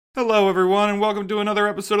Hello, everyone, and welcome to another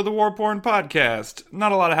episode of the War Porn Podcast.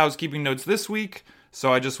 Not a lot of housekeeping notes this week,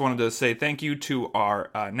 so I just wanted to say thank you to our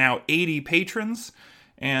now 80 patrons,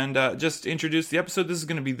 and just to introduce the episode, this is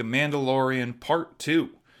going to be The Mandalorian Part 2.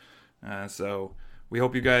 So we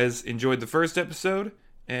hope you guys enjoyed the first episode,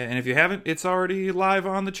 and if you haven't, it's already live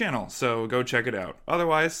on the channel, so go check it out.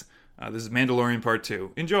 Otherwise, this is Mandalorian Part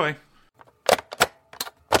 2. Enjoy!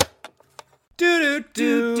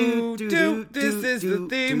 Do-do-do-do-do. This is the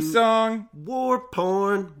theme song. War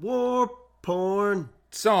porn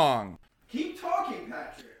Song. Keep talking,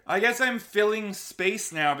 Patrick. I guess I'm filling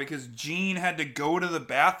space now because Gene had to go to the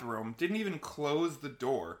bathroom. Didn't even close the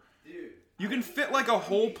door. Dude, you can fit like a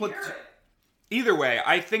whole platoon. Either way,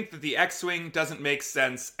 I think that the X-Wing doesn't make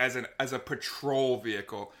sense as a patrol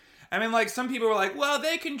vehicle. I mean, like, some people were like, well,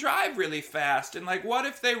 they can drive really fast, and like, what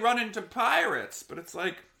if they run into pirates? But it's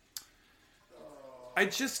like, I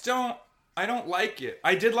don't like it.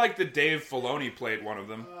 I did like that Dave Filoni played one of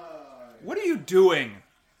them. What are you doing?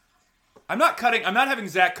 I'm not having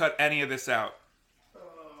Zach cut any of this out.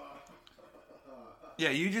 Yeah,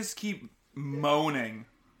 you just keep moaning.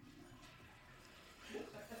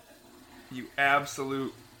 You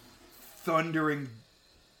absolute thundering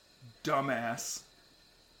dumbass.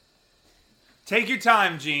 Take your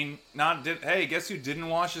time, Gene. Hey, guess who didn't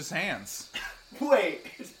wash his hands? Wait.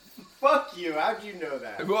 Fuck you. How'd you know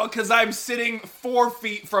that? Well, because I'm sitting 4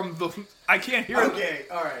 feet from the... I can't hear it. Okay,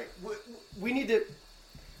 alright. We need to...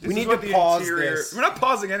 We need to pause this. We're not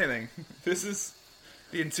pausing anything. This is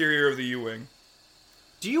the interior of the U-Wing.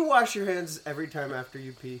 Do you wash your hands every time after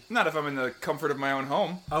you pee? Not if I'm in the comfort of my own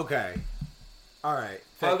home. Okay. Alright.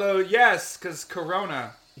 Although, yes, because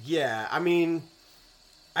Corona. Yeah, I mean...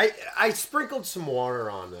 I sprinkled some water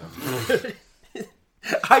on them.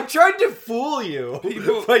 I tried to fool you,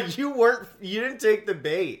 but you didn't take the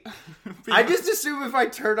bait. I just assume if I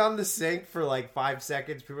turn on the sink for like 5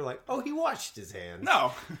 seconds, people are like, oh, he washed his hands.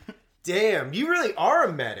 No. Damn, you really are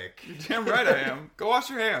a medic. You're damn right I am. Go wash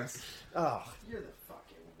your hands. Oh, you're the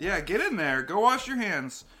fucking... Yeah, get in there. Go wash your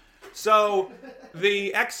hands. So,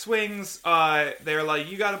 the X-Wings, they're like,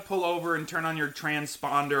 you gotta pull over and turn on your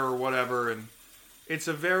transponder or whatever, and it's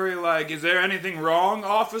a very like, is there anything wrong,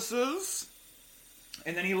 officers?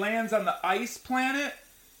 And then he lands on the ice planet,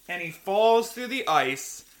 and he falls through the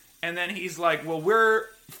ice, and then he's like, well, we're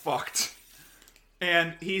fucked.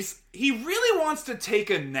 And he really wants to take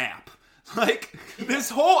a nap. Like, this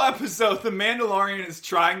whole episode, the Mandalorian is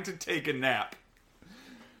trying to take a nap.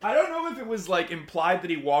 I don't know if it was, like, implied that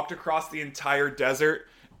he walked across the entire desert,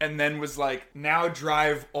 and then was like, now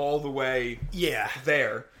drive all the way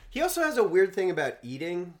there. He also has a weird thing about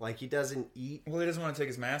eating. Like, he doesn't eat. Well, he doesn't want to take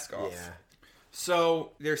his mask off. Yeah.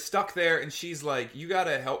 So, they're stuck there, and she's like, you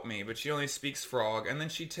gotta help me, but she only speaks frog. And then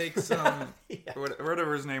she takes,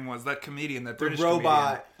 whatever his name was, that comedian, that British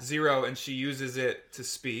robot. Comedian, Zero, and she uses it to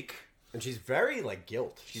speak. And she's very, like,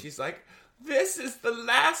 guilt. She's like, this is the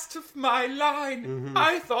last of my line. Mm-hmm.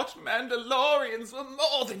 I thought Mandalorians were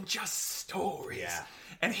more than just stories. Yeah.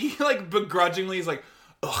 And he, like, begrudgingly is like,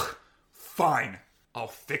 ugh, fine, I'll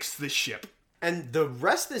fix this ship. And the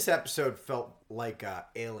rest of this episode felt like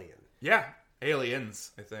Alien. Yeah.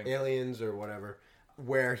 Aliens, I think. Aliens or whatever.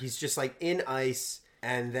 Where he's just like in ice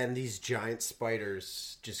and then these giant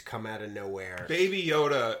spiders just come out of nowhere. Baby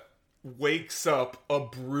Yoda wakes up a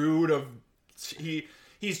brood of...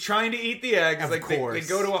 He's trying to eat the eggs. Of course. They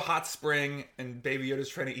go to a hot spring and Baby Yoda's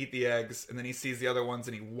trying to eat the eggs and then he sees the other ones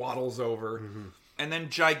and he waddles over. Mm-hmm. And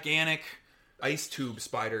then gigantic ice tube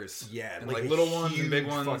spiders. Yeah. And like little ones and big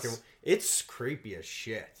ones. It's creepy as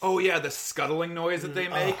shit. Oh yeah, the scuttling noise that they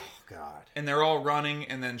make. Oh god. And they're all running,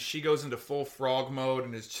 and then she goes into full frog mode,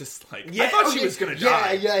 and it's just like... Yeah, I thought she was gonna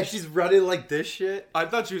die. Yeah, she's running like this shit. I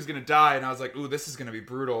thought she was gonna die, and I was like, ooh, this is gonna be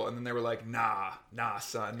brutal. And then they were like, nah,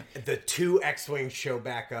 son. The 2 X-Wings show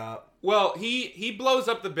back up. Well, he blows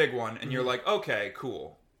up the big one, and you're like, okay,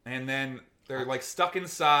 cool. And then they're like stuck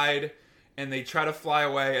inside... And they try to fly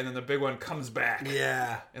away, and then the big one comes back.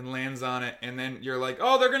 Yeah. And lands on it. And then you're like,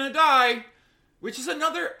 oh, they're gonna die. Which is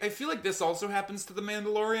another... I feel like this also happens to the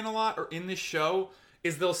Mandalorian a lot, or in this show,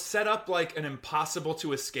 is they'll set up, like, an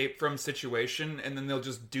impossible-to-escape-from situation, and then they'll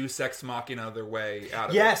just Deus Ex Machina their way out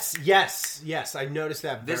of it. Yes. I noticed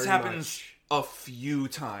that very much. This happens a few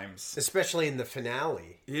times. Especially in the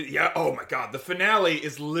finale. Yeah, oh my god. The finale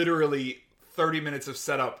is literally 30 minutes of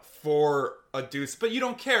setup for a Deus, but you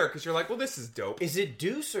don't care because you're like, well, this is dope. Is it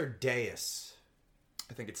Deus or Deus?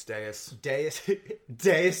 I think it's Deus.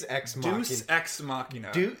 Deus Ex Machina. Deus Ex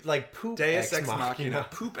Machina. Like poop Deus Ex Machina.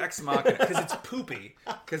 Poop Ex Machina. Because it's poopy.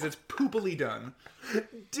 Because it's poopily done.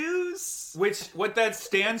 Deus. Which, what that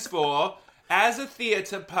stands for, as a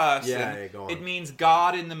theater person, go on. it means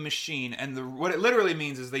God in the machine. And what it literally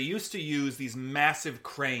means is they used to use these massive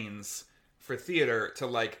cranes for theater to,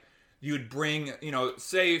 like, you'd bring,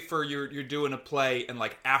 say for you're doing a play and,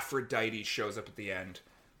 like, Aphrodite shows up at the end.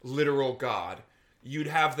 Literal God. You'd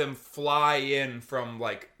have them fly in from,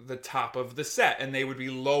 like, the top of the set, and they would be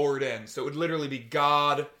lowered in. So it would literally be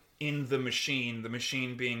God in the machine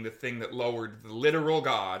being the thing that lowered the literal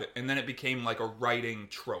God, and then it became, like, a writing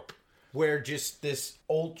trope. Where just this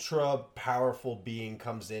ultra powerful being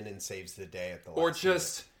comes in and saves the day at the last Or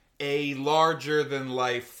just a larger than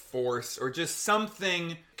life force, or just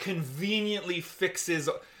something conveniently fixes.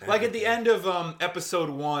 Like at the end of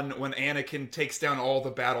episode 1, when Anakin takes down all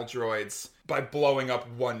the battle droids by blowing up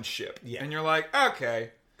one ship. Yeah. And you're like,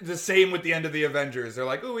 okay. The same with the end of the Avengers. They're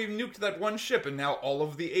like, oh, we've nuked that one ship, and now all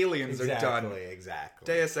of the aliens are done.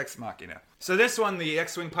 Exactly. Deus Ex Machina. So this one, the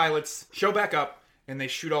X-Wing pilots show back up, and they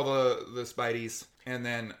shoot all the Spideys. And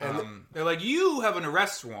then they're like, you have an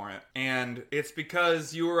arrest warrant, and it's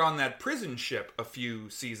because you were on that prison ship a few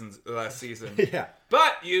seasons last season. Yeah.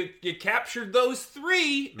 But you captured those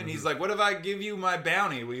 3, and he's like, what if I give you my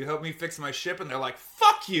bounty? Will you help me fix my ship? And they're like,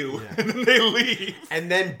 fuck you! Yeah. And then they leave. And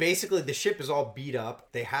then basically the ship is all beat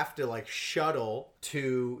up. They have to, like, shuttle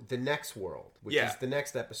to the next world, which is the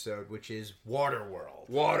next episode, which is Waterworld.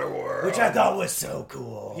 Waterworld. Which I thought was so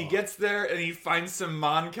cool. He gets there, and he finds some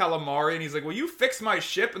Mon Calamari, and he's like, will you fix my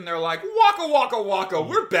ship? And they're like, waka waka waka,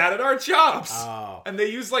 we're bad at our jobs. Oh. And they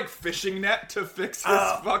use, like, fishing net to fix his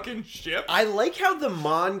fucking ship. I like how the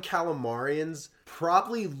Mon Calamarians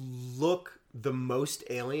probably look the most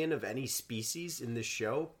alien of any species in this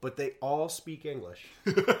show, but they all speak English.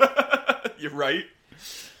 You're right.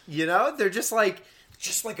 They're just like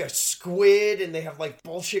a squid, and they have, like,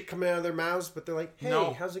 bullshit coming out of their mouths, but they're like,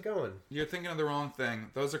 hey, how's it going? You're thinking of the wrong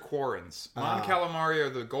thing. Those are Quarrens. Mon Calamari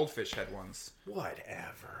are the goldfish head ones.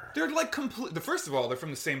 Whatever. They're, like, First of all, they're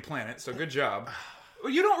from the same planet, so good job.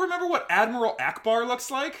 You don't remember what Admiral Akbar looks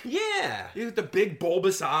like? Yeah. He's got the big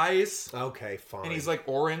bulbous eyes. Okay, fine. And he's, like,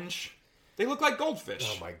 orange. They look like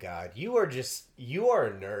goldfish. Oh my god. You are a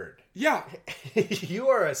nerd. Yeah. You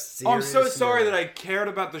are a serious I'm so sorry nerd. that I cared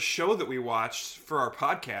about the show that we watched for our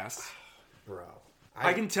podcast. Bro.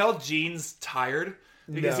 I can tell Gene's tired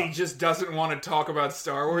because he just doesn't want to talk about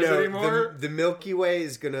Star Wars anymore. The Milky Way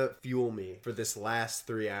is going to fuel me for this last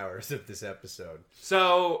 3 hours of this episode.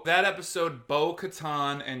 So, that episode,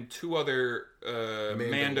 Bo-Katan and 2 other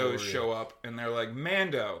Mandos show up, and they're like,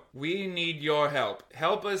 Mando, we need your help.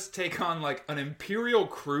 Help us take on, like, an Imperial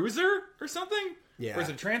cruiser or something? Yeah. Or is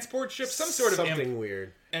it a transport ship? Some sort of something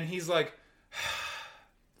weird. And he's like,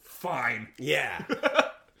 fine. Yeah.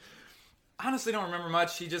 Honestly, don't remember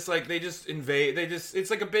much. They just invade. It's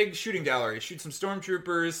like a big shooting gallery. Shoot some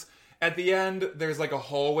stormtroopers. At the end, there's like a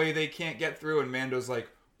hallway they can't get through, and Mando's like,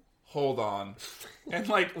 hold on. And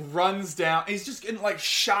like runs down. He's just getting like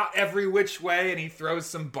shot every which way, and he throws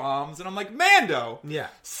some bombs. And I'm like, Mando! Yeah.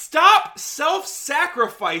 Stop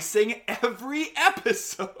self-sacrificing every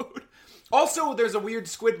episode. Also, there's a weird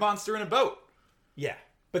squid monster in a boat. Yeah.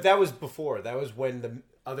 But that was before. That was when the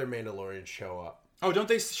other Mandalorians show up. Oh, don't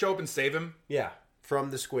they show up and save him? Yeah,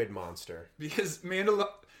 from the squid monster. Because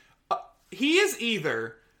he is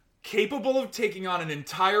either capable of taking on an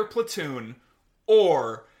entire platoon,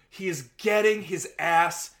 or he is getting his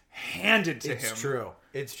ass handed to him. It's true.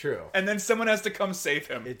 It's true. And then someone has to come save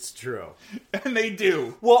him. It's true. And they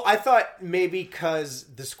do. Well, I thought maybe because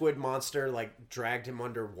the squid monster, like, dragged him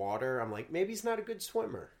underwater, I'm like, maybe he's not a good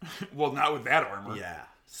swimmer. Well, not with that armor. Yeah.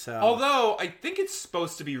 So. Although, I think it's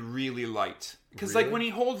supposed to be really light. Because, like, when he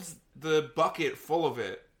holds the bucket full of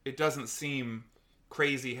it, it doesn't seem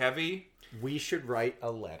crazy heavy. We should write a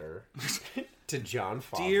letter to John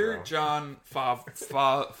Favreau. Dear John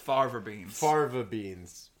Favre Beans. Farva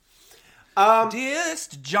Beans.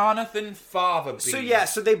 Dearest Jonathan Favre Beans. So, yeah,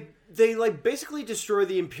 so they like, basically destroy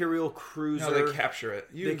the Imperial cruiser. No, they capture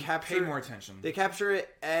it. Pay more attention. They capture it,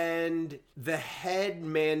 and the head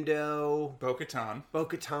Mando...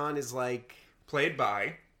 Bo-Katan is, like... played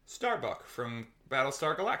by Starbuck from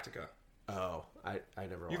Battlestar Galactica. Oh, I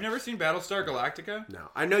never watched. You've never seen Battlestar Galactica? No.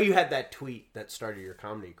 I know you had that tweet that started your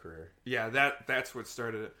comedy career. Yeah, that's what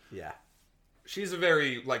started it. Yeah. She's a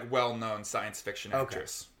very, like, well-known science fiction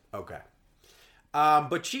actress. Okay.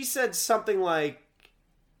 But she said something like,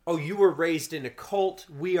 oh, you were raised in a cult.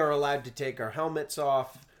 We are allowed to take our helmets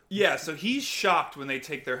off. Yeah, so he's shocked when they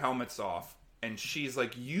take their helmets off. And she's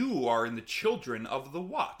like, you are in the Children of the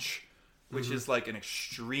Watch. Which is like an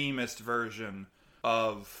extremist version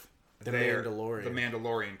of the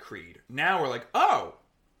Mandalorian creed. Now we're like, oh,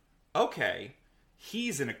 okay,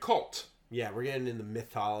 he's in a cult. Yeah, we're getting in the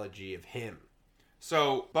mythology of him.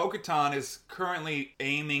 So, Bo-Katan is currently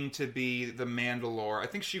aiming to be the Mandalore. I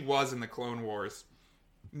think she was in the Clone Wars.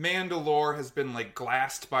 Mandalore has been, like,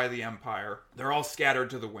 glassed by the Empire. They're all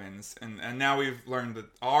scattered to the winds. And now we've learned that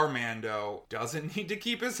our Mando doesn't need to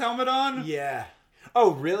keep his helmet on. Yeah.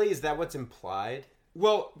 Oh, really? Is that what's implied?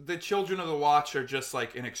 Well, the Children of the Watch are just,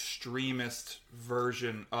 like, an extremist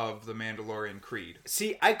version of the Mandalorian creed.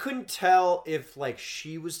 See, I couldn't tell if, like,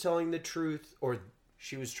 she was telling the truth or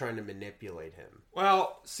she was trying to manipulate him.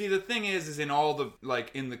 Well, see, the thing is in all the,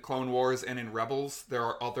 like, in the Clone Wars and in Rebels, there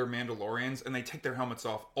are other Mandalorians, and they take their helmets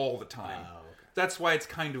off all the time. Oh, okay. That's why it's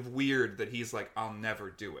kind of weird that he's like, I'll never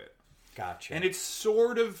do it. Gotcha. And it's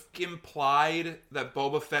sort of implied that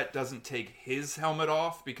Boba Fett doesn't take his helmet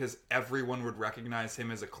off because everyone would recognize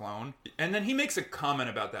him as a clone. And then he makes a comment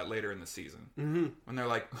about that later in the season. Mm-hmm. When they're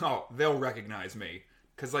like, oh, they'll recognize me.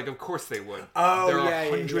 Because, like, of course they would. Oh, there are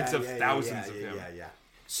hundreds of thousands of him. Yeah.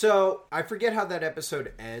 So, I forget how that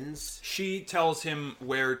episode ends. She tells him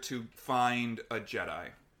where to find a Jedi.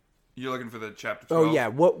 You're looking for the chapter 12? Oh, yeah.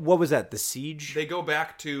 What was that? The siege? They go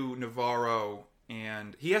back to Navarro,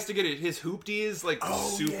 and he has to get his hoopties, like,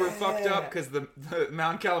 super fucked up, because the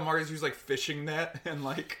Mount Calamari's used, like, fishing net, and,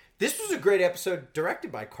 like... This was a great episode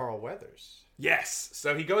directed by Carl Weathers. Yes.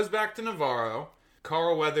 So he goes back to Navarro.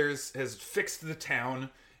 Carl Weathers has fixed the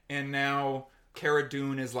town, and now Cara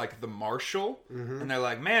Dune is like the marshal. Mm-hmm. And they're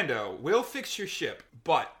like, Mando, we'll fix your ship,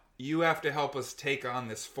 but you have to help us take on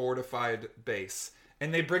this fortified base.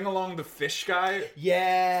 And they bring along the fish guy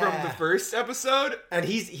from the first episode. And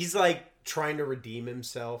he's like trying to redeem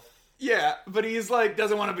himself. Yeah, but he's like,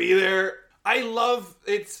 doesn't want to be there. I love,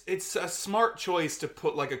 it's a smart choice to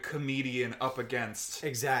put like a comedian up against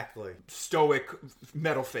exactly stoic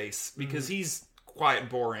metal face, because he's quiet and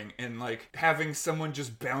boring, and like having someone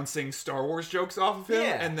just bouncing Star Wars jokes off of him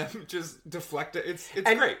and then just deflect it. It's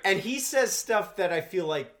great. And he says stuff that I feel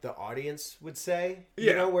like the audience would say.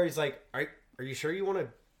 You know, where he's like, are you sure you want to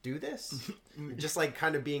do this? Just like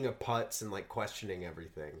kind of being a putz and like questioning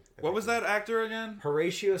everything. What was that actor again?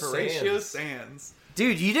 Horatio Sands.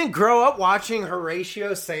 Dude, you didn't grow up watching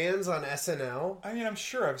Horatio Sands on SNL? I mean, I'm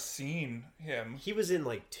sure I've seen him. He was in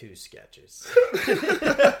like 2 sketches.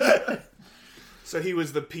 So he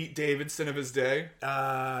was the Pete Davidson of his day?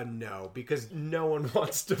 No, because no one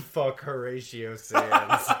wants to fuck Horatio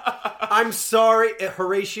Sands. I'm sorry,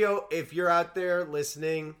 Horatio, if you're out there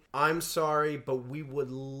listening, I'm sorry, but we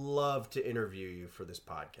would love to interview you for this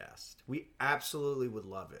podcast. We absolutely would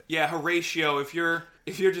love it. Yeah, Horatio, if you're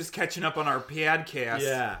just catching up on our podcast.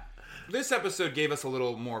 Yeah. This episode gave us a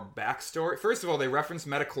little more backstory. First of all, they referenced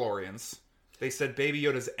metachlorians. They said Baby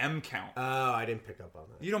Yoda's M count. Oh, I didn't pick up on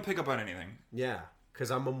that. You don't pick up on anything. Yeah,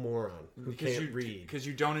 because I'm a moron who can't read. Because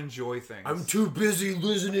you don't enjoy things. I'm too busy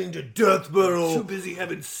listening to death metal. I'm too busy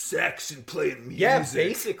having sex and playing music. Yeah,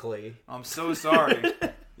 basically. I'm so sorry.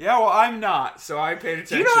 Yeah, well, I'm not, so I paid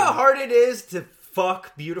attention. Do you know how hard it is to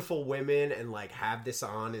fuck beautiful women and like have this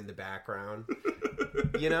on in the background?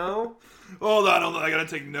 You know? Hold on, I gotta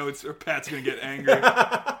take notes or Pat's gonna get angry.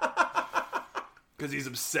 Because he's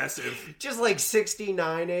obsessive. Just like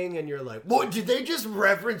 69ing and you're like, what, did they just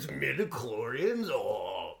reference midichlorians?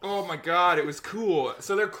 Oh my god, it was cool.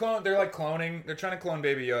 So they're like cloning. They're trying to clone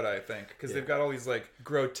Baby Yoda, I think, because they've got all these like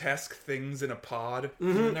grotesque things in a pod.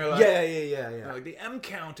 Mm-hmm. And they're like, yeah. They're like, the M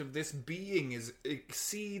count of this being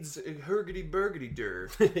exceeds hergity burgity dur.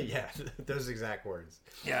 Yeah, those exact words.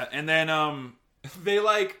 Yeah, and then they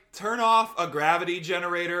like turn off a gravity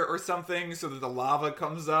generator or something so that the lava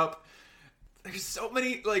comes up. There's so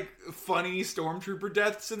many, like, funny stormtrooper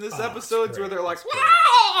deaths in this episodes where they're like,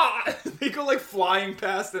 "Wah!" They go, like, flying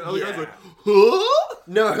past and the other guy's like, huh?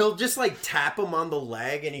 No, he'll just, like, tap him on the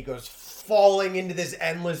leg and he goes falling into this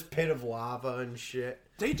endless pit of lava and shit.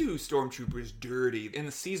 They do stormtroopers dirty. In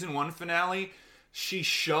the season 1 finale, she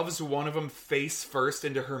shoves one of them face first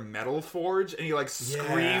into her metal forge and he, like,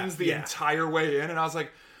 screams the entire way in. And I was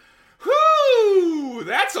like, whoo!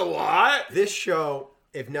 That's a lot! This show,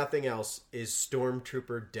 if nothing else, is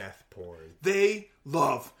stormtrooper death porn. They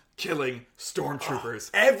love killing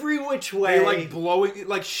stormtroopers. Every which way. They like blowing,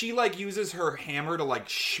 like she like uses her hammer to like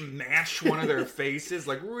smash one of their faces,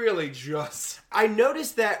 like really just. I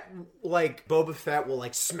noticed that like Boba Fett will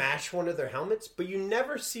like smash one of their helmets, but you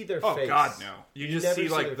never see their face. Oh god, no. You just see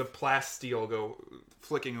like the plasteel go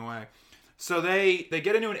flicking away. So they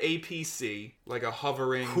get into an APC, like a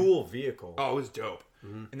hovering cool vehicle. Oh, it was dope.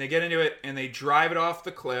 Mm-hmm. And they get into it and they drive it off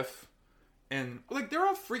the cliff. And like they're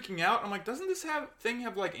all freaking out. I'm like, doesn't this thing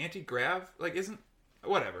have like anti-grav? Like isn't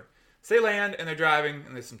whatever. So they land and they're driving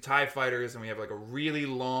and there's some TIE fighters and we have like a really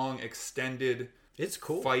long extended it's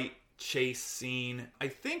cool fight chase scene. I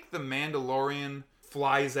think the Mandalorian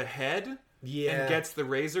flies ahead and gets the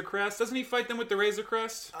Razor Crest. Doesn't he fight them with the Razor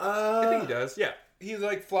Crest? I think he does. Yeah. He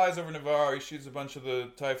like flies over Navarre, he shoots a bunch of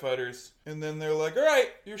the TIE fighters, and then they're like,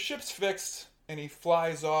 alright, your ship's fixed. And he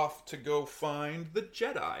flies off to go find the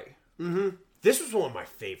Jedi. Mm-hmm. This was one of my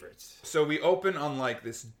favorites. So we open on like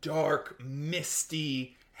this dark,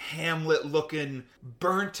 misty, Hamlet-looking,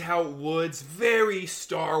 burnt-out woods. Very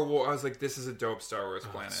Star Wars. I was like, this is a dope Star Wars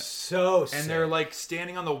planet. So sick. And they're like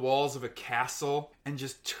standing on the walls of a castle, and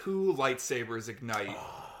just 2 lightsabers ignite.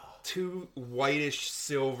 2 whitish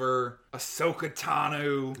silver, Ahsoka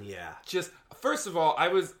Tano. Yeah. Just, first of all,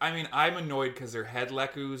 I'm annoyed because their head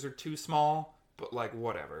lecus are too small, but like,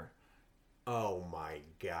 whatever. Oh my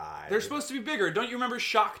god. They're supposed to be bigger. Don't you remember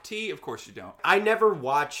Shock T? Of course you don't. I never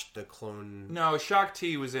watched the clone. No, Shock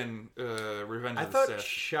T was in Revenge of the I Sith. thought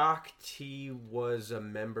Shock T was a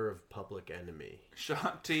member of Public Enemy.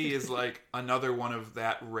 Shock T is like another one of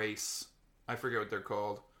that race. I forget what they're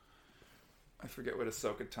called. I forget what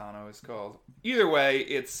Ahsoka Tano is called. Either way,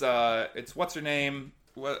 it's what's her name?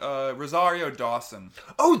 Rosario Dawson.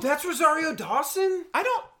 Oh, that's Rosario Dawson?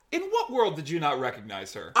 In what world did you not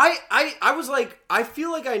recognize her? I was like, I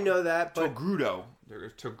feel like I know that, but... Togruta.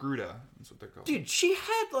 Togruta. That's what they're called. Dude, she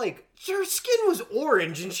had, like... Her skin was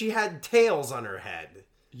orange and she had tails on her head.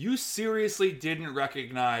 You seriously didn't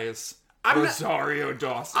recognize Rosario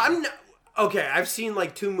Dawson? I'm not... Okay, I've seen,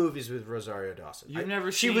 like, 2 movies with Rosario Dawson. You've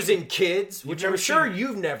never seen... She was in Kids, which I'm sure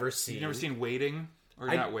you've never seen. You've never seen Waiting? Or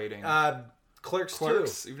not Waiting? Clerks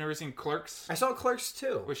 2. You've never seen Clerks? I saw Clerks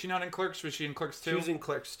 2. Was she not in Clerks? Was she in Clerks 2? She was in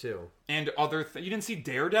Clerks 2. And other you didn't see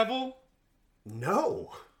Daredevil?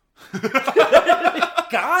 No.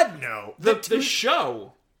 God, no. The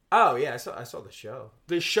show. Oh, yeah, I saw the show.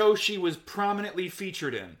 The show she was prominently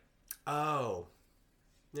featured in. Oh.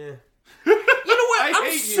 Yeah. You know what?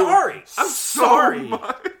 I'm sorry. I'm sorry.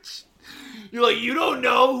 Much. You're like, you don't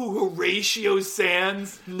know who Horatio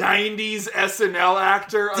Sands, 90s SNL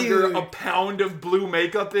actor under a pound of blue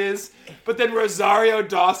makeup is? But then Rosario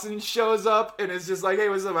Dawson shows up and is just like, hey,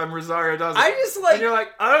 what's up? I'm Rosario Dawson. And you're like,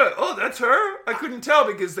 oh, that's her? I couldn't tell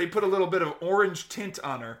because they put a little bit of orange tint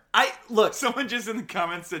on her. Look. Someone just in the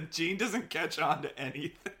comments said, Gene doesn't catch on to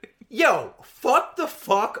anything. Yo, fuck the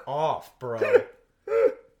fuck off, bro.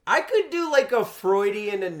 I could do like a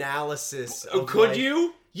Freudian analysis. Could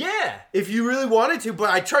you? Yeah, if you really wanted to, but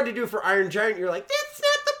I tried to do it for Iron Giant, you're like, that's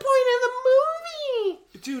not the point of the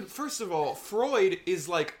movie! Dude, first of all, Freud is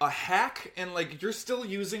like a hack, and like, you're still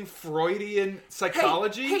using Freudian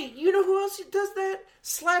psychology? Hey, you know who else does that?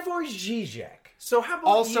 Slavoj Žižek. So how about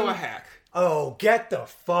also a hack. Oh, get the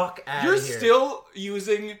fuck out of here. You're still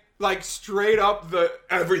using, like, straight up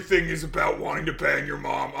everything is about wanting to bang your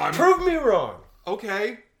mom. Prove me wrong.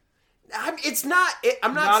 Okay. I'm not...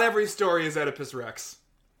 Not every story is Oedipus Rex.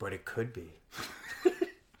 But it could be.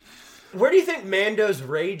 Where do you think Mando's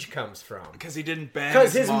rage comes from? Because he didn't bang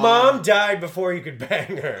Because his mom died before he could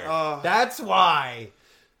bang her. That's why.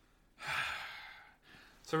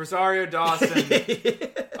 So Rosario Dawson,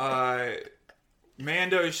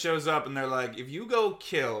 Mando shows up and they're like, if you go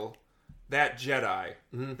kill that Jedi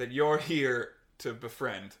that you're here to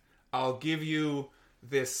befriend, I'll give you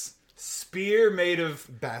this spear made of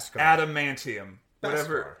adamantium.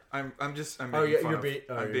 Whatever. I'm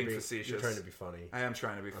being facetious. You're trying to be funny. I am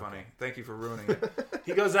trying to be funny. Thank you for ruining it.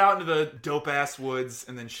 He goes out into the dope ass woods,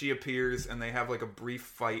 and then she appears, and they have like a brief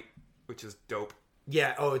fight, which is dope.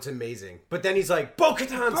 Yeah. Oh, it's amazing. But then he's like,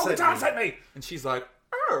 Bo-Katan sent me, and she's like,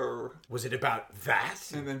 oh. Was it about that?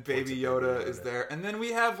 And then Baby Yoda is there, and then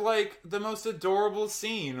we have like the most adorable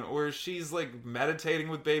scene where she's like meditating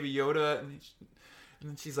with Baby Yoda, and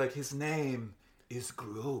then she's like, his name is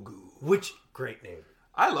Grogu. Which great name.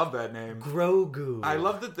 I love that name. Grogu. I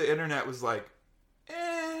love that the internet was like,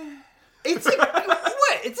 It's like,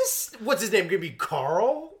 what? What's his name? Gonna be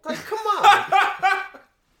Carl? Like, come on.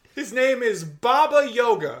 His name is Baba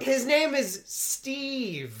Yoga. His name is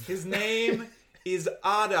Steve. His name is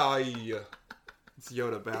Adai. It's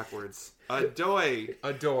Yoda backwards.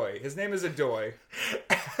 Adoy. His name is Adoy.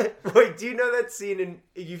 Wait, do you know that scene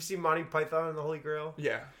you've seen Monty Python and the Holy Grail?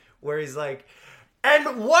 Yeah. Where he's like,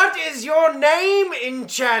 and what is your name,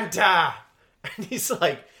 Enchanter? And he's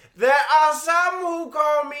like, there are some who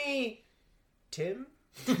call me Tim.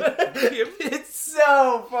 It's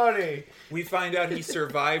so funny. We find out he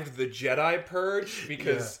survived the Jedi Purge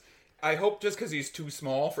because I hope just because he's too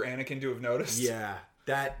small for Anakin to have noticed. Yeah,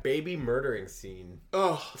 that baby murdering scene.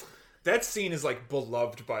 Oh, that scene is like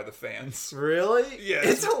beloved by the fans. Really? Yeah,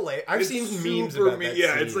 it's hilarious. I've seen memes about that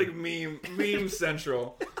Yeah, scene. it's like meme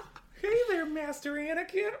central. Hey there, there, Master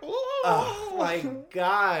Anakin. Oh my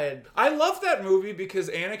god. I love that movie because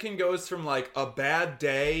Anakin goes from like a bad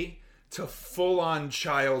day to full-on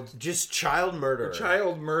child murder.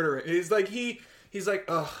 Child murder. He's like,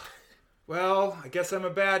 ugh. Well, I guess I'm a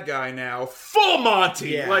bad guy now. Full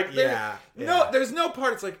Monty. There's no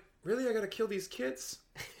part. It's like, really, I gotta kill these kids?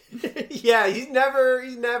 Yeah, he's never.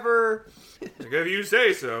 Like, if you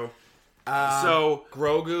say so. So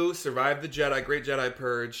Grogu survived the Great Jedi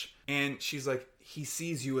Purge, and she's like, he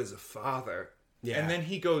sees you as a father. Yeah. And then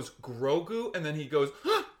he goes, Grogu, and then he goes,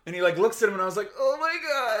 huh! And he like looks at him, and I was like, oh my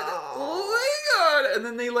god. And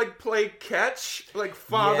then they like play catch, like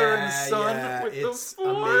father and son with the Force.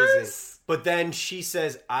 Amazing. But then she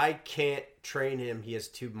says, I can't train him. He has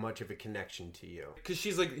too much of a connection to you. Because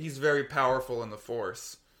she's like, he's very powerful in the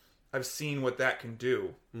Force. I've seen what that can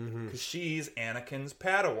do. Because she's Anakin's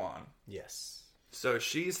Padawan. Yes. So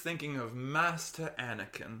she's thinking of Master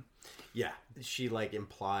Anakin. Yeah. She like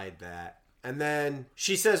implied that. And then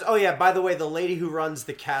she says, oh yeah, by the way, the lady who runs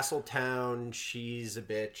the castle town, she's a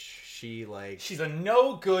bitch. She's a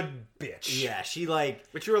no good bitch. Yeah,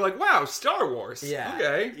 But you were like, wow, Star Wars. Yeah.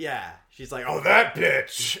 Okay. Yeah. She's like, oh, that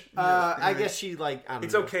bitch. I guess she like, I don't know.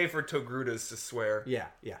 It's okay for Togrutas to swear. Yeah.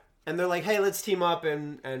 And they're like, hey, let's team up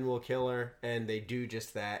and we'll kill her. And they do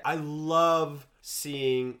just that. I love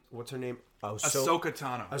seeing, what's her name? Ahsoka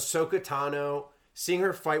Tano. Ahsoka Tano. Seeing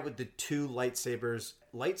her fight with the two lightsabers.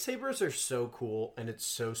 Lightsabers are so cool, and it's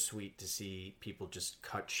so sweet to see people just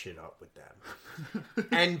cut shit up with them.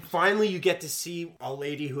 And finally you get to see a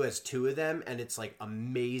lady who has two of them, and it's like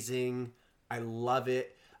amazing. I love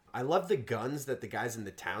it. I love the guns that the guys in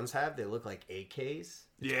the towns have. They look like AKs.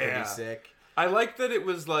 It's pretty sick. I like that it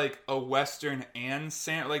was like a Western and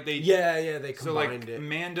they they combined so like it.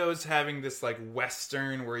 Mando's having this like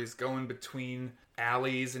Western where he's going between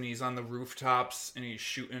alleys and he's on the rooftops and he's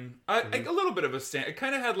shooting like a little bit of a stand. It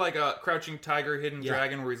kind of had like a Crouching Tiger, Hidden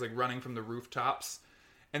Dragon where he's like running from the rooftops,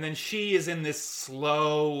 and then she is in this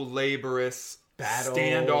slow, laborious battle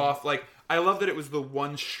standoff. Like I love that it was the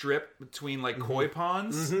one strip between like koi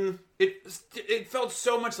ponds. It felt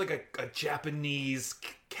so much like a Japanese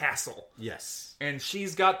castle. Yes. And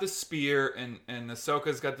she's got the spear and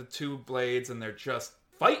Ahsoka's got the two blades and they're just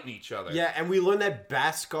fighting each other. Yeah, and we learn that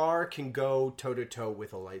Beskar can go toe-to-toe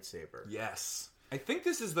with a lightsaber. Yes. I think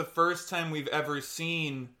this is the first time we've ever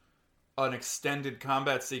seen an extended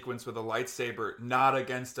combat sequence with a lightsaber not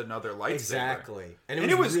against another lightsaber. Exactly. And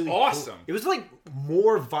it was really awesome. Cool. It was like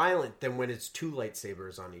more violent than when it's two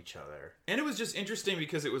lightsabers on each other. And it was just interesting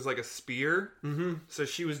because it was like a spear. So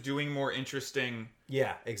she was doing more interesting...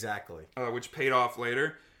 Yeah, exactly. Which paid off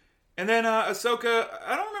later. And then Ahsoka,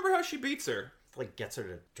 I don't remember how she beats her. Like gets her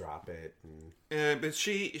to drop it. But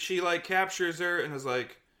she like captures her and is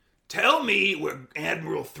like, tell me where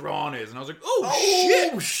Admiral Thrawn is. And I was like,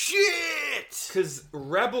 oh shit! Because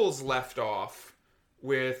Rebels left off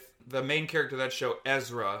with the main character of that show,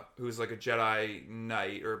 Ezra, who's like a Jedi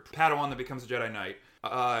Knight, or Padawan that becomes a Jedi Knight,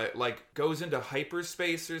 like goes into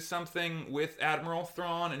hyperspace or something with Admiral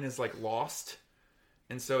Thrawn and is like lost.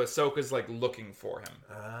 And so Ahsoka's like looking for him.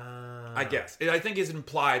 I guess. I think it's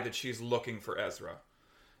implied that she's looking for Ezra.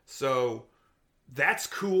 So that's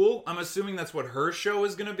cool. I'm assuming that's what her show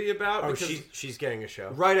is going to be about. Oh, she's getting a show.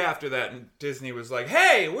 Right after that, Disney was like,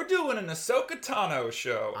 hey, we're doing an Ahsoka Tano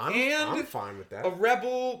show. I'm fine with that. A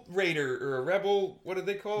Rebel Raider, or a Rebel, what did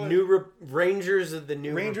they call it? Rangers of the New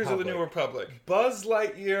Republic. Rangers of the New Republic. Buzz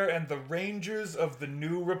Lightyear and the Rangers of the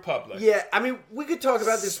New Republic. Yeah, I mean, we could talk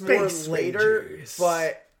about this more later, Rangers.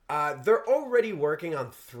 But they're already working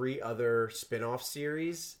on 3 other spin-off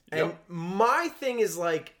series. And my thing is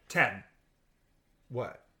like... 10.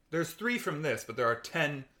 What? There's 3 from this, but there are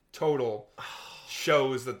 10 total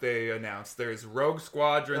shows that they announced. There's Rogue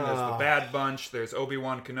Squadron, there's The Bad Bunch, there's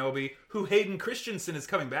Obi-Wan Kenobi, who Hayden Christensen is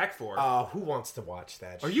coming back for. Who wants to watch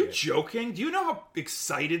that shit? Are you joking? Do you know how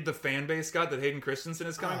excited the fan base got that Hayden Christensen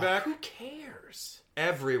is coming back? Who cares?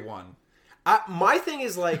 Everyone. My thing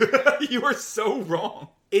is like... You are so wrong.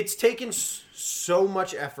 It's taken so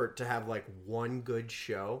much effort to have like one good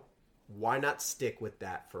show. Why not stick with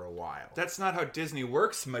that for a while? That's not how Disney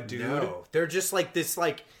works, my dude. No, they're just like this,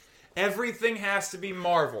 like... Everything has to be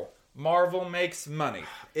Marvel. Marvel makes money.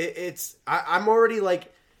 I'm already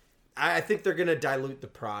like... I think they're going to dilute the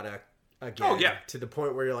product again. Oh, yeah. To the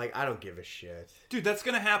point where you're like, I don't give a shit. Dude, that's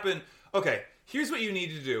going to happen. Okay, here's what you need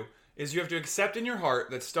to do. Is you have to accept in your heart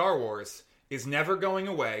that Star Wars is never going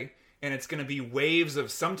away. And it's going to be waves of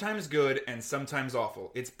sometimes good and sometimes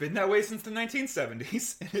awful. It's been that way since the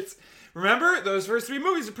 1970s. And remember those first 3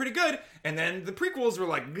 movies are pretty good, and then the prequels were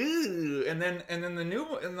like, ugh, and then the new,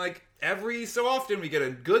 and like every so often we get a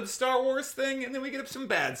good Star Wars thing, and then we get some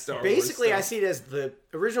bad Star Wars. Basically, I see it as the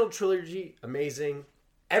original trilogy, amazing.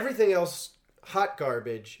 Everything else, hot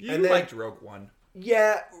garbage. You liked Rogue One.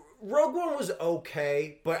 Yeah, Rogue One was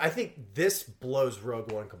okay, but I think this blows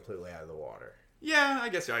Rogue One completely out of the water. Yeah, I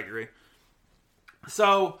guess I agree.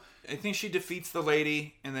 So, I think she defeats the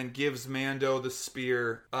lady and then gives Mando the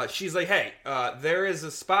spear. She's like, hey, there is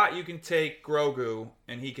a spot you can take Grogu,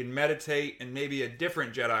 and he can meditate, and maybe a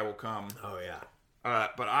different Jedi will come. Oh, yeah.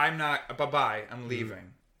 But I'm not... Bye-bye, I'm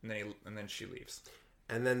leaving. And then she leaves.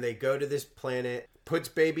 And then they go to this planet, puts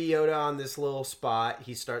Baby Yoda on this little spot.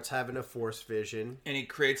 He starts having a Force vision. And he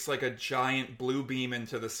creates like a giant blue beam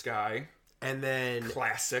into the sky. And then...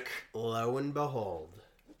 Classic. Lo and behold.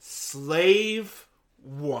 Slave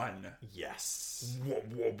 1. Yes.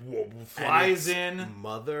 Flies in.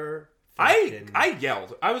 Mother. I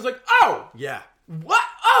yelled. I was like, oh! Yeah. What?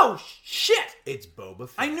 Oh, shit! It's Boba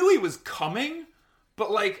Fett. I knew he was coming,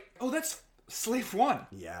 but like, oh, that's Slave 1.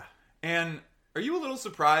 Yeah. And are you a little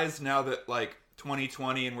surprised now that like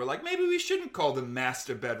 2020 and we're like, maybe we shouldn't call them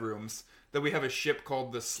master bedrooms, that we have a ship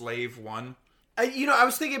called the Slave 1? I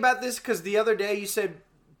was thinking about this because the other day you said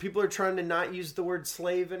people are trying to not use the word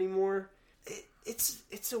slave anymore.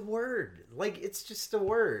 It's a word. Like, it's just a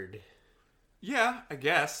word. Yeah, I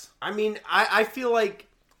guess. I mean, I feel like,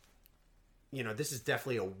 this is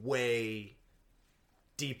definitely a way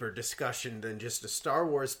deeper discussion than just a Star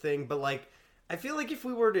Wars thing, but like, I feel like if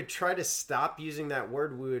we were to try to stop using that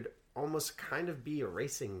word, we would almost kind of be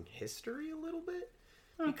erasing history a little bit.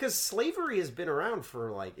 Because slavery has been around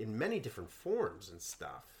for, like, in many different forms and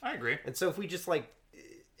stuff. I agree. And so if we just, like,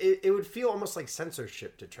 it would feel almost like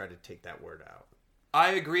censorship to try to take that word out.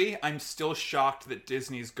 I agree. I'm still shocked that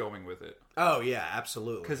Disney's going with it. Oh, yeah,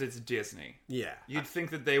 absolutely. Because it's Disney. Yeah. You'd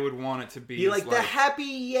think that they would want it to be like the Happy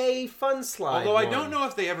Yay Fun Slide. Although I don't know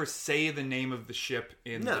if they ever say the name of the ship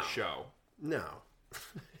in the show. No.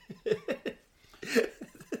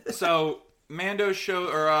 So,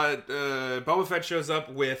 Boba Fett shows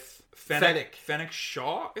up with Fennec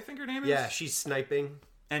Shaw, I think her name is? Yeah, she's sniping.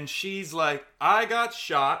 And she's like, I got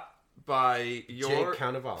shot by your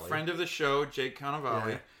friend of the show, Jake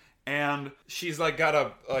Cannavale. Yeah. And she's like got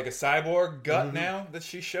a cyborg gut now that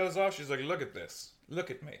she shows off. She's like, look at this. Look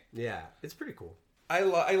at me. Yeah, it's pretty cool.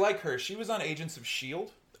 I like her. She was on Agents of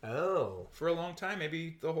S.H.I.E.L.D. Oh. For a long time,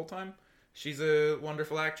 maybe the whole time. She's a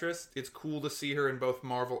wonderful actress. It's cool to see her in both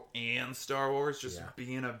Marvel and Star Wars, just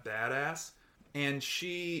being a badass. And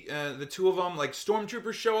she, the two of them, like,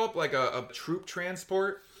 stormtroopers show up, like a troop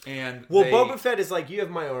transport, and Boba Fett is like, you have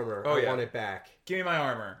my armor. I want it back. Give me my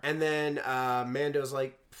armor. And then Mando's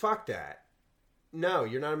like, fuck that. No,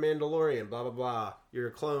 you're not a Mandalorian, blah, blah, blah. You're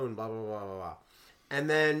a clone, blah, blah, blah, blah, blah. And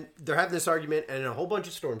then they're having this argument, and a whole bunch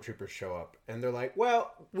of stormtroopers show up. And they're like,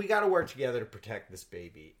 well, we got to work together to protect this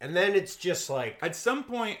baby. And then it's just like... At some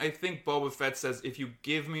point, I think Boba Fett says, if you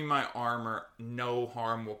give me my armor, no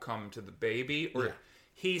harm will come to the baby. Or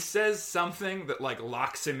he says something that, like,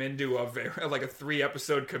 locks him into a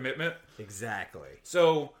 3-episode commitment. Exactly.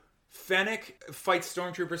 So Fennec fights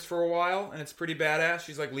stormtroopers for a while, and it's pretty badass.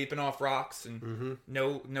 She's, like, leaping off rocks and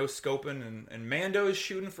no scoping. And Mando is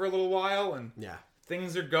shooting for a little while, and... Yeah.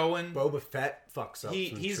 Things are going. Boba Fett fucks up.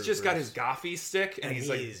 He's just got his Goffy stick, and he's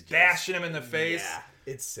like bashing him in the face. Yeah,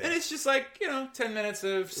 it's sick. And it's just like, 10 minutes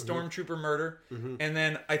of stormtrooper murder. And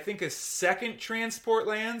then I think a second transport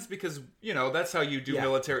lands because, that's how you do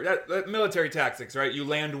military military tactics, right? You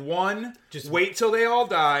land one, just wait till they all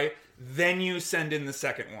die, then you send in the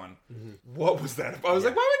second one. What was that? I was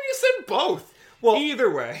like, why wouldn't you send both? Well, either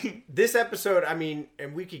way. This episode, I mean,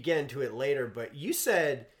 and we could get into it later, but you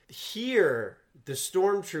said here... The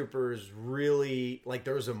stormtroopers really, like,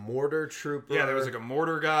 there was a mortar trooper. Yeah, there was like a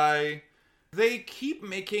mortar guy. They keep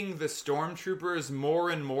making the stormtroopers more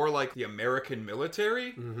and more like the American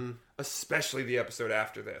military, especially the episode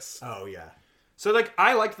after this. Oh, yeah. So, like,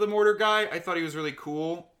 I liked the mortar guy. I thought he was really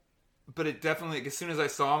cool. But it definitely, as soon as I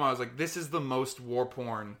saw him, I was like, this is the most war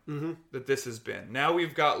porn that this has been. Now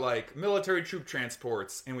we've got, like, military troop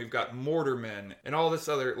transports, and we've got mortarmen, and all this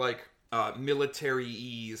other, like,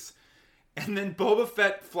 military-ease. And then Boba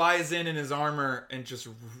Fett flies in his armor and just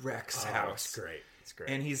wrecks house. It's great. It's great.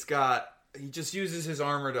 And he just uses his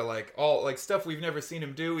armor to, like, all, like, stuff we've never seen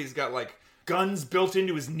him do. He's got, like, guns built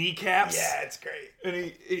into his kneecaps. Yeah, it's great.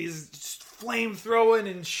 And he's just flame throwing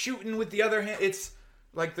and shooting with the other hand. It's,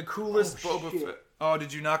 like, the coolest Boba Fett. Oh,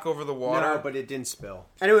 did you knock over the water? No, but it didn't spill.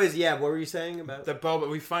 Anyways, yeah, what were you saying about...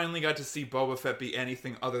 We finally got to see Boba Fett be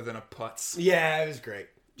anything other than a putz. Yeah, it was great.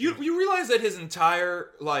 You realize that his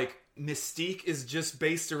entire, like, mystique is just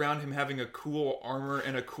based around him having a cool armor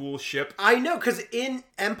and a cool ship. I know, because in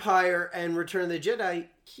Empire and Return of the Jedi,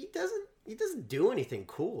 he doesn't do anything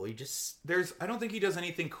cool. He just... I don't think he does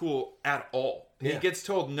anything cool at all. Yeah. He gets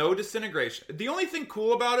told no disintegration. The only thing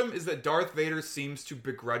cool about him is that Darth Vader seems to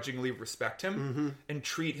begrudgingly respect him and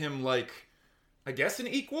treat him like, I guess, an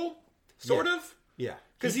equal, sort of. Yeah.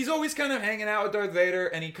 Because he's always kind of hanging out with Darth Vader,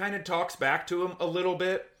 and he kind of talks back to him a little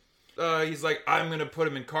bit. He's like, I'm going to put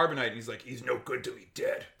him in carbonite. And he's like, he's no good till he's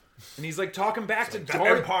dead. And he's like talking back to The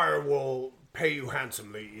Darth. Empire will pay you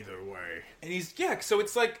handsomely either way. And so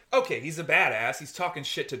it's like, okay, he's a badass. He's talking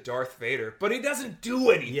shit to Darth Vader, but he doesn't do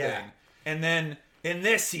anything. Yeah. And then in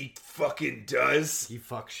this, he fucking does. He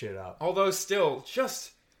fucks shit up. Although still,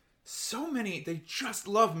 just so many, they just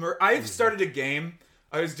love murder. I've started a game.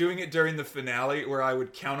 I was doing it during the finale where I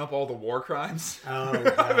would count up all the war crimes. Oh,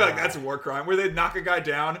 I'd be like, that's a war crime. Where they'd knock a guy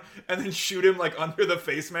down and then shoot him like under the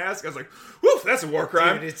face mask. I was like, woof, that's a war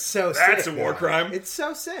crime. Dude, it's so sick. That's a war crime. It's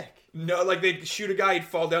so sick. No, like they'd shoot a guy, he'd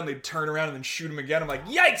fall down, they'd turn around and then shoot him again. I'm like,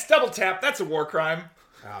 yikes, double tap, that's a war crime.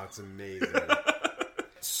 Oh, it's amazing.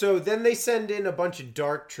 So then they send in a bunch of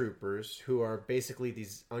dark troopers who are basically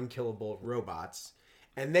these unkillable robots.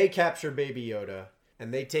 And they capture Baby Yoda.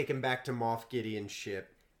 And they take him back to Moff Gideon's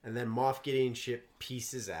ship. And then Moff Gideon's ship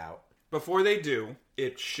pieces out. Before they do,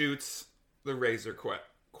 it shoots the Razor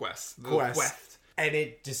Quest. And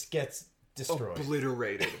it just gets destroyed.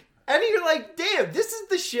 Obliterated. And you're like, damn, this is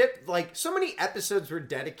the ship. Like, so many episodes were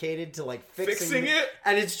dedicated to, like, fixing it.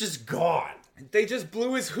 And it's just gone. They just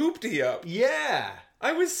blew his hoopty up. Yeah.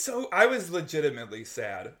 I was legitimately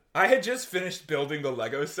sad. I had just finished building the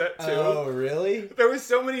Lego set, too. Oh, really? There were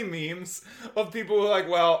so many memes of people who were like,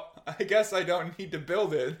 well, I guess I don't need to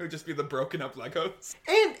build it. It would just be the broken up Legos.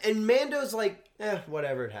 And Mando's like,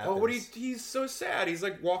 whatever, it happens. Oh, he's so sad. He's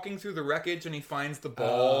like walking through the wreckage and he finds the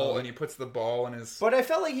ball and he puts the ball in his... But I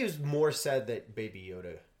felt like he was more sad that Baby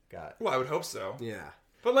Yoda got... Well, I would hope so. Yeah.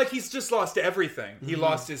 But like, he's just lost everything. He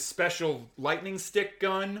lost his special lightning stick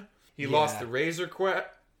gun. He lost the Razor Quest.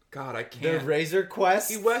 God, I can't. The Razor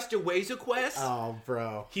Quest? He lost a Razor Quest? Oh,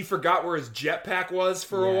 bro. He forgot where his jetpack was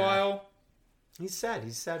for a while. He's sad.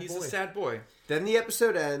 He's a sad boy. He's a sad boy. Then the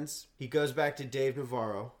episode ends. He goes back to Dave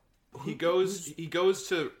Navarro. He goes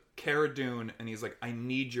to Cara Dune and he's like, I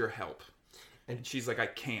need your help. And she's like, I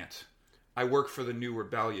can't. I work for the New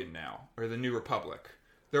Rebellion now. Or the New Republic.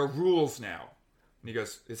 There are rules now. And he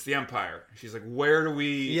goes, it's the Empire. She's like, where are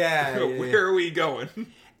we going?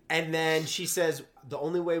 And then she says, the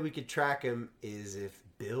only way we could track him is if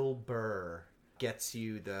Bill Burr gets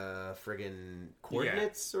you the friggin'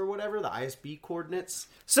 coordinates or whatever, the ISB coordinates.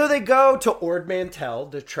 So they go to Ord Mantell,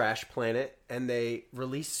 the trash planet, and they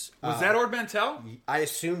release... Was that Ord Mantell? I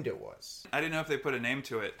assumed it was. I didn't know if they put a name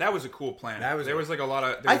to it. That was a cool planet. There was like a lot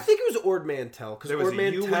of... I think it was Ord Mantell, because there was Ord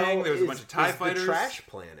Mantell there was a bunch of TIE fighters. The trash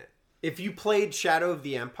planet. If you played Shadow of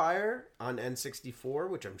the Empire on N64,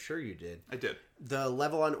 which I'm sure you did. I did. The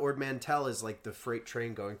level on Ord Mantell is like the freight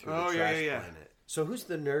train going through the trash planet. So who's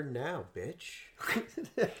the nerd now, bitch?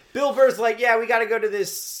 Bill Burr's like, yeah, we gotta go to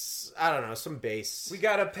this, I don't know, some base. We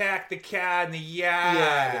gotta pack the cat in the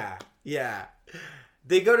yard. Yeah.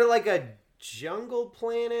 They go to like a jungle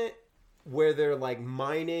planet where they're like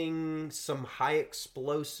mining some high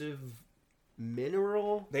explosive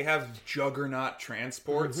mineral. They have juggernaut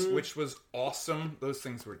transports, which was awesome. Those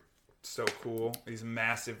things were so cool. These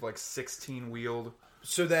massive, like 16-wheeled.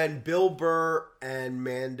 So then Bill Burr and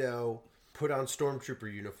Mando put on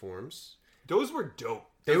stormtrooper uniforms. Those were dope.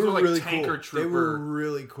 They were like really tanker cool. trooper. They were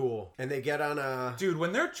really cool. And they get on a... Dude,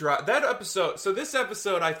 when they're... that episode... So this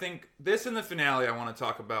episode, I think... This and the finale I want to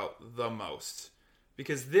talk about the most.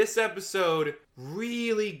 Because this episode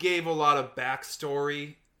really gave a lot of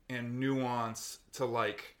backstory and nuance to,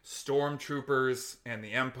 like, stormtroopers and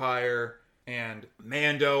the Empire and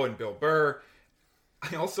Mando and Bill Burr.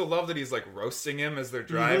 I also love that he's like roasting him as they're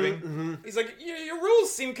driving. He's like, your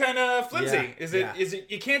rules seem kind of flimsy. Is it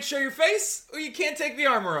you can't show your face or you can't take the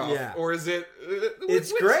armor off? Yeah. Or is it...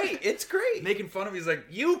 It's great. It's great. Making fun of him. He's like,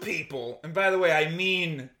 you people. And by the way, I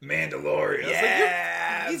mean Mandalorian.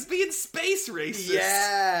 Yeah. Like, he's being space racist.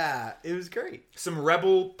 Yeah. It was great. Some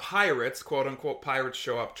rebel pirates, quote unquote pirates,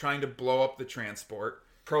 show up trying to blow up the transport.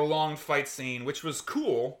 Prolonged fight scene, which was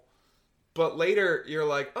cool. But later you're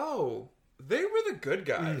like, oh... They were the good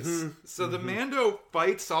guys. So the Mando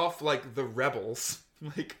fights off, like, the rebels,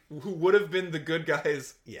 like, who would have been the good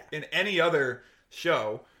guys in any other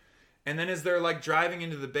show. And then as they're, like, driving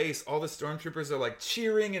into the base, all the stormtroopers are, like,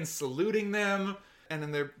 cheering and saluting them. And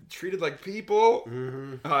then they're treated like people.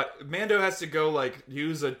 Mando has to go, like,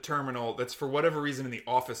 use a terminal that's, for whatever reason, in the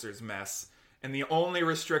officer's mess. and the only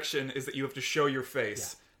restriction is that you have to show your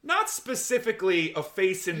face. Yeah. Not specifically a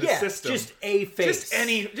face in the system. Just a face.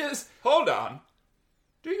 Just hold on.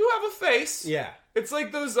 Do you have a face? Yeah. It's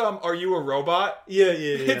like those, are you a robot? Yeah.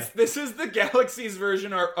 This is the galaxy's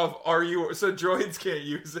version of are you, so droids can't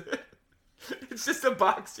use it. It's just a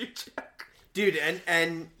box you check. Dude,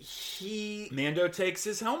 and Mando takes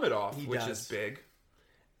his helmet off, which is big.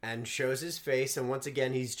 And shows his face, and once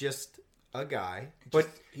again, he's just a guy. But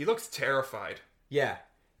he looks terrified. Yeah.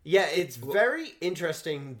 Yeah, it's very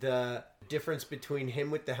interesting, the difference between him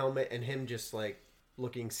with the helmet and him just, like,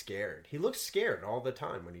 looking scared. He looks scared all the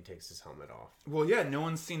time when he takes his helmet off. Well, yeah, no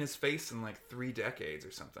one's seen his face in, like, 3 decades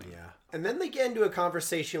or something. Yeah. And then they get into a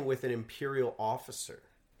conversation with an Imperial officer.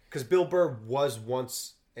 Because Bill Burr was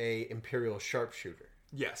once a Imperial sharpshooter.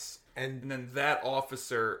 Yes. And then that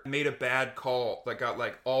officer made a bad call that got,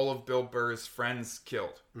 like, all of Bill Burr's friends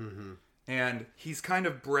killed. Mm-hmm. And he's kind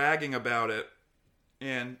of bragging about it.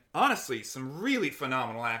 And honestly, some really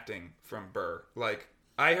phenomenal acting from Burr. Like,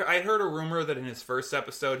 I heard a rumor that in his first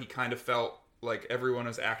episode, he kind of felt like everyone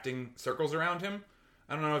was acting circles around him.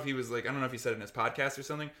 I don't know if he said it in his podcast or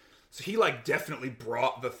something. So he, like, definitely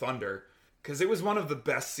brought the thunder. Because it was one of the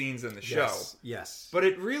best scenes in the show. Yes. But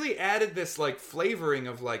it really added this, like, flavoring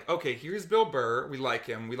of, like, okay, here's Bill Burr. We like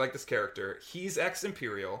him. We like this character. He's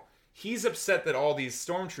ex-Imperial. He's upset that all these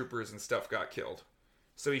stormtroopers and stuff got killed.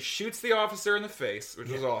 So he shoots the officer in the face, which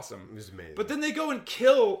was awesome. It was amazing. But then they go and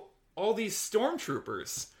kill all these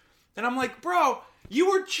stormtroopers. And I'm like, bro, you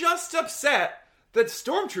were just upset that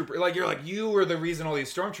stormtrooper, like, you're like, you were the reason all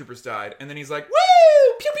these stormtroopers died. And then he's like,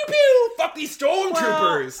 woo! Pew, pew, pew! Fuck these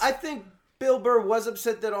stormtroopers! Well, I think Bill Burr was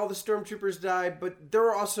upset that all the stormtroopers died, but there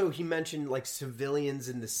were also, he mentioned, like, civilians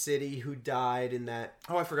in the city who died in that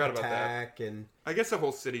I forgot about that. And I guess the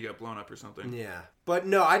whole city got blown up or something. Yeah. But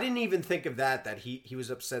no, I didn't even think of that he was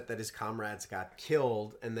upset that his comrades got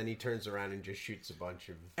killed, and then he turns around and just shoots a bunch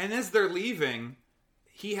of... And as they're leaving,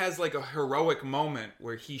 he has, like, a heroic moment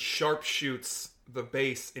where he sharpshoots the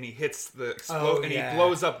base, and he hits the and he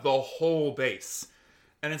blows up the whole base.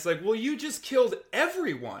 And it's like, well, you just killed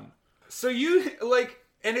everyone. So you, like,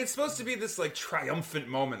 and it's supposed to be this, like, triumphant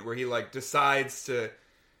moment where he, like, decides to,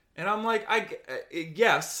 and I'm like,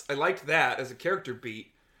 yes, I liked that as a character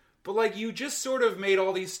beat, but, like, you just sort of made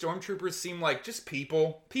all these stormtroopers seem like just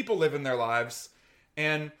people living their lives,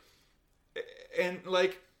 and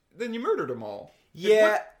like, then you murdered them all.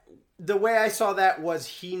 Yeah, the way I saw that was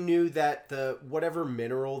he knew that the whatever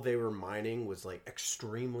mineral they were mining was, like,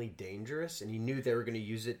 extremely dangerous, and he knew they were going to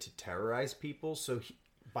use it to terrorize people, so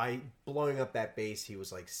by blowing up that base, he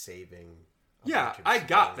was, like, saving a bunch of I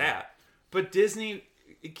got that. But Disney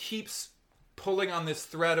keeps pulling on this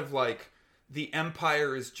thread of, like, the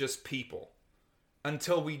Empire is just people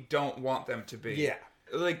until we don't want them to be. Yeah.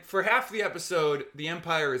 Like, for half the episode, the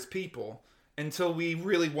Empire is people until we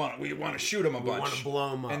really want to shoot them a bunch. We want to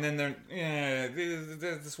blow them up. And then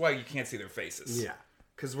that's why you can't see their faces. Yeah.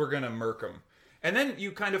 Because we're going to murk them. And then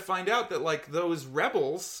you kind of find out that, like, those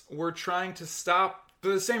rebels were trying to stop for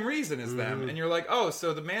the same reason as them. And you're like, oh,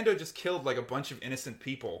 so the Mando just killed, like, a bunch of innocent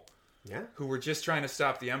people. Yeah. Who were just trying to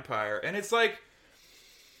stop the Empire. And it's like,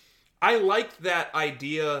 I liked that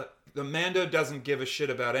idea. The Mando doesn't give a shit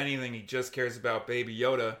about anything. He just cares about Baby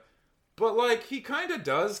Yoda. But, like, he kind of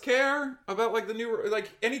does care about, like,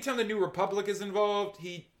 anytime the New Republic is involved,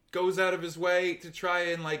 he goes out of his way to try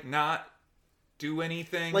and, like, not do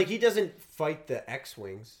anything. Like, he doesn't fight the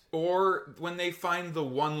X-Wings. Or when they find the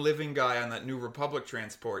one living guy on that New Republic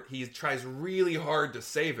transport, he tries really hard to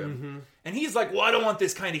save him. Mm-hmm. And he's like, well, I don't want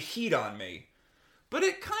this kind of heat on me. But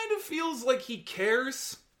it kind of feels like he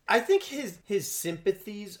cares. I think his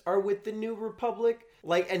sympathies are with the New Republic.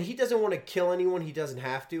 Like, and he doesn't want to kill anyone he doesn't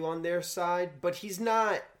have to on their side, but he's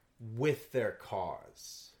not with their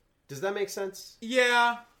cause. Does that make sense?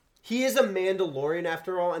 Yeah. He is a Mandalorian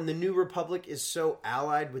after all, and the New Republic is so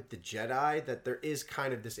allied with the Jedi that there is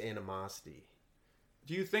kind of this animosity.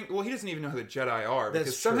 Do you think... Well, he doesn't even know who the Jedi are. That's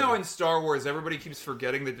because true. Somehow in Star Wars, everybody keeps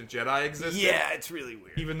forgetting that the Jedi exist. Yeah, it's really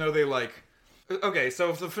weird. Even though they, like... Okay,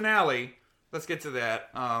 so the finale... Let's get to that.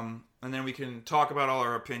 And then we can talk about all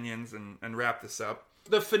our opinions and wrap this up.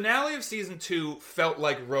 The finale of Season 2 felt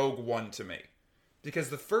like Rogue One to me. Because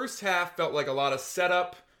the first half felt like a lot of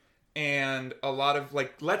setup... and a lot of,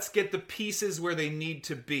 like, let's get the pieces where they need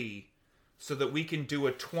to be so that we can do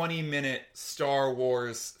a 20-minute Star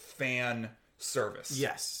Wars fan service.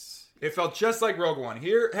 Yes. It felt just like Rogue One.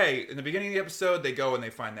 Here, hey, in the beginning of the episode, they go and they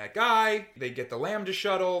find that guy, they get the Lambda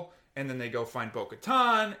shuttle, and then they go find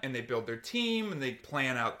Bo-Katan, and they build their team, and they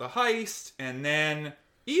plan out the heist, and then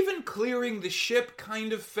even clearing the ship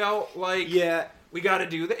kind of felt like... Yeah. we got to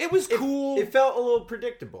do that. It was cool. It felt a little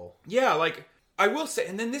predictable. Yeah, like, I will say,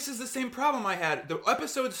 and then this is the same problem I had. The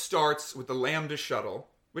episode starts with the Lambda shuttle,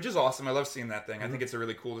 which is awesome. I love seeing that thing. I think it's a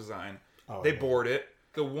really cool design. They board it.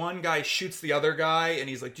 The one guy shoots the other guy, and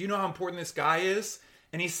he's like, do you know how important this guy is?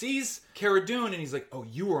 And he sees Cara Dune, and he's like, oh,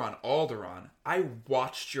 you were on Alderaan. I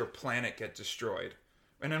watched your planet get destroyed.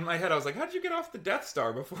 And in my head, I was like, how did you get off the Death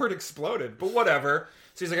Star before it exploded? But whatever.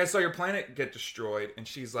 So he's like, I saw your planet get destroyed. And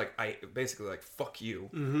she's like, basically like, fuck you.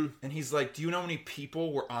 Mm-hmm. And he's like, do you know how many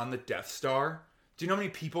people were on the Death Star? Do you know how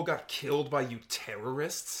many people got killed by you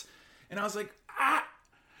terrorists? And I was like, why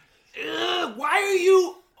are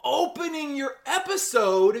you opening your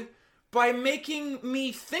episode by making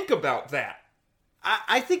me think about that?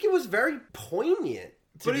 I think it was very poignant,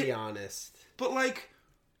 to be honest. But, like,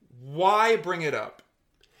 why bring it up?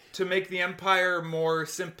 To make the Empire more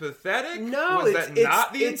sympathetic? No, was that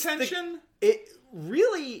not the intention? It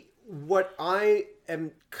really, what I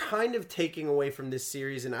am kind of taking away from this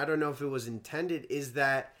series, and I don't know if it was intended, is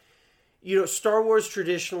that, you know, Star Wars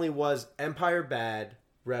traditionally was Empire bad,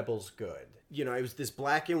 Rebels good. You know, it was this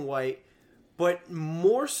black and white. But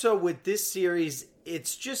more so with this series,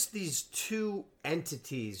 it's just these two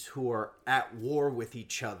entities who are at war with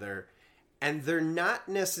each other, and they're not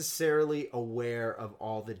necessarily aware of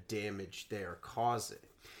all the damage they are causing.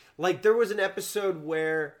 Like, there was an episode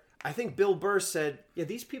where I think Bill Burr said, yeah,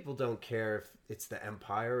 these people don't care if it's the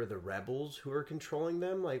Empire or the Rebels who are controlling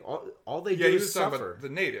them. Like, all they do is suffer. The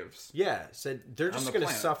natives. Yeah, said they're just going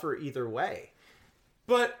to suffer either way.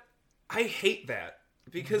 But I hate that.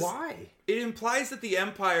 Because why? It implies that the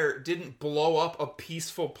Empire didn't blow up a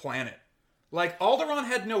peaceful planet. Like, Alderaan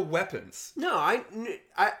had no weapons. No, I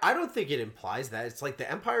don't think it implies that. It's like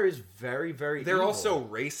the Empire is very, very They're evil. also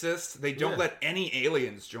racist. They don't let any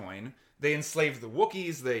aliens join. They enslaved the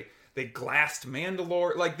Wookiees. They glassed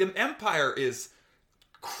Mandalore. Like, the Empire is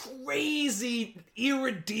crazy,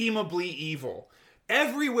 irredeemably evil.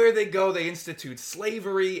 Everywhere they go, they institute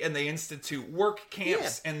slavery, and they institute work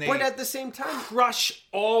camps, and they... But at the same time... crush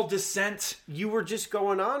all dissent. You were just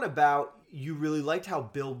going on about... You really liked how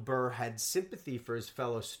Bill Burr had sympathy for his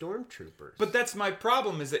fellow stormtroopers. But that's my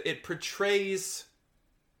problem, is that it portrays...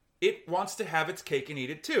 It wants to have its cake and eat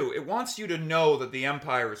it, too. It wants you to know that the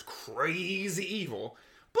Empire is crazy evil,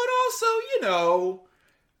 but also, you know,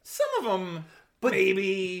 some of them...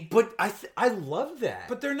 maybe, but I love that.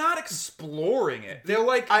 But they're not exploring it. They're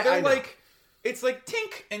like, it's like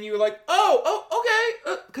tink, and you're like, oh,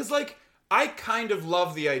 okay, because like I kind of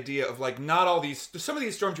love the idea of like not all these. Some of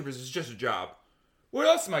these stormtroopers is just a job. What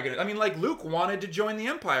else am I gonna? I mean, like Luke wanted to join the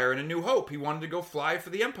Empire in A New Hope. He wanted to go fly for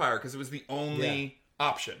the Empire because it was the only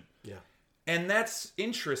option. Yeah, and that's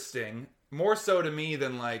interesting. More so to me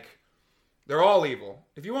than like they're all evil.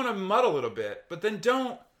 If you want to muddle it a bit, but then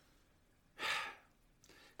don't.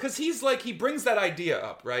 Because he's like, he brings that idea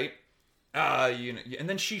up, right? You know, and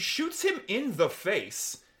then she shoots him in the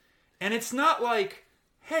face. And it's not like,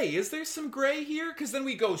 hey, is there some gray here? Because then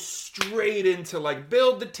we go straight into like,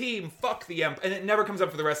 build the team, fuck the Empire. And it never comes up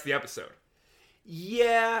for the rest of the episode.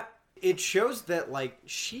 Yeah, it shows that like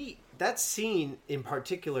that scene in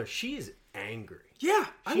particular, she is angry. Yeah,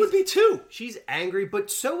 I would be too. She's angry, but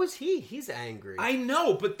so is he. He's angry. I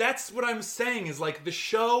know, but that's what I'm saying is like the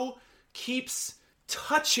show keeps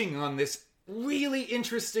touching on this really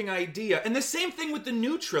interesting idea. And the same thing with the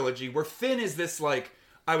new trilogy, where Finn is this like,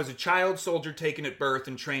 I was a child soldier taken at birth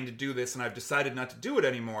and trained to do this, and I've decided not to do it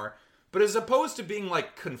anymore. But as opposed to being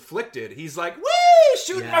like conflicted, he's like, woo,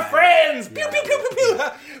 shooting my friends, pew, pew, pew, pew, pew,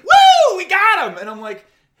 woo, we got him. And I'm like,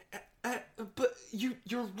 but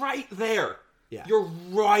you're right there. Yeah. You're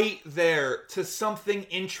right there to something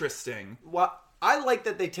interesting. Well, I like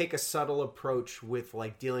that they take a subtle approach with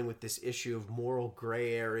like dealing with this issue of moral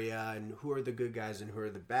gray area and who are the good guys and who are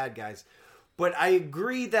the bad guys. But I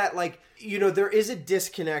agree that like, you know, there is a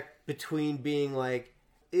disconnect between being like,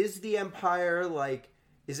 is the Empire like,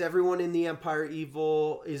 is everyone in the Empire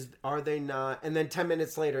evil? Are they not? And then 10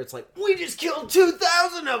 minutes later, it's like, we just killed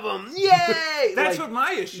 2,000 of them. Yay! That's like, what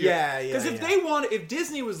my issue is. Yeah. Because if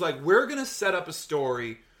Disney was like, we're going to set up a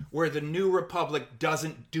story where the New Republic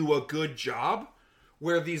doesn't do a good job,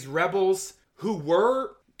 where these rebels who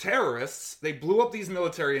were terrorists, they blew up these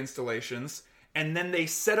military installations, and then they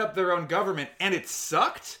set up their own government, and it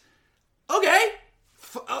sucked? Okay.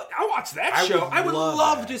 I'll watch that show. I would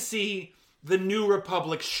love to see the New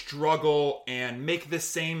Republic struggle and make the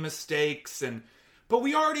same mistakes, but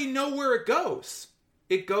we already know where it goes.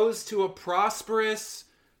 It goes to a prosperous,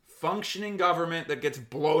 functioning government that gets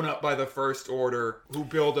blown up by the First Order, who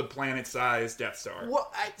build a planet-sized Death Star.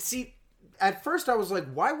 Well, see, at first I was like,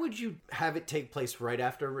 why would you have it take place right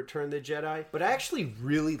after Return of the Jedi? But I actually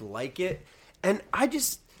really like it. And I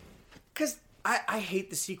just... Because I hate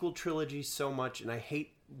the sequel trilogy so much, and I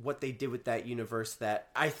hate what they did with that universe, that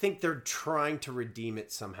I think they're trying to redeem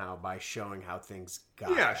it somehow by showing how things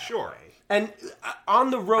got sure way. And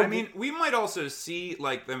on the road... I mean, we might also see,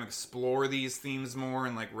 like, them explore these themes more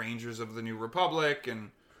in, like, Rangers of the New Republic,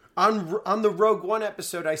 and... On the Rogue One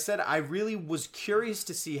episode, I said I really was curious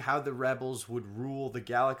to see how the Rebels would rule the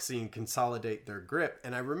galaxy and consolidate their grip,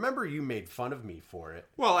 and I remember you made fun of me for it.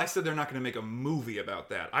 Well, I said they're not going to make a movie about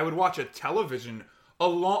that. I would watch a television...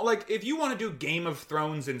 like, if you want to do Game of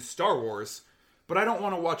Thrones and Star Wars, but I don't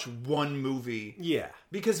want to watch one movie. Yeah.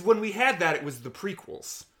 Because when we had that, it was the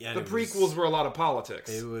prequels. Yeah, the prequels were a lot of politics.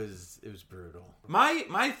 It was brutal.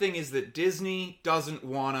 My thing is that Disney doesn't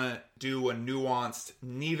want to do a nuanced,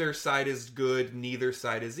 neither side is good, neither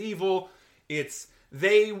side is evil.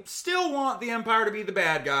 They still want the Empire to be the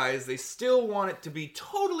bad guys. They still want it to be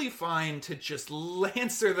totally fine to just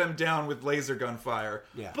lancer them down with laser gun fire.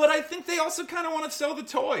 Yeah. But I think they also kind of want to sell the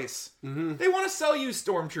toys. Mm-hmm. They want to sell you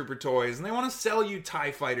Stormtrooper toys, and they want to sell you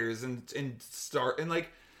TIE fighters and like,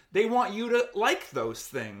 they want you to like those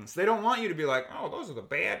things. They don't want you to be like, oh, those are the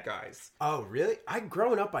bad guys. Oh, really?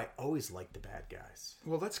 Growing up, I always liked the bad guys.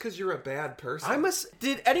 Well, that's because you're a bad person.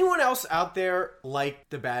 Did anyone else out there like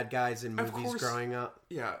the bad guys in movies growing up?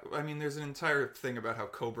 Yeah, I mean, there's an entire thing about how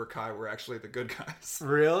Cobra Kai were actually the good guys.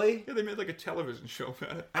 Really? Yeah, they made like a television show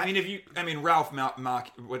about it. Ralph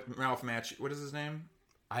Macchio, what is his name?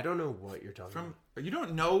 I don't know what you're talking about. You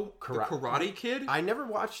don't know The Karate Kid? I never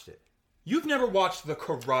watched it. You've never watched The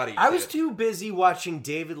Karate Kid. I was too busy watching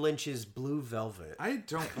David Lynch's Blue Velvet. I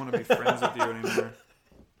don't want to be friends with you anymore.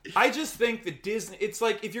 I just think that Disney... It's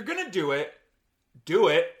like, if you're going to do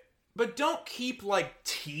it, but don't keep, like,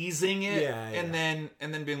 teasing it and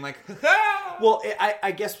then being like, ha! Well,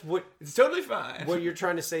 I guess it's totally fine. What you're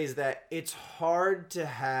trying to say is that it's hard to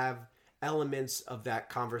have elements of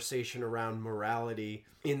that conversation around morality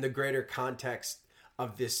in the greater context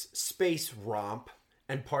of this space romp.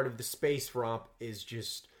 And part of the space romp is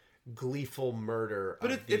just gleeful murder.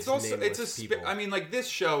 But it's also people. I mean, like, this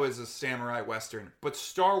show is a samurai western, but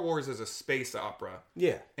Star Wars is a space opera.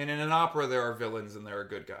 Yeah. And in an opera, there are villains and there are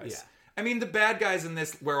good guys. Yeah. I mean, the bad guys in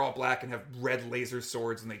this wear all black and have red laser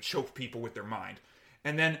swords and they choke people with their mind.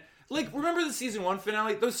 And then, like, remember the season 1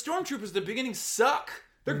 finale? Those stormtroopers at the beginning suck.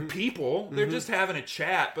 They're people. They're just having a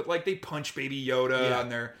chat, but, like, they punch Baby Yoda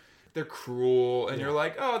and they're cruel, and you're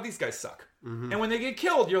like, oh, these guys suck. And when they get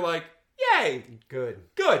killed, you're like, yay! Good.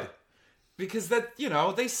 Because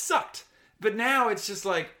they sucked. But now it's just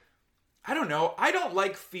like, I don't know. I don't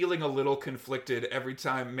like feeling a little conflicted every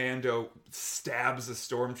time Mando stabs a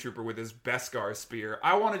stormtrooper with his Beskar spear.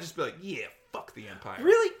 I want to just be like, yeah, fuck the Empire.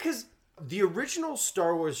 Really? Because the original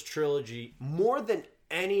Star Wars trilogy, more than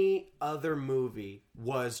any other movie,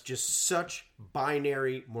 was just such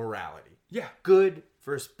binary morality. Yeah. Good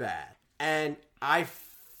versus bad. And I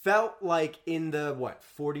felt like in the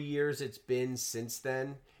 40 years it's been since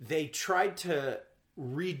then, they tried to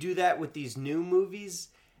redo that with these new movies,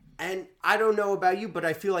 and I don't know about you, but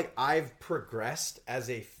I feel like I've progressed as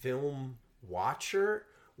a film watcher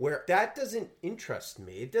where that doesn't interest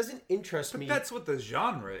me. It doesn't interest me. But that's what the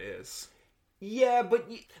genre is. Yeah, but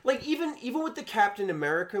like even with the Captain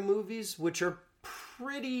America movies, which are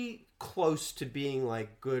pretty close to being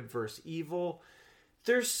like good versus evil,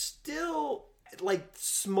 there's still like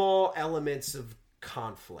small elements of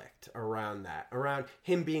conflict around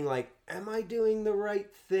him being like, am I doing the right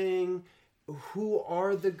thing? Who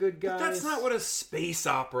are the good guys? But that's not what a space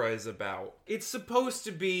opera is about. It's supposed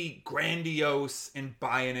to be grandiose and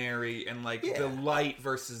binary and like the light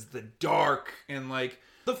versus the dark, and like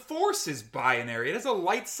the Force is binary. It has a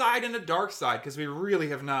light side and a dark side, because we really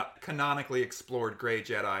have not canonically explored Grey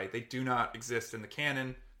Jedi. They do not exist in the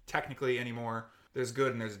canon technically anymore. There's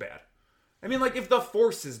good and there's bad. I mean, like, if the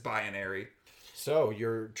Force is binary. So,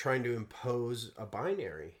 you're trying to impose a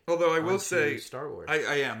binary. Although I will say, Star Wars.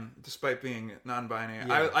 I am, despite being non-binary.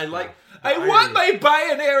 Yeah, I want my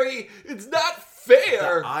binary! It's not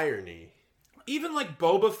fair! The irony. Even, like,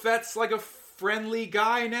 Boba Fett's, like, a friendly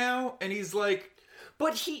guy now, and he's like...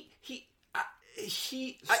 But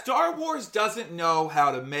Star Wars doesn't know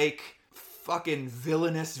how to make fucking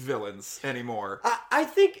villainous villains anymore. I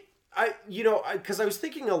think... because I was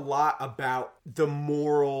thinking a lot about the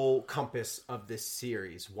moral compass of this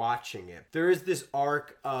series, watching it. There is this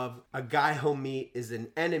arc of a guy he'll meet is an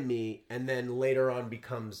enemy and then later on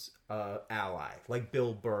becomes an ally, like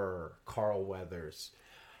Bill Burr, Carl Weathers.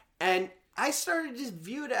 And I started to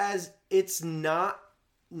view it as it's not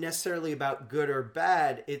necessarily about good or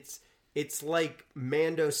bad. It's it's like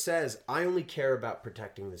Mando says, I only care about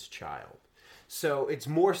protecting this child. So it's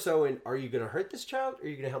more so in, are you going to hurt this child or are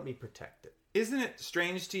you going to help me protect it? Isn't it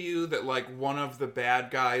strange to you that, like, one of the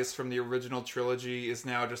bad guys from the original trilogy is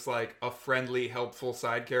now just, like, a friendly, helpful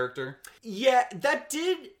side character? Yeah, that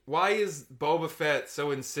did... Why is Boba Fett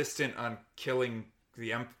so insistent on killing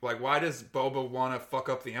the Like, why does Boba want to fuck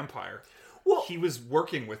up the Empire? Well, he was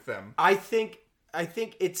working with them. I think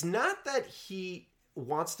it's not that he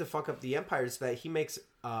wants to fuck up the Empire, it's that he makes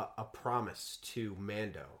a promise to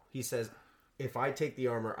Mando. He says, if I take the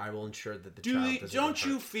armor, I will ensure that the child doesn't Don't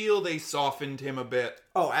you feel they softened him a bit?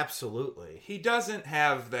 Oh, absolutely. He doesn't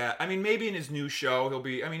have that. I mean, maybe in his new show, he'll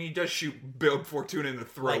be... I mean, he does shoot Bill Fortuna in the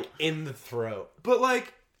throat. Like, in the throat. But,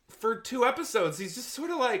 like, for 2 episodes, he's just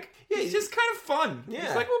sort of like... Yeah, he's just kind of fun. Yeah.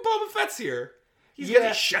 He's like, well, Boba Fett's here. He's got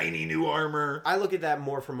his shiny new armor. I look at that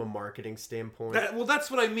more from a marketing standpoint. Well,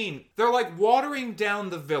 that's what I mean. They're, like, watering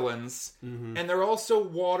down the villains, and they're also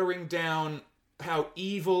watering down how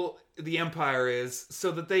evil the Empire is,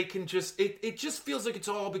 so that they can just... It just feels like it's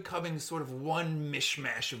all becoming sort of one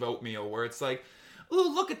mishmash of oatmeal, where it's like,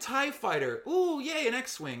 ooh, look, a TIE fighter. Ooh, yay, an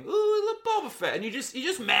X-Wing. Ooh, look, Boba Fett. And you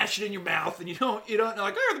just mash it in your mouth, and you don't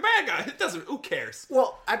like, oh, the bad guy. It doesn't... Who cares?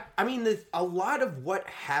 Well, I mean, a lot of what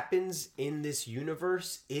happens in this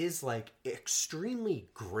universe is, like, extremely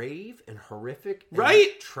grave and horrific. And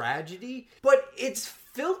right? Tragedy. But it's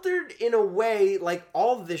filtered in a way, like,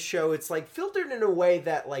 all of this show, it's, like, filtered in a way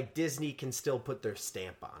that, like, Disney can still put their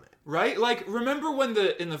stamp on it. Right? Like, remember when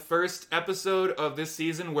in the first episode of this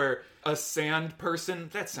season where a sand person,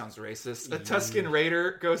 that sounds racist, a Tusken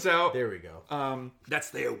Raider goes out? There we go. That's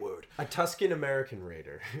their word. A Tusken American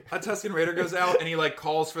Raider. A Tusken Raider goes out and he, like,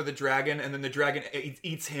 calls for the dragon, and then the dragon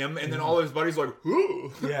eats him, and then all of his buddies are like,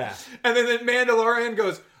 ooh. Yeah. And then the Mandalorian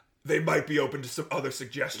goes, they might be open to some other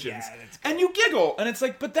suggestions. Yeah, and you giggle, and it's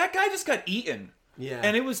like, but that guy just got eaten. Yeah.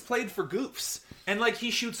 And it was played for goofs. And, like,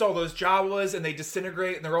 he shoots all those Jawas, and they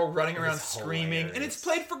disintegrate, and they're all running around screaming. Hilarious. And it's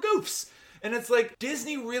played for goofs. And it's like,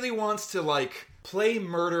 Disney really wants to, like, play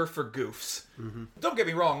murder for goofs. Mm-hmm. Don't get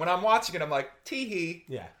me wrong. When I'm watching it, I'm like, tee-hee.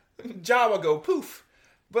 Yeah. Jawa go poof.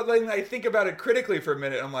 But then I think about it critically for a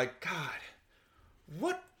minute, I'm like, God,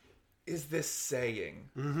 what is this saying?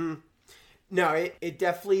 Mm-hmm. No, it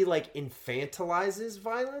definitely, like, infantilizes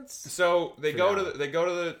violence. So they go to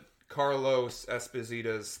the Carlos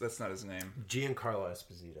Esposito's. That's not his name. Giancarlo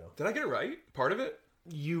Esposito. Did I get it right? Part of it?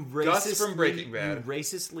 You Gus from Breaking Bad. You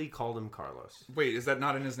racistly called him Carlos. Wait, is that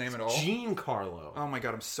not in his name at all? Giancarlo. Oh my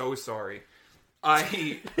God, I'm so sorry.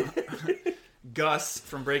 Gus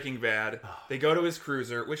from Breaking Bad. They go to his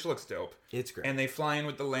cruiser, which looks dope. It's great. And they fly in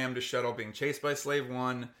with the Lambda shuttle, being chased by Slave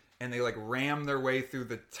One. And they, like, ram their way through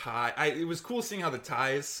the tie. It was cool seeing how the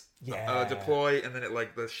ties deploy, and then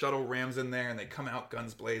the shuttle rams in there, and they come out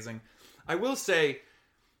guns blazing. I will say,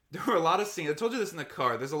 there were a lot of scenes. I told you this in the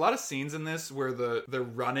car. There's a lot of scenes in this where they're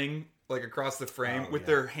running, like, across the frame with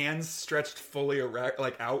their hands stretched fully erect,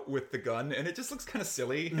 like, out with the gun, and it just looks kind of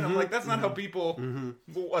silly. And I'm like, that's not how people...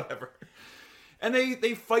 Whatever. And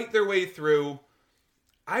they fight their way through.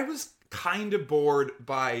 I was kind of bored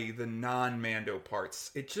by the non-Mando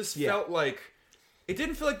parts. It just felt like... It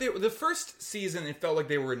didn't feel like the first season, it felt like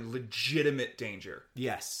they were in legitimate danger.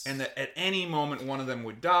 Yes. And that at any moment one of them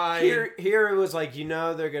would die. Here it was like,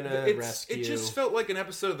 they're gonna rescue. It just felt like an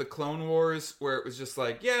episode of the Clone Wars where it was just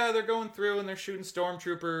like, yeah, they're going through and they're shooting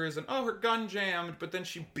stormtroopers and, oh, her gun jammed, but then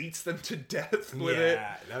she beats them to death with it.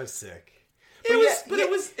 Yeah, that was sick.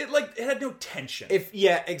 It had no tension.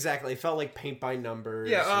 Exactly. It felt like paint by numbers.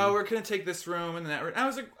 Yeah, we're gonna take this room and that room. I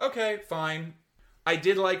was like, okay, fine. I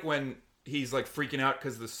did like when he's like freaking out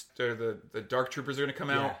because the dark troopers are gonna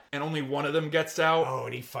come out, and only one of them gets out. Oh,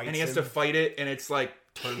 and he fights, and he has to fight it, and it's like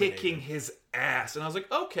kicking his ass. And I was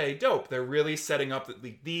like, okay, dope. They're really setting up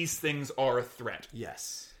that these things are a threat.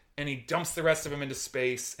 Yes. And he dumps the rest of them into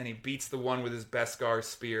space, and he beats the one with his Beskar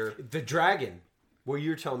spear. The dragon. Well,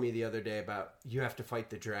 you were telling me the other day about you have to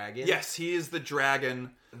fight the dragon. Yes, he is the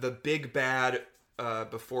dragon, the big bad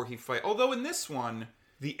before he fight. Although in this one,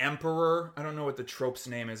 the Emperor, I don't know what the trope's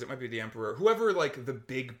name is. It might be the Emperor. Whoever, like, the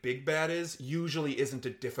big bad is, usually isn't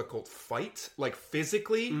a difficult fight. Like,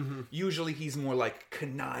 physically, usually he's more, like,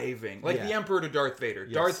 conniving. Like the Emperor to Darth Vader.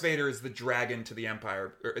 Yes. Darth Vader is the dragon to the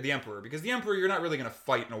Empire, or the Emperor. Because the Emperor, you're not really going to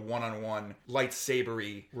fight in a one-on-one,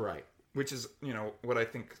 lightsaber-y. Right. Which is, what I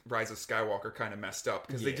think Rise of Skywalker kind of messed up.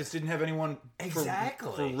 Because they just didn't have anyone for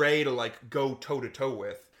Rey to, like, go toe-to-toe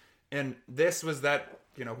with. And this was that,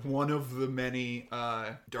 one of the many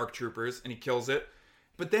Dark Troopers, and he kills it.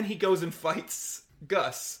 But then he goes and fights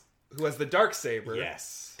Gus. who has the Darksaber.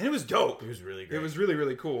 Yes. And it was dope. It was really great. It was really,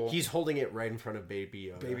 really cool. He's holding it right in front of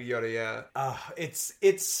Baby Yoda. Baby Yoda, yeah.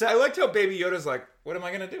 It's I liked how Baby Yoda's like, what am I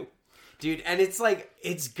going to do? dude, and it's like,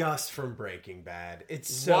 it's Gus from Breaking Bad.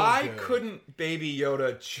 It's so Why good. couldn't Baby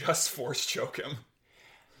Yoda just force choke him?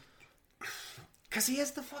 Because he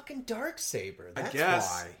has the fucking Darksaber. That's I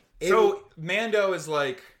guess. why. So Mando is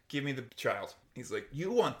like, give me the child. He's like,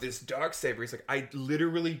 you want this Darksaber? He's like, I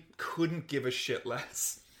literally couldn't give a shit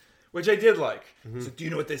less. Which I did like. He's like, do you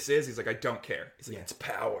know what this is? He's like, I don't care. He's like, it's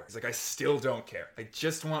power. He's like, I still don't care. I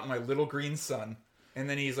just want my little green son. And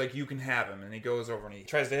then he's like, you can have him. And he goes over and he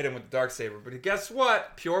tries to hit him with the Darksaber. But guess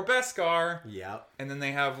what? Pure Beskar. Yep. And then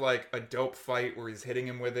they have like a dope fight where he's hitting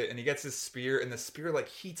him with it. And he gets his spear. And the spear like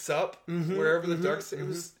heats up wherever the Darksaber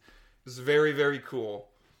was. It was very, very cool.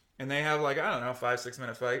 And they have like, I don't know, 5-6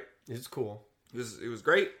 minute fight. It's cool. It was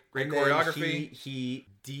great. Great And choreography. He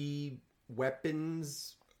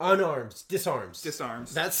de-weapons... Disarms.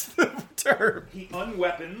 That's the term. He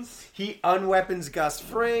unweapons. He unweapons Gus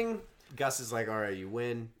Fring. Gus is like, all right, you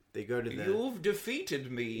win. They go to the... You've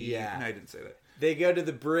defeated me. Yeah. No, I didn't say that. They go to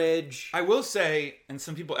the bridge. I will say, and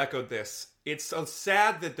some people echoed this, it's so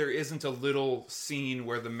sad that there isn't a little scene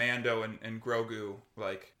where the Mando and Grogu,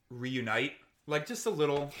 like, reunite. Like, just a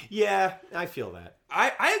little. Yeah, I feel that.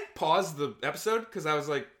 I paused the episode because I was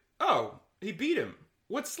like, oh, he beat him.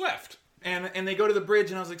 What's left? And they go to the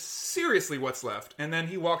bridge, and I was like, seriously, what's left? And then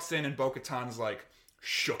he walks in, and Bo-Katan's like,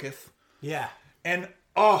 shooketh. Yeah. And,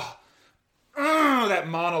 that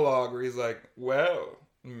monologue where he's like, well,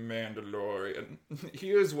 Mandalorian,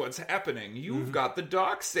 here's what's happening. You've got the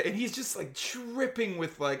Darksaber. And he's just, like, dripping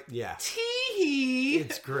with, like, tee.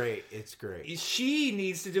 It's great. It's great. She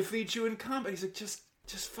needs to defeat you in combat. He's like, just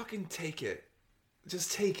fucking take it.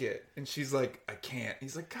 Just take it. And she's like, I can't.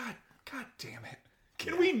 He's like, God damn it.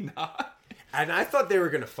 Can we not? And I thought they were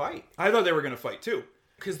going to fight. I thought they were going to fight, too.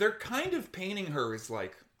 Because they're kind of painting her as,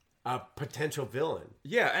 like... a potential villain.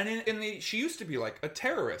 Yeah, and she used to be, like, a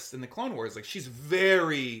terrorist in the Clone Wars. Like, she's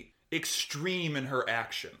very extreme in her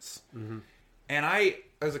actions. Mm-hmm. And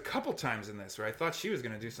there's a couple times in this where I thought she was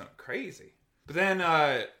going to do something crazy. But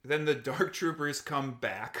then the Dark Troopers come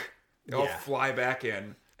back. They all fly back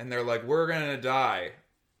in. And they're like, we're going to die.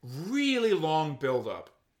 Really long build-up.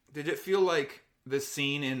 Did it feel like the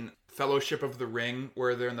scene in Fellowship of the Ring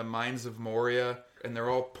where they're in the mines of Moria and they're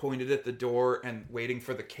all pointed at the door and waiting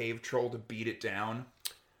for the cave troll to beat it down?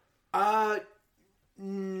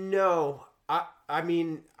 No. I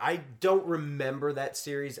mean, I don't remember that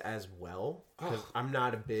series as well because I'm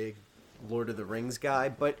not a big Lord of the Rings guy,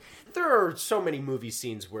 but there are so many movie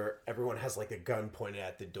scenes where everyone has like a gun pointed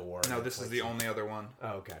at the door. No, this is the only other one.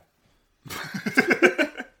 Oh, okay.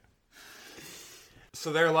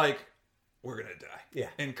 So they're like, we're gonna die. Yeah.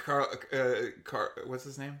 And what's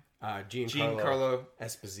his name? Giancarlo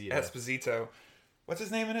Esposito. What's his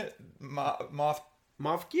name in it? Moff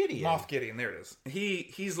Gideon. Moff Gideon. There it is.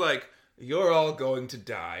 He's like, you're all going to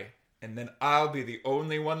die, and then I'll be the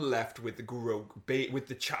only one left with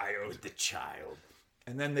the child.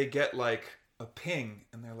 And then they get like a ping,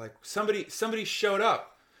 and they're like, somebody showed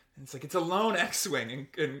up. And it's like, it's a lone X-Wing.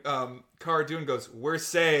 And Cara Dune goes, we're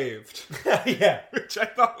saved. Yeah. Which I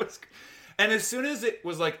thought was... And as soon as it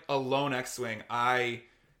was like a lone X-Wing, I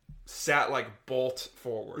sat like bolt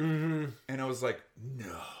forward. Mm-hmm. And I was like,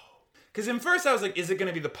 no. Because at first I was like, is it going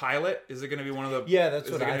to be the pilot? Is it going to be one of the... Yeah, that's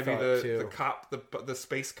what I thought too. The cop, the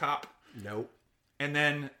space cop? Nope. And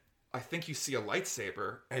then I think you see a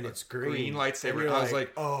lightsaber. And it's green. Green lightsaber. And I was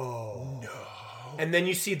like, oh, no. And then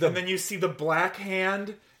you see the black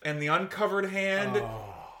hand and the uncovered hand.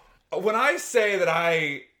 Oh. When I say that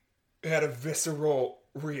I had a visceral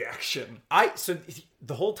reaction. So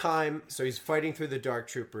the whole time, so he's fighting through the Dark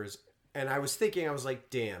Troopers, and I was like,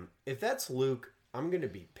 damn, if that's Luke, I'm going to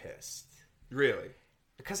be pissed. Really?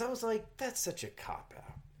 Because I was like, that's such a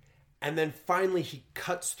cop-out. And then finally he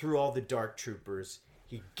cuts through all the Dark Troopers,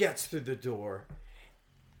 he gets through the door,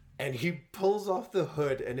 and he pulls off the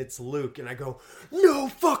hood, and it's Luke, and I go, no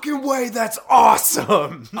fucking way, that's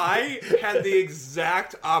awesome! I had the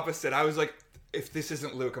exact opposite. I was like, if this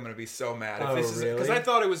isn't Luke, I'm going to be so mad. If this really? Because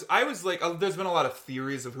I was like, there's been a lot of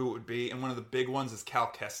theories of who it would be, and one of the big ones is Cal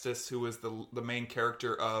Kestis, who was the main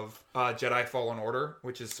character of Jedi Fallen Order,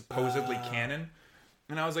 which is supposedly canon.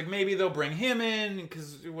 And I was like, maybe they'll bring him in,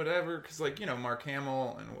 because like, you know, Mark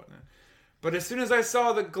Hamill and whatnot. But as soon as I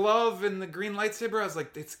saw the glove and the green lightsaber, I was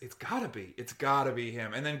like, it's gotta be. It's gotta be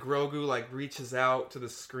him. And then Grogu, like, reaches out to the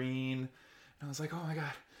screen, and I was like, oh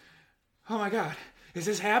my god. Is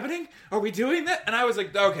this happening? Are we doing that? And I was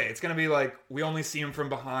like, okay, it's going to be like, we only see him from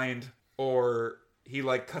behind, or he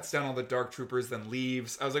like cuts down all the dark troopers, then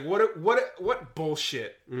leaves. I was like, what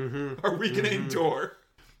bullshit are we gonna endure?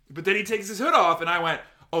 But then he takes his hood off, and I went,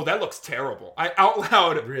 oh, that looks terrible. I out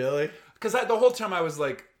loud. Really? Because the whole time I was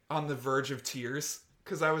like on the verge of tears.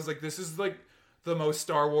 Because I was like, this is like the most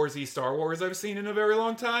Star Wars-y Star Wars I've seen in a very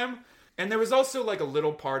long time. And there was also like a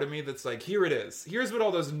little part of me that's like, here it is. Here's what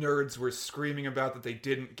all those nerds were screaming about that they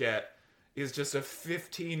didn't get. Is just a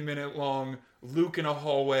 15-minute long Luke in a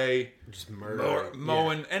hallway. Just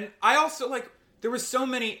mowing. Yeah. And I also like... There were so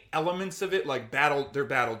many elements of it, like they're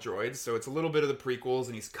battle droids, so it's a little bit of the prequels,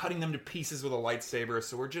 and he's cutting them to pieces with a lightsaber,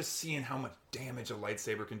 so we're just seeing how much damage a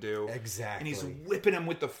lightsaber can do. Exactly. And he's whipping them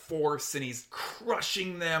with the Force, and he's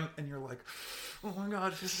crushing them, and you're like, oh my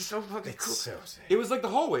god, this is so fucking cool. So sick. It was like the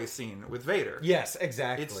hallway scene with Vader. Yes,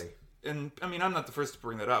 exactly. And, I mean, I'm not the first to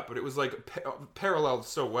bring that up, but it was like paralleled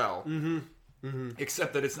so well. Mm-hmm. Mm-hmm.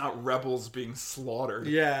 Except that it's not rebels being slaughtered.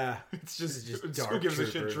 Yeah. It's just dark who gives a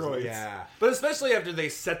shit droids. Yeah. But especially after they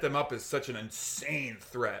set them up as such an insane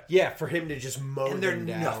threat. Yeah, for him to just mow them down. And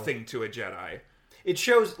they're nothing to a Jedi. It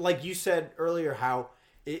shows, like you said earlier, how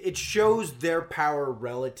it shows their power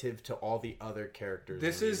relative to all the other characters.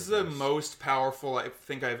 This is the most powerful I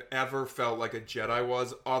think I've ever felt like a Jedi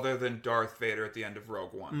was, other than Darth Vader at the end of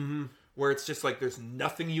Rogue One. Mm-hmm. Where it's just like, there's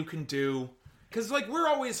nothing you can do. Because, like, we're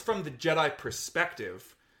always from the Jedi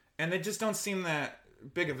perspective, and they just don't seem that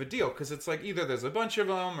big of a deal, because it's like, either there's a bunch of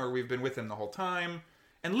them, or we've been with him the whole time.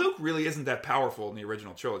 And Luke really isn't that powerful in the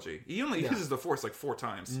original trilogy. He only uses the Force, like, 4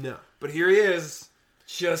 times. No. But here he is,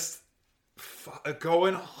 just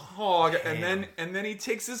going hog, and then he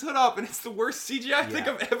takes his hood off, and it's the worst CGI I think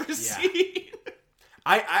I've ever seen.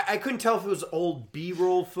 I couldn't tell if it was old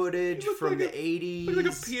B-roll footage from the 80s. It looked like a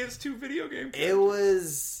PS2 video game. It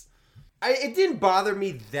was... it didn't bother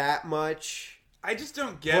me that much. I just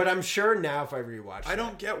don't get... But I'm sure now if I rewatch I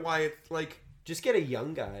don't get why it's like... Just get a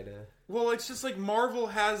young guy to... Well, it's just like Marvel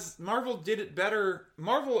did it better.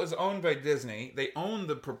 Marvel is owned by Disney. They own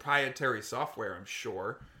the proprietary software, I'm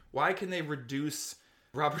sure. Why can they reduce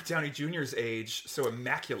Robert Downey Jr.'s age so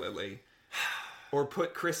immaculately? Or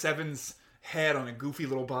put Chris Evans' head on a goofy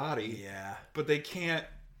little body? Yeah. But they can't...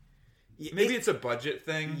 Maybe it's a budget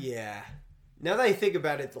thing. Yeah. Now that I think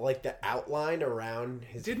about it, like the outline around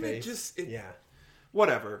his face. Yeah.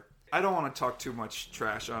 Whatever. I don't want to talk too much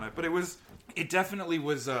trash on it, but it definitely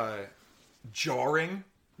was jarring.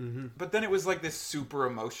 Mm-hmm. But then it was like this super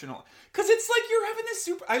emotional. Because it's like you're having this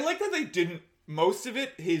super... I like that they didn't... Most of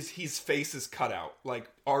it, his face is cut out. Like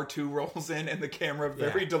R2 rolls in and the camera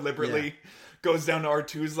very deliberately goes down to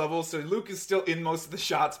R2's level. So Luke is still in most of the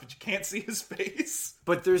shots, but you can't see his face.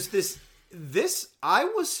 But there's this, I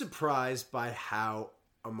was surprised by how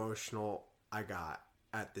emotional I got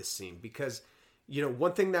at this scene. Because, you know,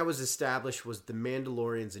 one thing that was established was the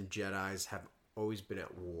Mandalorians and Jedis have always been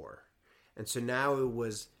at war. And so now it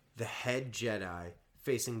was the head Jedi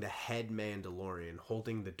facing the head Mandalorian,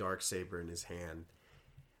 holding the Darksaber in his hand.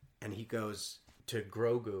 And he goes to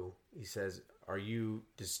Grogu. He says, "Are you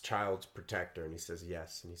this child's protector?" And he says,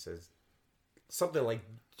 "Yes." And he says something like,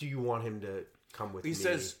 "Do you want him to come with me?" He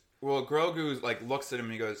says, well, Grogu like looks at him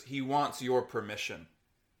and he goes, "He wants your permission.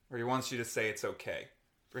 Or he wants you to say it's okay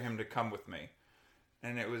for him to come with me."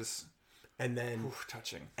 And it was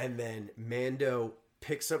touching. And then Mando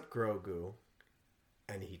picks up Grogu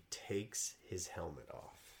and he takes his helmet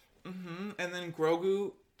off. Mm-hmm. And then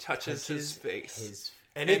Grogu touches his face.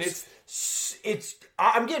 And it's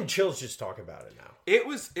I'm getting chills just talking about it now. It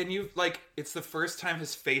was, and you like, it's the first time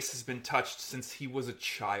his face has been touched since he was a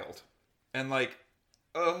child. And like,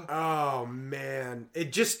 oh man.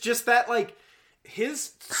 It just that like,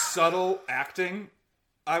 his subtle acting,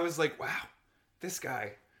 I was like, wow, this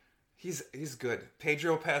guy, he's good.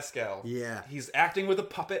 Pedro Pascal. Yeah. He's acting with a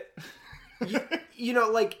puppet. You know,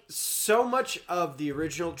 like, so much of the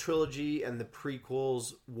original trilogy and the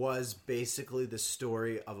prequels was basically the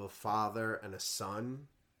story of a father and a son,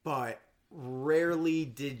 but rarely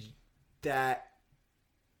did that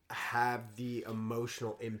have the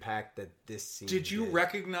emotional impact that this scene did. You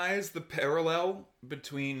recognize the parallel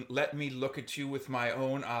between "Let me look at you with my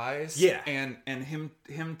own eyes" and him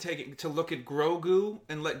taking to look at Grogu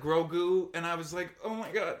and let Grogu, and I was like, oh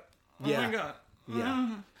my god. Yeah.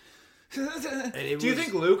 Do you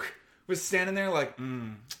think Luke was standing there like,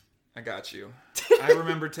 I got you. I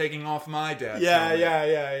remember taking off my dad's helmet.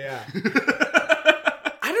 Yeah.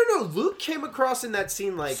 I don't know. Luke came across in that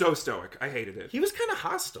scene like... so stoic. I hated it. He was kind of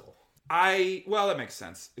hostile. Well, that makes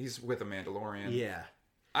sense. He's with a Mandalorian. Yeah.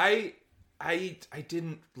 I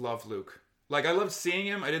didn't love Luke. Like, I loved seeing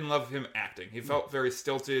him. I didn't love him acting. He felt very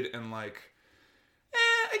stilted and like,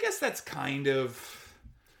 I guess that's kind of...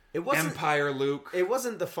 It wasn't Empire Luke. It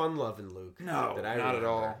wasn't the fun-loving Luke. No, that I not at remember.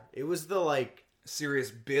 all. It was the like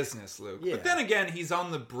serious business Luke. Yeah. But then again, he's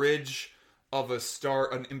on the bridge of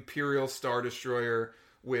an Imperial Star Destroyer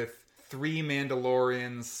with 3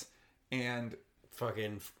 Mandalorians and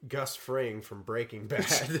fucking Gus Fring from Breaking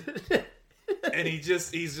Bad. and he's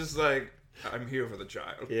just like, I'm here for the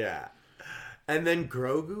child. Yeah. And then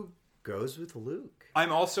Grogu goes with Luke.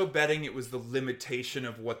 I'm also betting it was the limitation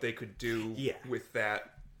of what they could do with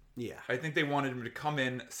that. Yeah. I think they wanted him to come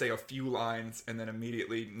in, say a few lines, and then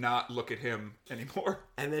immediately not look at him anymore.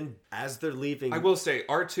 And then as they're leaving... I will say,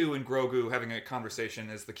 R2 and Grogu having a conversation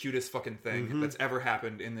is the cutest fucking thing that's ever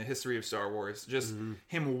happened in the history of Star Wars. Just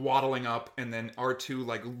him waddling up and then R2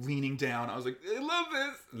 like leaning down. I was like, I love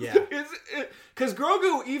this. Yeah. Because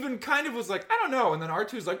Grogu even kind of was like, I don't know. And then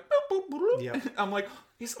R2's like, boop, boop, boop. Yep. I'm like,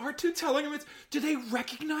 is R2 telling him do they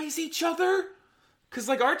recognize each other? Because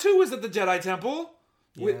like R2 was at the Jedi Temple.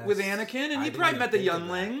 With Anakin, and he probably met the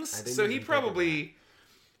younglings, so he probably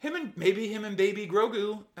him and Baby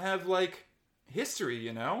Grogu have like history,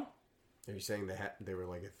 you know. Are you saying they were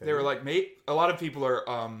like a thing? They were like mate. A lot of people are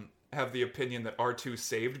have the opinion that R2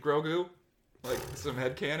 saved Grogu, like some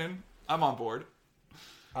headcanon. I'm on board.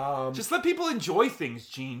 Just let people enjoy things,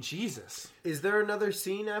 Gene. Jesus. Is there another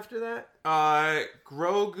scene after that?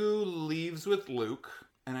 Grogu leaves with Luke,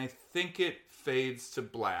 and I think it fades to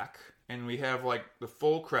black. And we have, like, the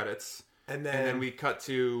full credits. And then we cut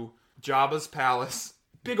to Jabba's palace.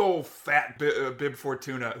 Big old fat Bib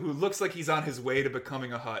Fortuna, who looks like he's on his way to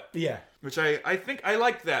becoming a Hutt. Yeah. Which I think I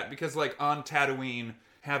like that, because, like, on Tatooine,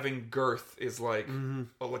 having girth is like,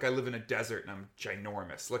 oh, like, I live in a desert and I'm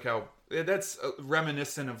ginormous. Look how... That's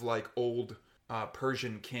reminiscent of, like, old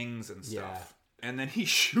Persian kings and stuff. Yeah. And then he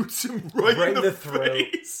shoots him right in the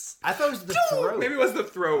face. I thought it was the throat. Maybe it was the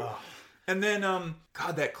throat. Oh. And then,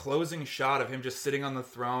 God, that closing shot of him just sitting on the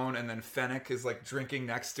throne, and then Fennec is, like, drinking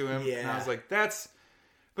next to him. Yeah. And I was like, that's...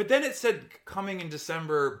 But then it said, coming in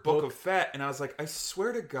December, Book of Fett, and I was like, I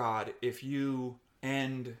swear to God, if you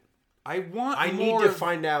end... I need to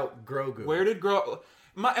find out Grogu. Where did Grogu...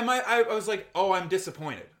 I was like, oh, I'm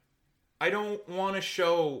disappointed. I don't want a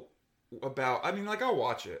show about... I mean, like, I'll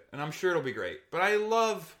watch it, and I'm sure it'll be great. But I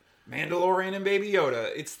love Mandalorian and Baby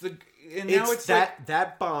Yoda. It's the... And now it's that like,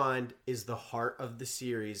 that bond is the heart of the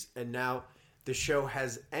series, and now the show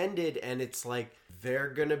has ended, and it's like they're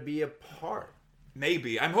gonna be apart.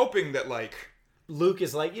 Maybe I'm hoping that like Luke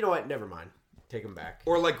is like, you know what? Never mind, take him back.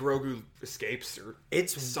 Or like Grogu escapes, or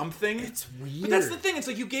it's something. It's weird. But that's the thing. It's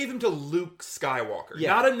like you gave him to Luke Skywalker,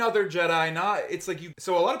 not another Jedi. Not it's like you.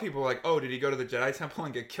 So a lot of people are like, oh, did he go to the Jedi Temple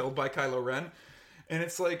and get killed by Kylo Ren? And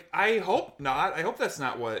it's like, I hope not. I hope that's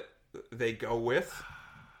not what they go with.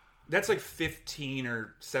 That's like 15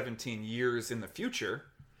 or 17 years in the future.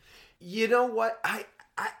 You know what? I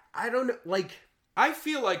don't know. Like, I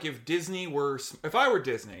feel like if I were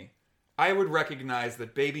Disney, I would recognize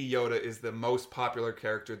that Baby Yoda is the most popular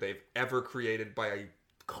character they've ever created by a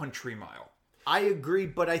country mile. I agree,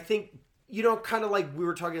 but I think, you know, kind of like we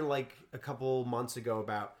were talking like a couple months ago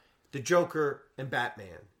about the Joker and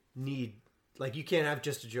Batman need, like, you can't have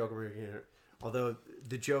just a Joker. Although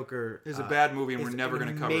the Joker is a bad movie and we're never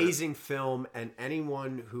going to cover it. It's an amazing film, and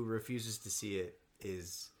anyone who refuses to see it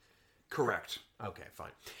is... Correct. Okay,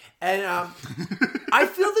 fine. And I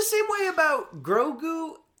feel the same way about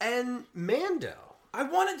Grogu and Mando. I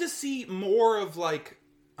wanted to see more of, like...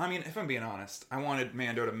 I mean, if I'm being honest, I wanted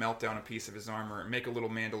Mando to melt down a piece of his armor and make a little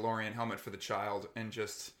Mandalorian helmet for the child, and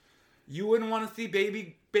just... You wouldn't want to see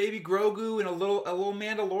baby Grogu in a little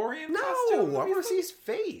Mandalorian costume? No, I want to see his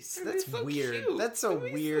face. That's so weird. Cute. That's so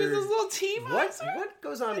weird. With his little T-visor. What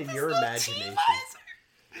goes on in your imagination?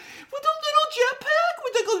 With a little jetpack,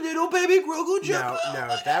 with like a little baby Grogu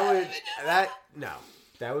jetpack. No,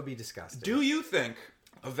 that would be disgusting. Do you think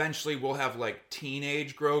eventually we'll have like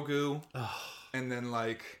teenage Grogu, and then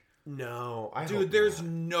like? No, dude, there's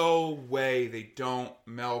no way they don't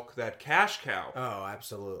milk that cash cow. Oh,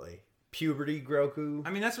 absolutely. Puberty Grogu. I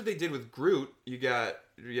mean, that's what they did with Groot. You had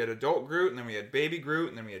adult Groot, and then we had baby Groot,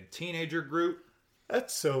 and then we had teenager Groot.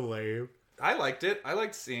 That's so lame. I liked it. I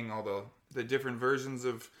liked seeing all the different versions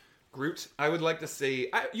of Groot. I would like to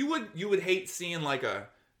see. You would hate seeing like a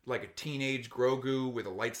teenage Grogu with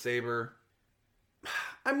a lightsaber.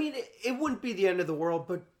 I mean, it wouldn't be the end of the world,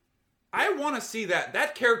 but I want to see that.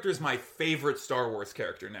 That character is my favorite Star Wars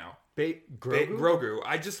character now. Grogu.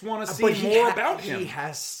 I just want to see more about him. He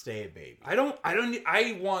has to stay a baby.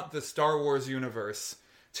 I want the Star Wars universe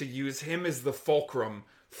to use him as the fulcrum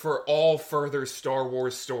for all further Star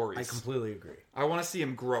Wars stories. I completely agree. I want to see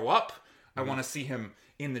him grow up. I want to see him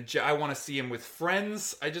I want to see him with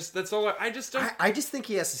friends. That's all. I just don't. I just think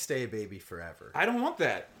he has to stay a baby forever. I don't want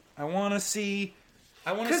that. I want to see.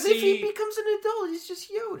 Because if he becomes an adult, he's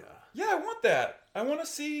just Yoda. Yeah, I want that. I want to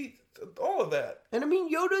see all of that. And I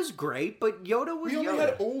mean, Yoda's great, but Yoda was Yoda. We only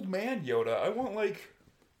had old man Yoda. I want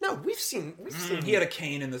No, we've seen. He had a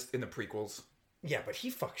cane in the prequels. Yeah, but he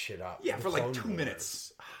fucked shit up. Yeah, for like 2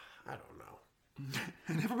 minutes. I don't know.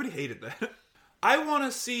 And everybody hated that. I want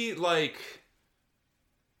to see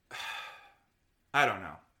I don't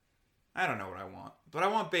know. I don't know what I want. But I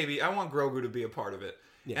want Grogu to be a part of it.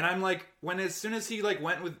 Yeah. And I'm like, as soon as he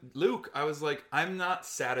went with Luke, I was like, I'm not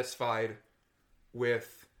satisfied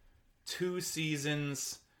with 2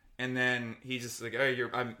 seasons and then he just like,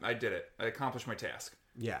 oh, I did it. I accomplished my task.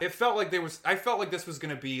 Yeah. It felt like I felt like this was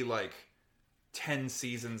going to be 10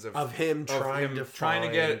 seasons of him trying to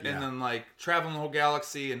get and then traveling the whole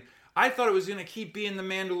galaxy, and I thought it was going to keep being the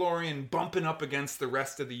Mandalorian bumping up against the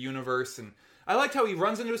rest of the universe. And I liked how he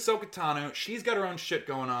runs into Ahsoka Tano. She's got her own shit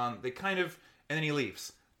going on. And then he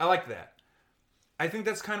leaves. I like that. I think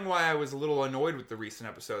that's kind of why I was a little annoyed with the recent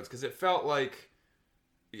episodes, because it felt like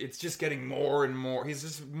it's just getting more and more. He's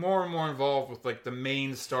just more and more involved with the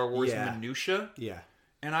main Star Wars minutia. Yeah.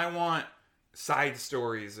 And I want side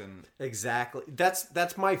stories and exactly.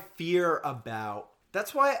 That's my fear about.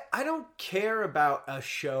 That's why I don't care about a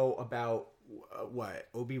show about what,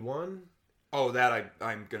 Obi-Wan? Oh, that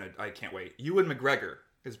I can't wait. Ewan McGregor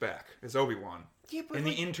is back as Obi-Wan. Yeah, but in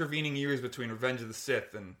the intervening years between Revenge of the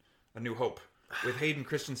Sith and A New Hope, with Hayden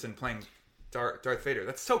Christensen playing Darth Vader.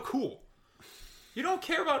 That's so cool. You don't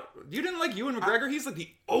care about... You didn't like Ewan McGregor? He's the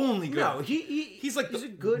only good... No, he's a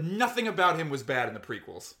good... Nothing about him was bad in the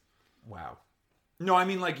prequels. Wow. No, I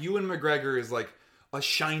mean, Ewan McGregor is a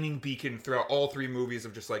shining beacon throughout all 3 movies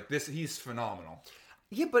of just this. He's phenomenal.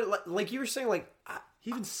 Yeah, but like you were saying, he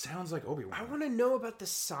even sounds like Obi-Wan. I want to know about the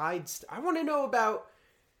sides. I want to know about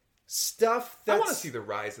stuff that's... I want to see the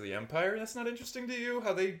rise of the Empire. That's not interesting to you?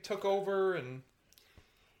 How they took over and...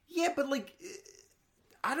 Yeah, but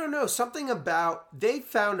I don't know. Something about... They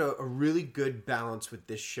found a really good balance with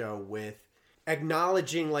this show with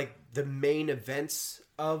acknowledging the main events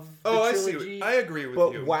of the trilogy. I agree with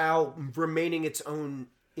you. But while remaining its own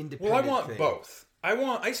independent Well, I want thing. both.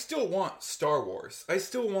 I still want Star Wars. I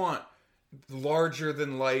still want larger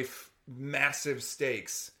than life, massive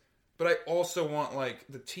stakes. But I also want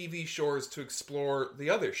the TV shows to explore the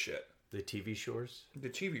other shit. The TV shows? The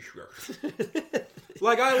TV shows.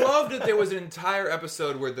 I loved that there was an entire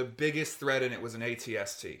episode where the biggest threat in it was an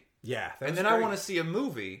ATST. Yeah. And then great. I want to see a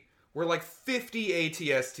movie where 50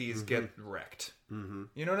 ATSTs get wrecked. Mm-hmm.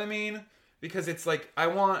 You know what I mean? Because it's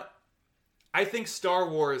I think Star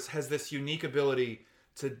Wars has this unique ability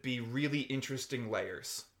to be really interesting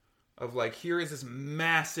layers. Of here is this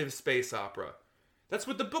massive space opera. That's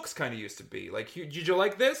what the books kind of used to be. Did you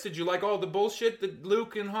like this? Did you like all the bullshit that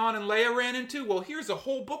Luke and Han and Leia ran into? Well, here's a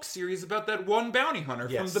whole book series about that one bounty hunter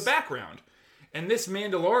from the background. And this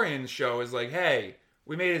Mandalorian show is hey,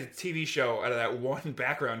 we made a TV show out of that one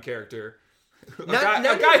background character. A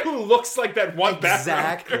guy who looks like that one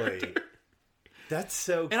background character. That's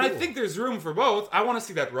so cool. And I think there's room for both. I want to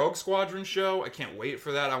see that Rogue Squadron show. I can't wait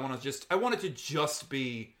for that. I want it to just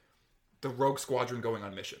be the Rogue Squadron going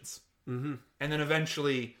on missions. Mm-hmm. And then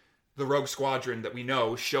eventually the Rogue Squadron that we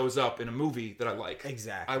know shows up in a movie that I like.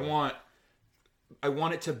 Exactly. I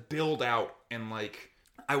want it to build out and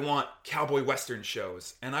I want cowboy western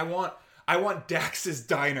shows. And I want Dax's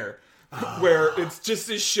Diner where it's just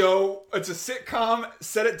a show, it's a sitcom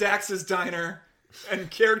set at Dax's Diner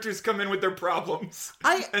and characters come in with their problems.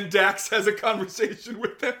 And Dax has a conversation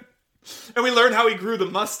with them. And we learn how he grew the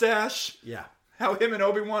mustache. Yeah. How him and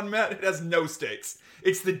Obi-Wan met. It has no stakes.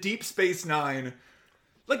 It's the Deep Space Nine.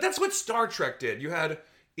 That's what Star Trek did. You had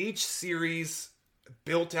each series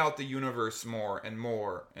built out the universe more and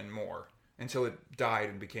more and more until it died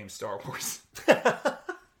and became Star Wars.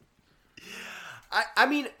 I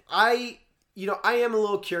mean, I am a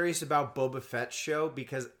little curious about Boba Fett's show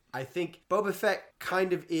because I think Boba Fett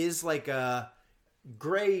kind of is a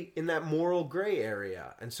gray in that moral gray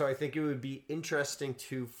area. And so I think it would be interesting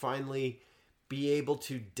to finally be able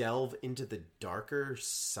to delve into the darker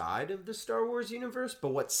side of the Star Wars universe.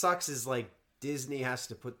 But what sucks is Disney has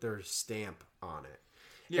to put their stamp on it.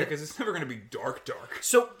 Yeah, because it's never going to be dark.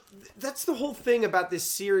 So that's the whole thing about this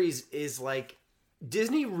series is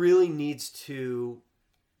Disney really needs to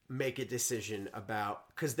make a decision about,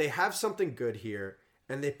 because they have something good here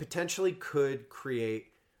and they potentially could create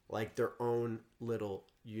their own little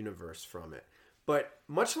universe from it. But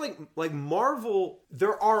much like Marvel,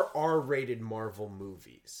 there are R-rated Marvel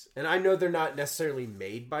movies. And I know they're not necessarily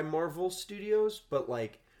made by Marvel Studios, but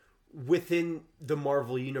like within the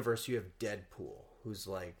Marvel universe, you have Deadpool, who's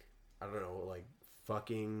like, I don't know, like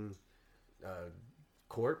fucking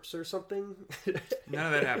corpse or something. None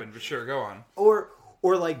of that happened, but sure, go on. Or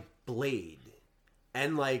like Blade.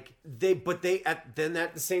 And like at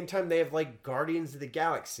the same time they have like Guardians of the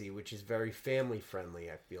Galaxy, which is very family friendly,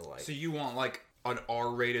 I feel like. So you want like an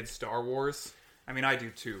R-rated Star Wars? I mean, I do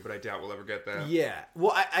too, but I doubt we'll ever get that. Yeah.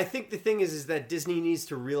 Well, I think the thing is that Disney needs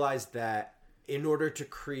to realize that in order to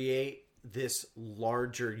create this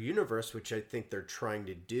larger universe, which I think they're trying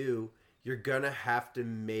to do, you're gonna have to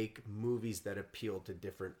make movies that appeal to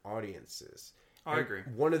different audiences. I agree.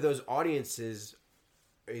 One of those audiences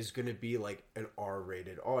is going to be like an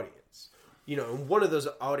R-rated audience, and one of those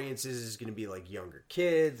audiences is going to be like younger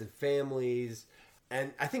kids and families.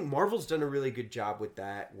 And I think Marvel's done a really good job with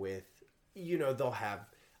that. With, they'll have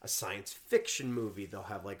a science fiction movie, they'll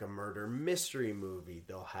have like a murder mystery movie,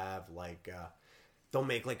 they'll have like they'll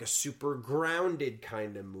make like a super grounded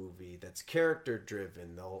kind of movie that's character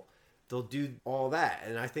driven. They'll do all that,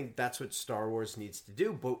 and I think that's what Star Wars needs to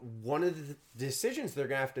do. But one of the decisions they're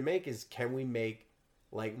gonna have to make is, can we make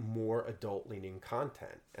like more adult leaning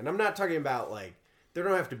content? And I'm not talking about like, there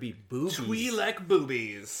don't have to be boobies. Twi'lek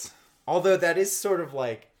boobies. Although that is sort of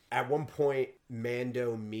like, at one point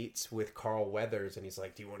Mando meets with Carl Weathers and he's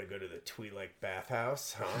like, do you want to go to the Twi'lek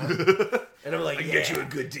bathhouse, huh? And I'm like, I can get you a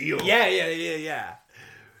good deal. Yeah.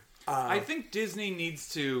 I think Disney needs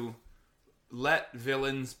to let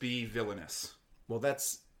villains be villainous. Well,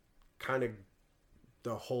 that's kind of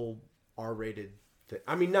the whole R-rated thing.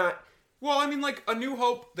 I mean, not... Well, I mean, like, A New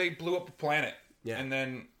Hope, they blew up a planet. Yeah. And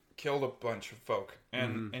then killed a bunch of folk.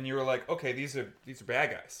 And you were like, okay, these are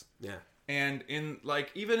bad guys. Yeah. And in,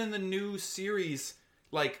 like, even in the new series,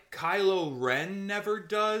 like, Kylo Ren never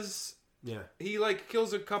does. Yeah. He, like,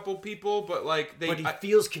 kills a couple people, but, like, But he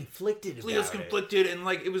feels conflicted about it. And,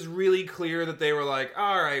 like, it was really clear that they were like,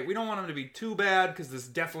 all right, we don't want him to be too bad, because there's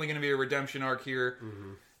definitely going to be a redemption arc here.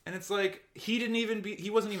 Mm-hmm. And it's like, he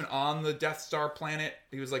wasn't even on the Death Star planet.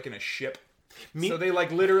 He was like in a ship. So they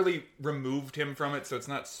like literally removed him from it, so it's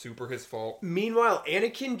not super his fault. Meanwhile,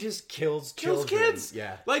 Anakin just kills kids.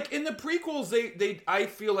 Yeah. Like in the prequels, I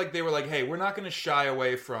feel like they were like, hey, we're not going to shy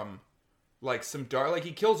away from like some dark, like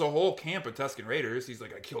he kills a whole camp of Tusken Raiders. He's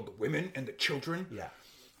like, I killed the women and the children. Yeah.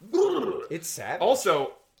 It's sad.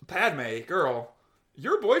 Also, Padme, girl,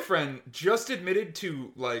 your boyfriend just admitted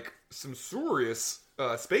to like some serious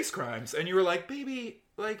space crimes, and you were like, baby,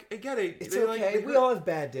 like, I get it. It's okay. We all have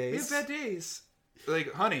bad days. We have bad days.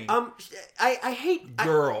 Like, honey. I hate...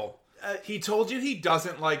 Girl. He told you he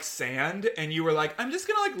doesn't like sand, and you were like, I'm just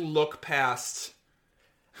gonna, like, look past...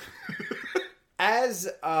 As,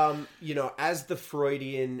 as the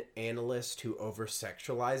Freudian analyst who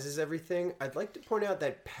over-sexualizes everything, I'd like to point out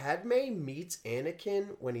that Padme meets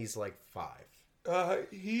Anakin when he's, like, 5.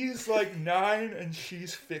 He's, like, 9, and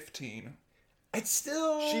she's 15. It's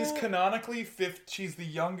still... She's canonically fifth. She's the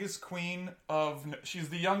youngest she's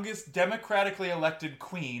the youngest democratically elected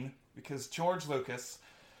queen, because George Lucas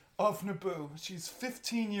of Naboo. She's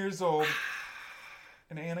 15 years old,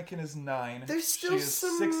 and Anakin is 9. There's still she is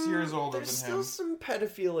 6 years older than him. There's still some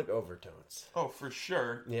pedophilic overtones. Oh, for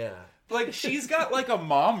sure. Yeah. Like, she's got, like, a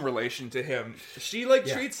mom relation to him. She, like,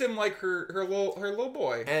 treats him like her little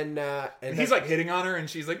boy. And he's, like, hitting on her, and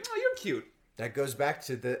she's like, oh, you're cute. That goes back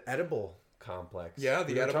to the edible complex. Yeah,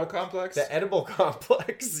 the edible complex. The edible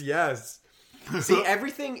complex, yes. See,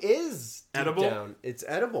 everything is edible. Down. It's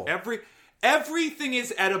edible. Everything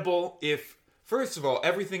is edible if, first of all,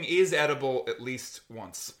 everything is edible at least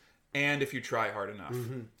once. And if you try hard enough.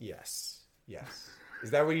 Mm-hmm. Yes. Is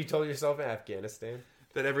that what you told yourself in Afghanistan?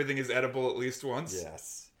 That everything is edible at least once?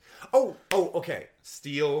 Yes. Oh, okay.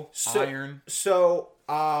 Steel, iron. So,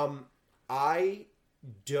 I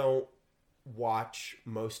don't watch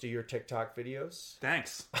most of your TikTok videos.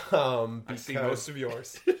 Thanks. I've seen most of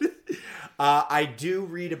yours. I do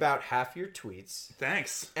read about half your tweets.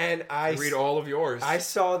 Thanks. And I read all of yours. I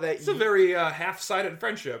saw that it's a very half-sided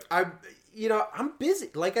friendship. I'm busy.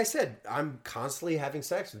 Like I said, I'm constantly having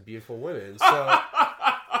sex with beautiful women. So,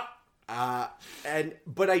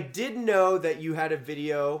 but I did know that you had a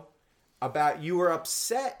video about you were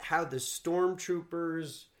upset how the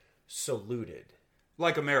stormtroopers saluted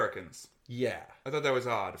like Americans. Yeah. I thought that was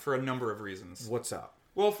odd for a number of reasons. What's up?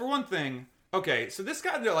 Well, for one thing, okay, so this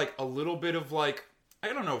got into like a little bit of like,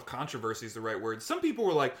 I don't know if controversy is the right word. Some people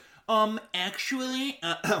were like, actually,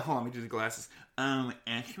 hold on, let me do the glasses.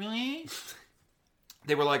 Actually,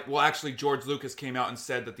 they were like, well, actually, George Lucas came out and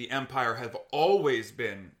said that the Empire have always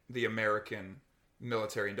been the American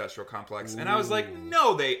military-industrial complex. And I was like,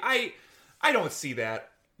 no, I don't see that.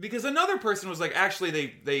 Because another person was like,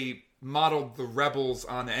 actually, they modeled the rebels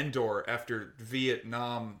on Endor after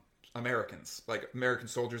Vietnam Americans, like American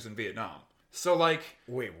soldiers in Vietnam. So, like,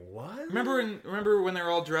 wait, what? Remember when they're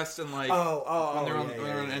all dressed in like when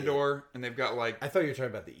they're on Endor and they've got like I thought you were talking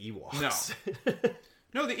about the Ewoks.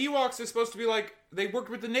 No, the Ewoks are supposed to be like they worked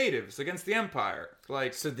with the natives against the Empire.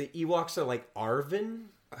 Like, so the Ewoks are like Arvin?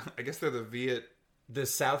 I guess they're the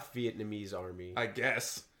South Vietnamese army. I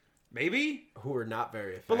guess. Maybe? Who are not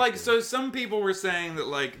very effective. But, like, so some people were saying that,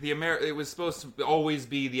 like, it was supposed to always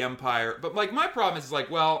be the Empire. But, like, my problem is, like,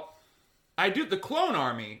 well, the Clone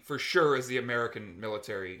Army, for sure, is the American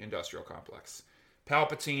military-industrial complex.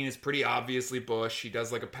 Palpatine is pretty obviously Bush. He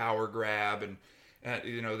does, like, a power grab, and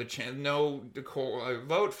you know,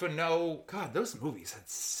 vote for no... God, those movies had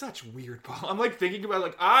such weird... I'm, like, thinking about,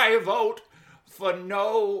 like, I vote for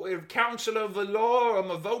no Counselor Valorum,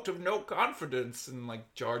 a vote of no confidence. And,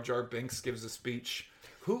 like, Jar Jar Binks gives a speech.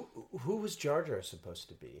 Who was Jar Jar supposed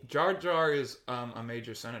to be? Jar Jar is a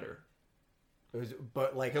major senator.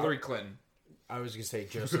 But, like... Hillary Clinton. I was going to say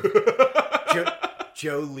Joseph...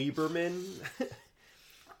 Joe Lieberman?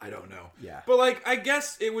 I don't know. Yeah. But, like, I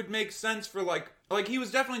guess it would make sense for, like, he was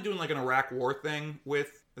definitely doing, like, an Iraq War thing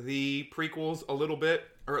with the prequels a little bit.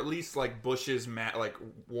 Or at least, like, Bush's, like,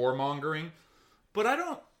 warmongering. But I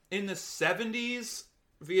don't... In the 70s,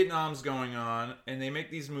 Vietnam's going on, and they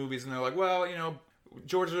make these movies, and they're like, well, you know,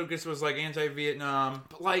 George Lucas was, like, anti-Vietnam.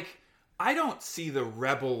 But, like, I don't see the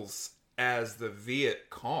rebels as the Viet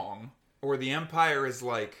Cong, or the Empire as,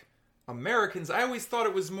 like, Americans. I always thought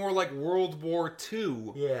it was more like World War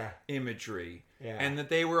II imagery. Yeah. And that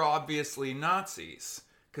they were obviously Nazis.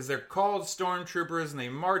 Because they're called stormtroopers, and they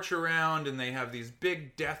march around, and they have these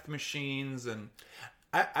big death machines, and...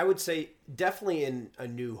 I would say definitely in A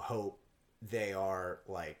New Hope, they are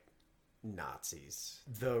like Nazis.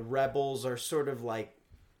 The rebels are sort of like,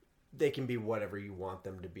 they can be whatever you want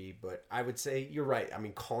them to be, but I would say you're right. I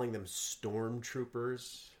mean, calling them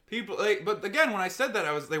stormtroopers. People, but again, when I said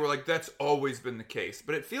that, they were like, that's always been the case.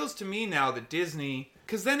 But it feels to me now that Disney,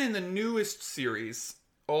 because then in the newest series,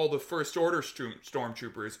 all the First Order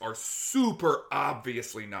stormtroopers are super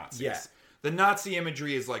obviously Nazis. Yeah. The Nazi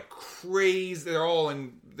imagery is like crazy. They're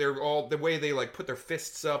all the way they like put their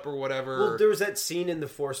fists up or whatever. Well, there was that scene in The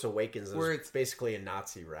Force Awakens where it's basically a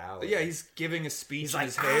Nazi rally. Yeah, he's giving a speech. He's in like,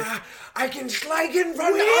 his head. I can Schleichen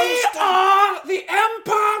from we are the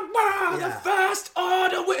Empire, the First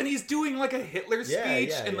Order, and he's doing like a Hitler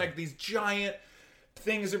speech, and like these giant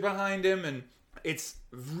things are behind him, and it's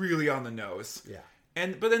really on the nose. Yeah.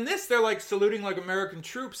 But in this, they're like saluting like American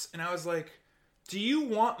troops, and I was like, do you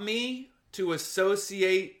want me to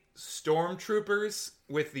associate stormtroopers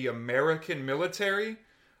with the American military?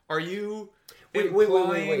 Are you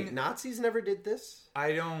wait. Nazis never did this?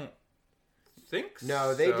 I don't think so.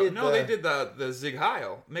 No, they did. No, they did the Sieg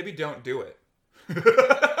Heil. Maybe don't do it.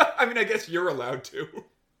 I mean, I guess you're allowed to.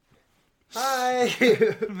 Hi.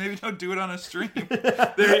 Maybe don't do it on a stream.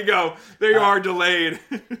 There you go. There you are, delayed.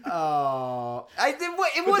 Oh, I did.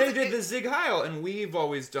 They did the Sieg Heil, and we've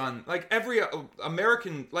always done like every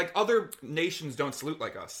American, like other nations don't salute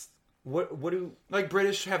like us. What do like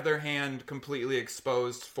British have their hand completely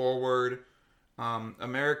exposed forward?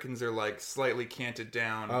 Americans are like slightly canted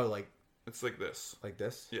down. Oh, like it's like this,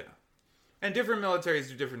 Yeah, and different militaries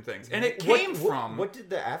do different things, and it came from. What did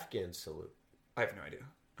the Afghans salute? I have no idea.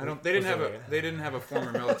 They didn't have a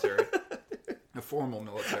former military. A formal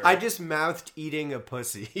military. I just mouthed eating a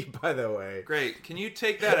pussy, by the way. Great. Can you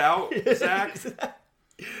take that out, Zach?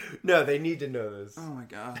 No, they need to know this. Oh my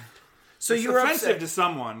god. So it's you're offensive upset to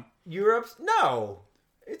someone. No,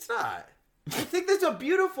 it's not. I think that's a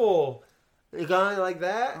beautiful guy like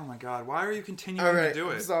that. Oh my god. Why are you continuing to do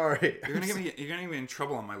it? I'm sorry. You're gonna get me in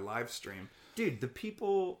trouble on my live stream. Dude, the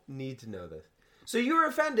people need to know this. So you were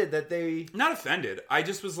offended that they... Not offended. I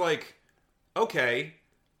just was like, okay,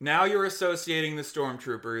 now you're associating the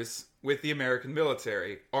stormtroopers with the American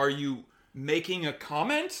military. Are you making a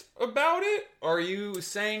comment about it? Are you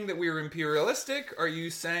saying that we were imperialistic? Are you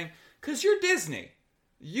saying... Because you're Disney.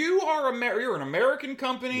 You're an American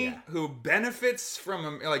company who benefits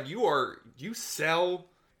from... Like, you sell...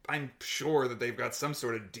 I'm sure that they've got some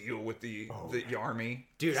sort of deal with the army.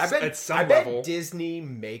 Dude, I bet Disney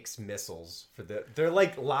makes missiles for they're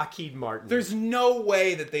like Lockheed Martin. There's no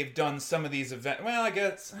way that they've done some of these events. Well, I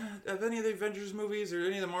guess have any of the Avengers movies or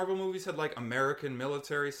any of the Marvel movies had like American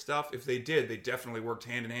military stuff? If they did, they definitely worked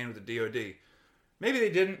hand in hand with the DoD. Maybe they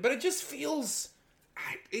didn't, but it just feels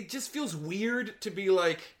it just feels weird to be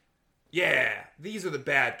like, yeah, these are the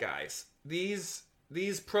bad guys. These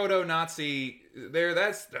proto-Nazi,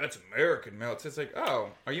 that's American melts. It's like, oh,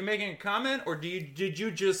 are you making a comment, or did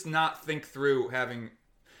you just not think through having?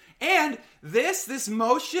 And this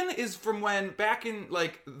motion is from when back in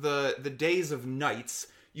like the days of knights,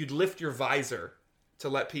 you'd lift your visor to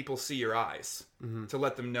let people see your eyes, to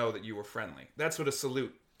let them know that you were friendly. That's what a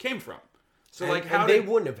salute came from. So like, how they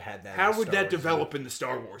wouldn't have had that. How would that develop in the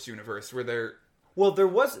Star Wars universe where they're? Well, there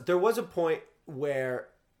was a point where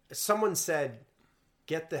someone said,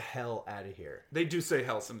 "Get the hell out of here." They do say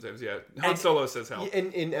hell sometimes, yeah. Han Solo says hell.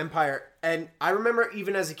 In Empire. And I remember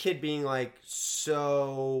even as a kid being like,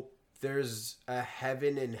 so there's a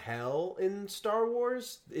heaven and hell in Star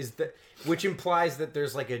Wars? Which implies that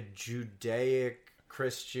there's like a Judaic,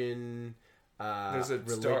 Christian, there's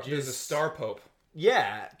a star pope.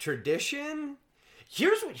 Yeah, tradition.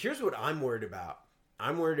 Here's what I'm worried about.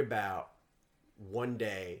 I'm worried about one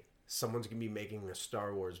day someone's going to be making a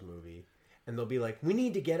Star Wars movie. And they'll be like, we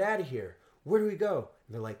need to get out of here. Where do we go?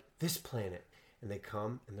 And they're like, this planet. And they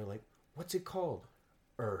come, and they're like, what's it called?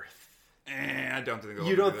 Earth. I don't think they'll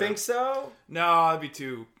You don't think so? No, that'd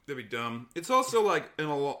be dumb. It's also like in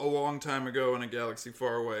a long time ago in a galaxy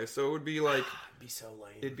far away. So it would be like... it'd be so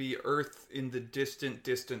lame. It'd be Earth in the distant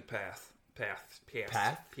path.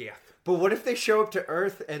 But what if they show up to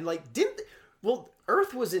Earth and like...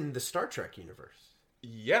 Earth was in the Star Trek universe.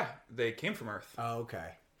 Yeah, they came from Earth. Oh,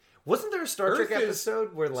 okay. Wasn't there a Star Trek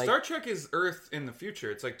episode where like... Star Trek is Earth in the future.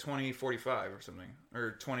 It's like 2045 or something.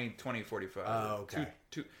 Or 2045. Oh, okay.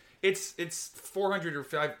 It's 400 or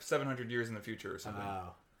 700 years in the future or something.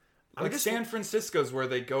 Oh. Like San Francisco's where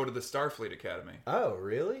they go to the Starfleet Academy. Oh,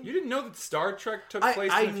 really? You didn't know that Star Trek took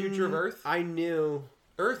place in the future of Earth? I knew.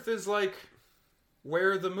 Earth is like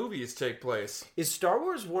where the movies take place. Is Star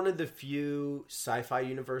Wars one of the few sci-fi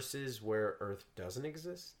universes where Earth doesn't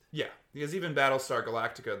exist? Yeah, because even Battlestar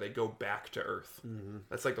Galactica, they go back to Earth. Mm-hmm.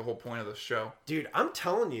 That's like the whole point of the show. Dude, I'm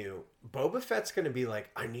telling you, Boba Fett's going to be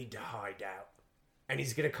like, I need to hide out. And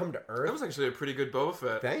he's going to come to Earth. That was actually a pretty good Boba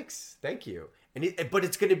Fett. Thanks. Thank you. But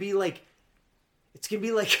it's going to be like... It's going to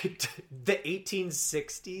be like the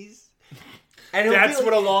 1860s. And that's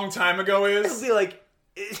what a long time ago is? It'll be like...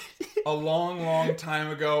 a long time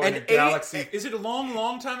ago in a galaxy. Is it a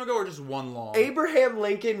long time ago or just one long? Abraham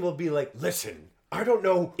Lincoln will be like, listen, I don't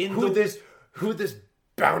know who this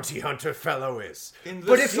bounty hunter fellow is.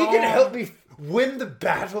 But if he can help me win the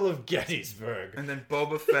Battle of Gettysburg. And then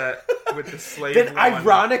Boba Fett with the slave then one.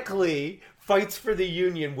 Ironically fights for the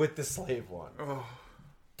Union with the slave one. Oh.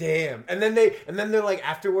 Damn. And then they're like,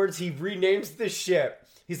 afterwards he renames the ship.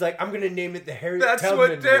 He's like, I'm going to name it the Harriet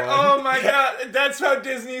Tubman one. Oh my god. That's how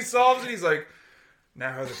Disney solves it. He's like,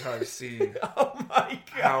 now that I've seen oh my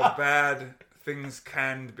god, how bad things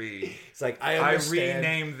can be. It's like, I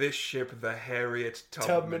renamed this ship the Harriet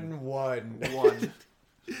Tubman 1.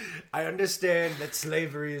 I understand that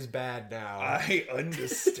slavery is bad now. I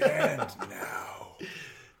understand now.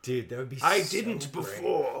 Dude, that would be I didn't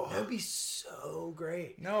before. That would be so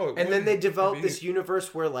great. No, and then they develop this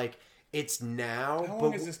universe where like it's now. How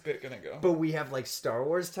long is this bit gonna go? But we have like Star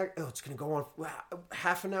Wars tech. Oh, it's gonna go on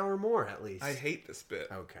half an hour more at least. I hate this bit.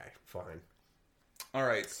 Okay, fine. All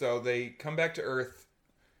right, so they come back to Earth.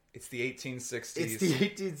 It's the 1860s. It's the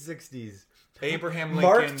 1860s. Abraham Lincoln.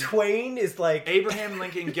 Mark Twain is like... Abraham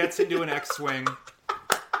Lincoln gets into an X-Wing.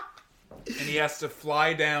 And he has to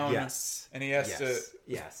fly down. Yes. And he has to...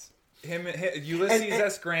 Yes. Ulysses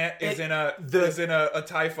S. Grant is in a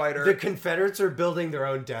TIE fighter. The Confederates are building their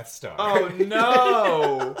own Death Star. Oh,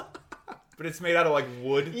 no. But it's made out of, like,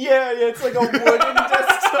 wood. Yeah, it's like a wooden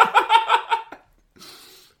Death Star.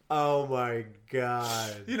 Oh, my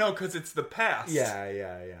God. You know, because it's the past.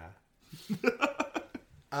 Yeah.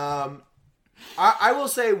 I will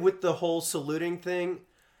say with the whole saluting thing,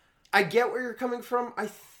 I get where you're coming from. I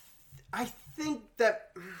think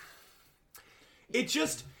that...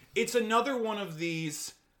 It's another one of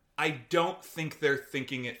these, I don't think they're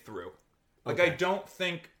thinking it through. Like, okay. I don't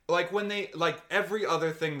think... Like, when they... Like, every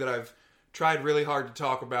other thing that I've tried really hard to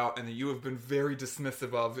talk about and that you have been very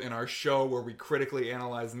dismissive of in our show where we critically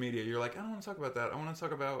analyze media, you're like, I don't want to talk about that. I want to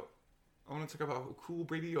talk about how cool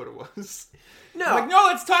Baby Yoda was. No. I'm like, no,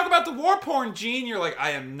 let's talk about the war porn, Gene. You're like,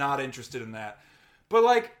 I am not interested in that. But,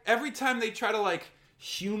 like, every time they try to, like,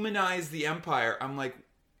 humanize the Empire, I'm like,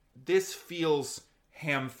 this feels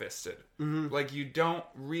ham-fisted. Mm-hmm. Like, you don't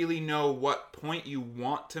really know what point you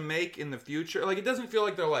want to make in the future. Like, it doesn't feel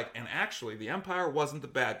like they're like, and actually, the Empire wasn't the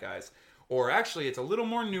bad guys. Or actually, it's a little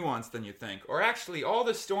more nuanced than you think. Or actually, all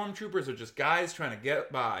the stormtroopers are just guys trying to get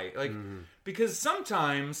by. Like, because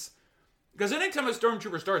sometimes Because anytime a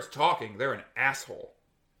stormtrooper starts talking, they're an asshole.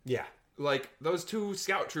 Yeah. Like, those 2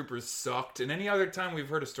 scout troopers sucked, and any other time we've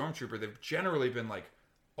heard a stormtrooper, they've generally been, like,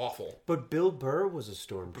 awful. But Bill Burr was a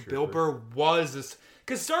stormtrooper. Bill Burr was this...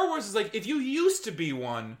 Because Star Wars is like, if you used to be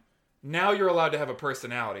one, now you're allowed to have a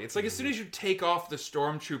personality. It's like, as soon as you take off the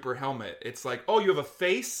stormtrooper helmet, it's like, oh, you have a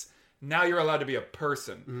face? Now you're allowed to be a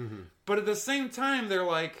person. Mm-hmm. But at the same time, they're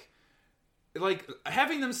like,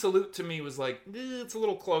 having them salute to me was like, it's a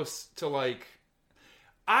little close to like,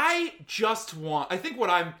 I think what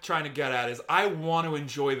I'm trying to get at is I want to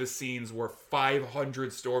enjoy the scenes where 500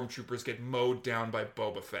 stormtroopers get mowed down by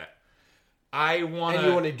Boba Fett. And you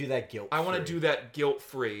want to do that guilt-free. I want to do that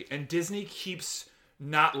guilt-free. And Disney keeps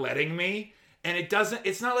not letting me. And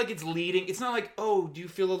it's not like it's leading. It's not like, oh, do you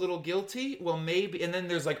feel a little guilty? Well, maybe. And then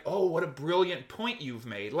there's like, oh, what a brilliant point you've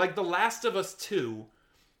made. Like The Last of Us 2,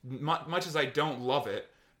 much as I don't love it,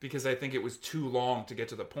 because I think it was too long to get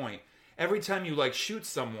to the point, every time you like shoot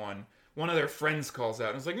someone, one of their friends calls out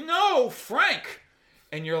and it's like, no, Frank!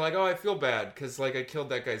 And you're like, oh, I feel bad because like I killed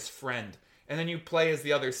that guy's friend. And then you play as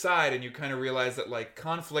the other side and you kind of realize that like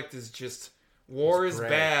conflict is just... War is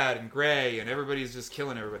bad and gray, and everybody's just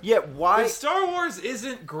killing everybody. Yeah, why? But Star Wars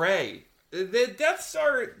isn't gray. The Death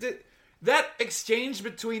Star... That exchange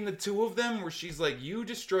between the 2 of them, where she's like, you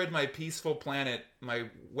destroyed my peaceful planet, my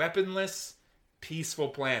weaponless, peaceful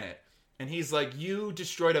planet. And he's like, you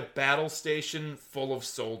destroyed a battle station full of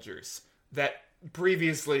soldiers that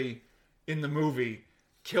previously, in the movie,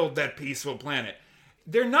 killed that peaceful planet.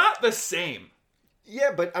 They're not the same.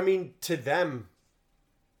 Yeah, but, I mean, to them...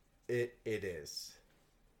 It is.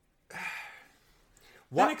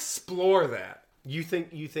 Then explore that. You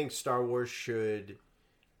think Star Wars should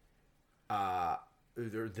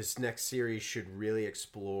this next series should really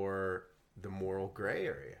explore the moral gray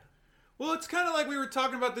area? Well, it's kind of like we were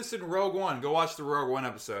talking about this in Rogue One. Go watch the Rogue One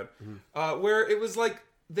episode. Where it was like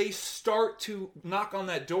they start to knock on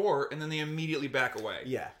that door and then they immediately back away.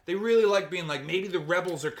 Yeah. They really like being like, maybe the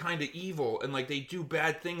rebels are kind of evil and like they do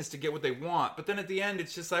bad things to get what they want. But then at the end,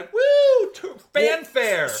 it's just like, woo!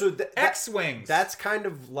 Fanfare! So X-Wings! That's kind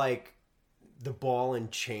of like the ball and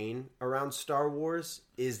chain around Star Wars,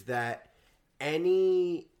 is that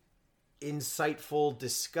any insightful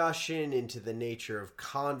discussion into the nature of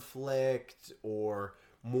conflict or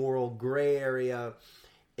moral gray area,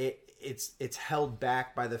 it's held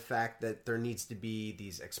back by the fact that there needs to be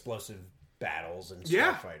these explosive battles and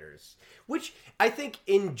starfighters, which I think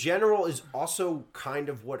in general is also kind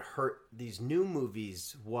of what hurt these new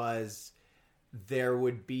movies. Was there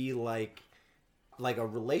would be like a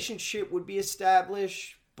relationship would be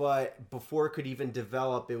established, but before it could even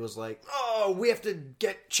develop, it was like, oh, we have to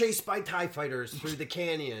get chased by TIE fighters through the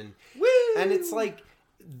canyon. Woo! And it's like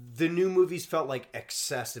the new movies felt like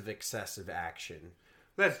excessive action.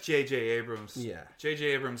 That's J.J. Abrams. Yeah. J.J.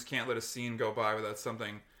 Abrams can't let a scene go by without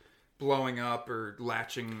something blowing up or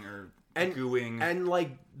latching or gooing. And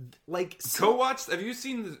like go watch. Have you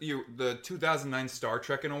seen the 2009 Star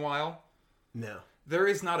Trek in a while? No. There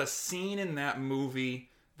is not a scene in that movie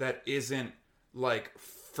that isn't like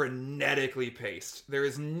frenetically paced. There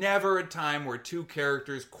is never a time where 2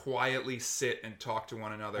 characters quietly sit and talk to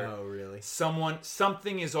one another. Oh, really?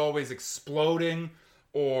 Something is always exploding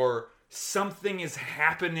or something is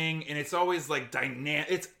happening, and it's always like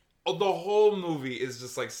dynamic. The whole movie is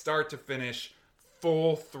just like start to finish,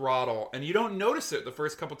 full throttle, and you don't notice it the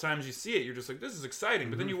first couple times you see it. You're just like, this is exciting,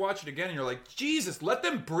 but then you watch it again and you're like, Jesus, let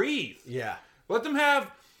them breathe. Yeah. Let them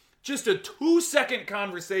have just a 2-second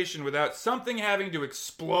conversation without something having to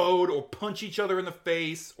explode or punch each other in the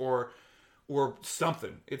face or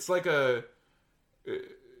something. It's like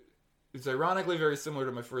it's ironically very similar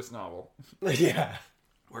to my first novel. Yeah.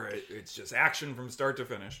 Where it's just action from start to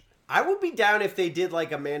finish. I would be down if they did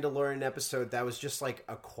like a Mandalorian episode that was just like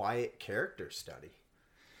a quiet character study.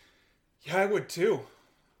 Yeah, I would too.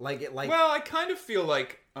 Well, I kind of feel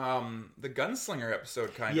like the Gunslinger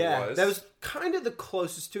episode kind of was. That was kind of the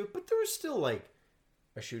closest to it, but there was still like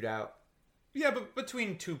a shootout. Yeah, but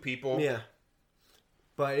between 2 people. Yeah.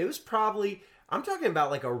 But it was probably, I'm talking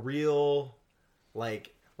about like a real,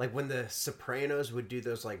 like when the Sopranos would do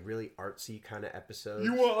those like really artsy kind of episodes.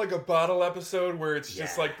 You want like a bottle episode where it's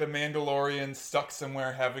just like the Mandalorian stuck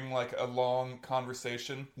somewhere having like a long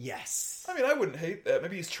conversation? Yes. I mean, I wouldn't hate that.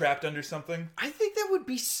 Maybe he's trapped under something. I think that would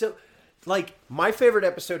be so... Like, my favorite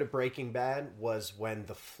episode of Breaking Bad was when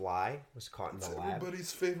The Fly was caught in the lab.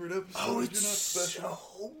 Everybody's favorite episode. Oh, it's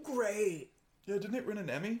so great. Yeah, didn't it win an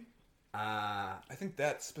Emmy? I think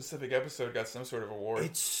that specific episode got some sort of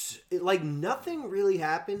award. Like nothing really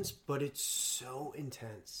happens, but it's so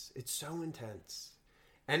intense. It's so intense.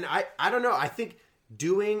 And I don't know. I think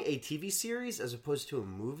doing a TV series as opposed to a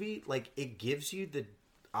movie, like, it gives you the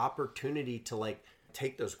opportunity to, like,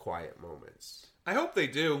 take those quiet moments. I hope they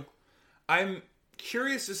do. I'm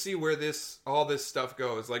curious to see where all this stuff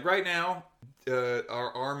goes. Like, right now,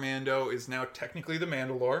 our Mando is now technically the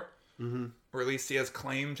Mandalore. Mm-hmm. Or at least he has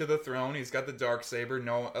claim to the throne. He's got the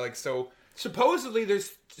Darksaber. So supposedly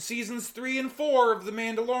there's seasons 3 and 4 of The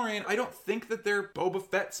Mandalorian. I don't think that they're Boba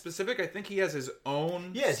Fett specific. I think he has his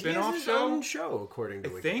own spin-off show. Own show, according to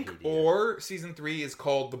Wikipedia. I think, or season 3 is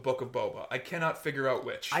called The Book of Boba. I cannot figure out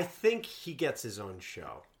which. I think he gets his own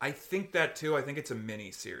show. I think that too. I think it's a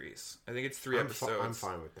mini series. I think it's 3 episodes. I'm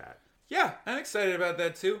fine with that. Yeah, I'm excited about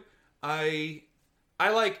that too. I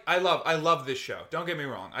love this show. Don't get me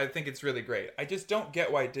wrong. I think it's really great. I just don't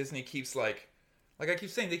get why Disney keeps like I keep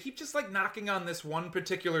saying, they keep just like knocking on this one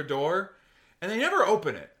particular door and they never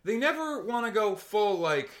open it. They never want to go full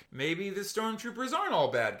like, maybe the stormtroopers aren't all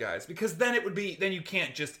bad guys, because then then you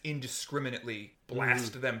can't just indiscriminately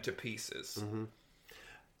blast them to pieces.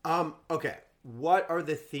 Mm-hmm. Okay. What are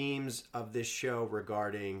the themes of this show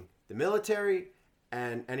regarding the military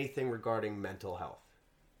and anything regarding mental health?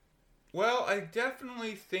 Well, I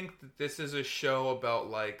definitely think that this is a show about,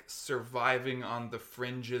 like, surviving on the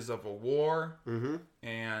fringes of a war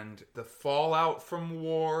and the fallout from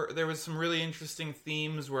war. There was some really interesting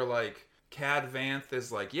themes where, like, Cad Vanth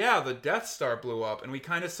is like, yeah, the Death Star blew up, and we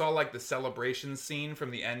kind of saw, like, the celebration scene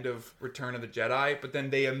from the end of Return of the Jedi, but then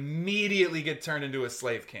they immediately get turned into a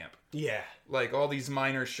slave camp. Yeah. Like, all these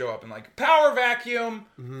miners show up and, like, power vacuum,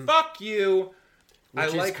 fuck you.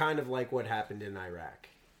 Which is kind of like what happened in Iraq.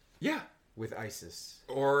 Yeah. With ISIS.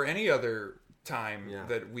 Or any other time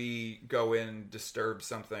that we go in and disturb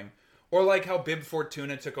something. Or like how Bib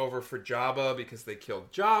Fortuna took over for Jabba because they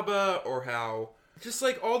killed Jabba. Or how just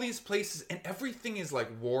like all these places and everything is like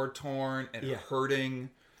war-torn and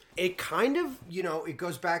hurting. It kind of, it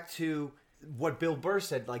goes back to what Bill Burr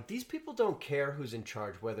said. Like, these people don't care who's in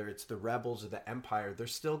charge, whether it's the rebels or the Empire. They're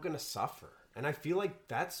still going to suffer. And I feel like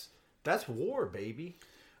that's war, baby.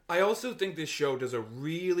 I also think this show does a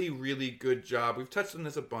really, really good job. We've touched on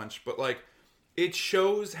this a bunch, but like, it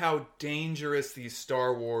shows how dangerous these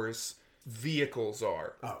Star Wars vehicles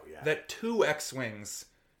are. Oh, yeah. That 2 X-Wings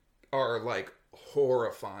are like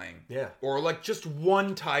horrifying. Yeah. Or like just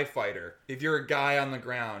one TIE fighter, if you're a guy on the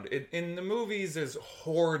ground. In the movies, there's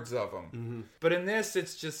hordes of them. Mm-hmm. But in this,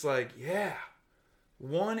 it's just like,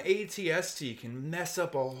 one ATST can mess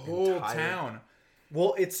up a whole town.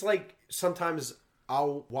 Well, it's like sometimes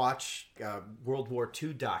I'll watch a World War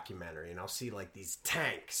II documentary and I'll see like these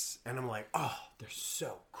tanks and I'm like, oh, they're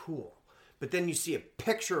so cool. But then you see a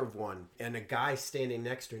picture of one and a guy standing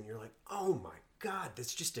next to it and you're like, oh my God,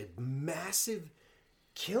 that's just a massive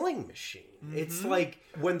killing machine. Mm-hmm. It's like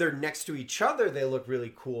when they're next to each other, they look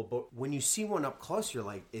really cool. But when you see one up close, you're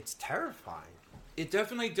like, it's terrifying. It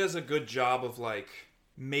definitely does a good job of like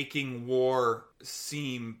making war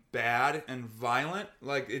seem bad and violent.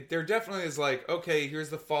 Like, there definitely is like, okay, here's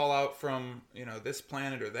the fallout from, this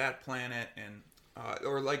planet or that planet, and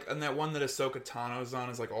or like, and that one that Ahsoka Tano's on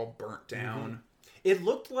is like all burnt down. Mm-hmm. It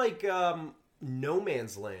looked like No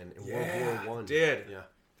Man's Land in World War I. It did. Yeah.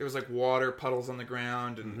 There was like water puddles on the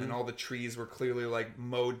ground, and all the trees were clearly like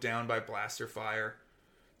mowed down by blaster fire.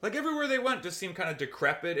 Like, everywhere they went just seemed kind of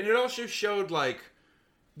decrepit, and it also showed like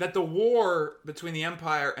that the war between the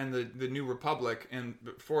Empire and the New Republic, and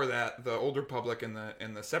before that, the Old Republic and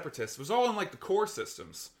the Separatists, was all in like the core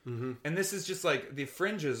systems. Mm-hmm. And this is just like the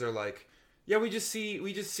fringes are like, yeah, we just see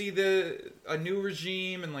a new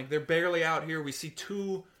regime, and like they're barely out here. We see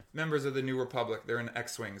 2 members of the New Republic. They're in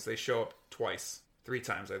X-Wings. They show up 3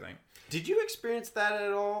 times, I think. Did you experience that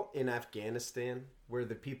at all in Afghanistan, where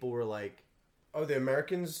the people were like, oh, the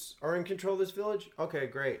Americans are in control of this village? Okay,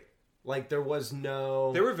 great. Like, there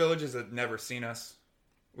were villages that never seen us.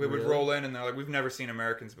 We would roll in and they're like, we've never seen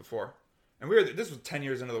Americans before. And this was 10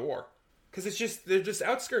 years into the war. Because they're just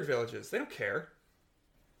outskirt villages. They don't care.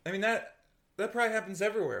 I mean, that probably happens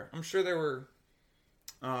everywhere. I'm sure there were,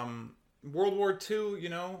 World War II,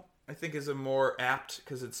 I think is a more apt,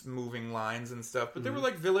 because it's moving lines and stuff. But there were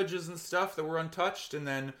like villages and stuff that were untouched. And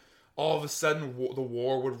then all of a sudden the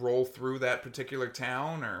war would roll through that particular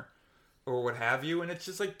town or what have you, and it's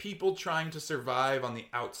just like people trying to survive on the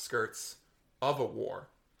outskirts of a war.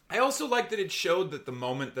 I also like that it showed that the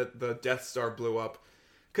moment that the Death Star blew up,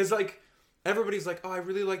 because like everybody's like, oh, I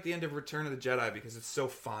really like the end of Return of the Jedi because it's so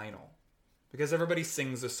final, because everybody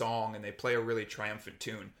sings a song and they play a really triumphant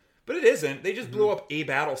tune. But it isn't. They just blew up a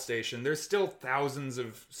battle station. There's still thousands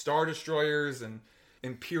of Star Destroyers and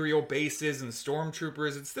Imperial bases and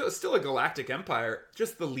stormtroopers. It's still a galactic empire.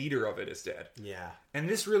 Just the leader of it is dead. Yeah. And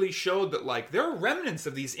this really showed that, like, there are remnants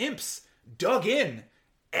of these imps dug in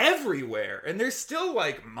everywhere. And they're still,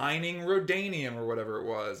 like, mining Rodanium or whatever it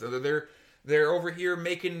was. They're over here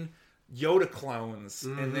making Yoda clones.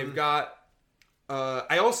 Mm-hmm. And they've got...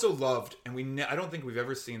 I also loved, and I don't think we've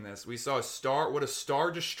ever seen this, we saw what a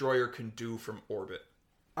Star Destroyer can do from orbit.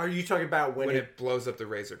 Are you talking about when it blows up the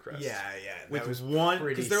Razor Crest? Yeah. With one,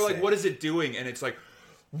 because they're like, what is it doing? And it's like,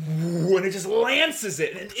 when it just lances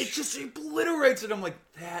it, and it just obliterates it. I'm like,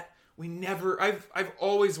 I've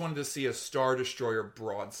always wanted to see a Star Destroyer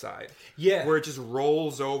broadside. Yeah. Where it just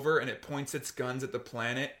rolls over and it points its guns at the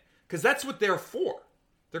planet. Because that's what they're for.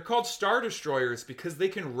 They're called Star Destroyers because they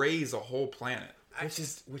can raise a whole planet.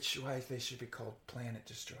 Why they should be called Planet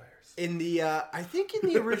Destroyers. In the, I think in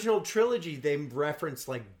the original trilogy, they reference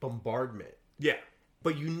like bombardment. Yeah,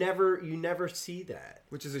 but you never see that,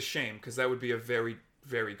 which is a shame because that would be a very,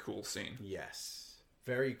 very cool scene. Yes,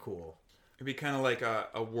 very cool. It'd be kind of like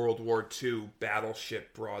a World War II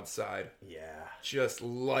battleship broadside. Yeah, just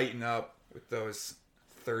lighting up with those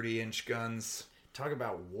 30-inch guns. Talk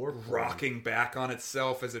about war rocking back on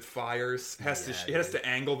itself as it fires. It has to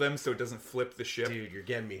angle them so it doesn't flip the ship. Dude, you're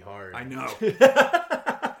getting me hard. I know.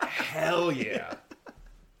 Hell yeah.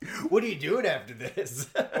 What are you doing after this?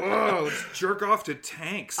 Oh, let's jerk off to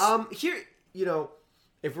tanks. Here,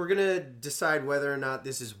 if we're gonna decide whether or not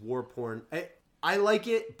this is war porn, I like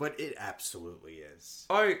it, but it absolutely is.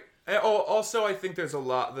 I think there's a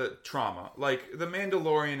lot the trauma. Like, the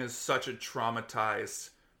Mandalorian is such a traumatized,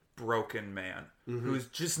 broken man who's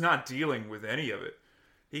just not dealing with any of it.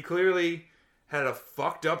 He clearly had a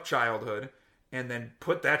fucked up childhood and then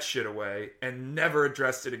put that shit away and never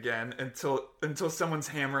addressed it again until someone's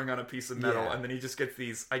hammering on a piece of metal, and then he just gets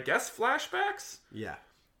these, I guess, flashbacks? Yeah.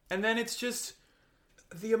 And then it's just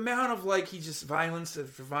the amount of, like, he just violence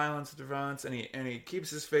after violence after violence, and he keeps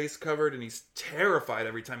his face covered, and he's terrified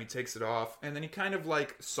every time he takes it off, and then he kind of,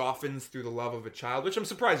 like, softens through the love of a child, which I'm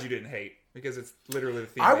surprised you didn't hate, because it's literally the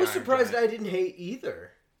theme. I was surprised I didn't hate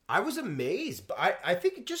either. I was amazed, but I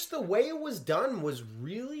think just the way it was done was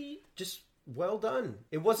really just well done.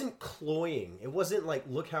 It wasn't cloying. It wasn't like,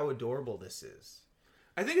 look how adorable this is.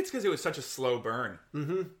 I think it's because it was such a slow burn.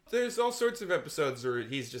 Mm-hmm. There's all sorts of episodes where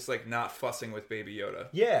he's just, like, not fussing with Baby Yoda.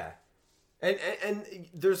 Yeah. And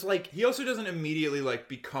there's, like... He also doesn't immediately, like,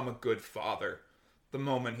 become a good father the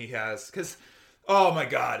moment he has... Because, oh my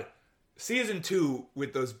god, Season 2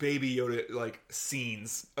 with those Baby Yoda, like,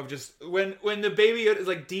 scenes of just... When the Baby Yoda is,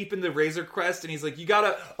 like, deep in the Razor Crest, and he's like, you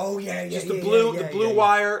gotta... Oh, yeah. Just the blue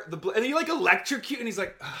wire, and he, like, electrocute, and he's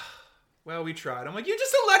like... Well, we tried. I'm like, you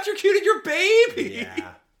just electrocuted your baby!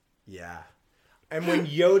 Yeah. And when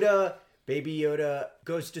Baby Yoda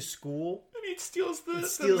goes to school... And he steals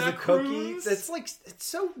the cookie. That's like, it's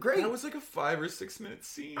so great. That was like a 5 or 6 minute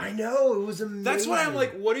scene. I know, it was amazing. That's why I'm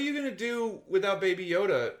like, what are you going to do without Baby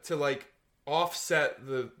Yoda to, like, offset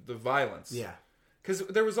the violence? Yeah. Because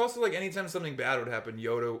there was also, like, anytime something bad would happen,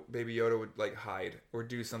 Baby Yoda would, like, hide or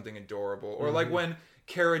do something adorable. Or, like, when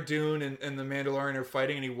Cara Dune and the Mandalorian are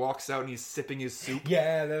fighting and he walks out and he's sipping his soup.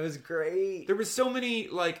 Yeah, that was great. There was so many,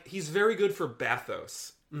 like, he's very good for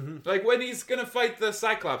bathos. Mm-hmm. Like, when he's gonna fight the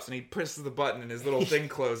Cyclops and he presses the button and his little thing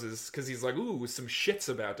closes because he's like, ooh, some shit's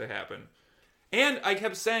about to happen. And I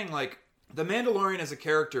kept saying, like, the Mandalorian as a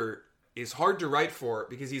character is hard to write for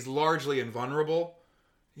because he's largely invulnerable.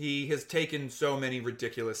 He has taken so many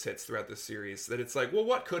ridiculous hits throughout the series that it's like, well,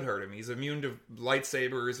 what could hurt him? He's immune to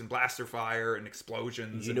lightsabers and blaster fire and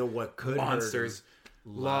explosions. You know what could monsters?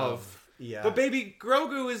 Hurt him? Love. Yeah. But Baby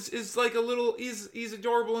Grogu is like a little... He's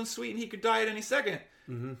adorable and sweet, and he could die at any second.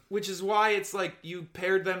 Mm-hmm. Which is why it's like you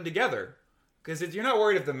paired them together. Because you're not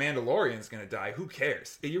worried if the Mandalorian's going to die. Who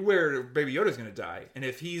cares? You're worried Baby Yoda's going to die. And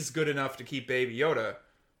if he's good enough to keep Baby Yoda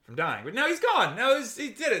from dying. But now he's gone. Now he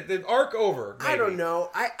did it. The arc over. Maybe. I don't know.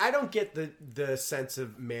 I don't get the sense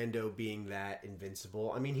of Mando being that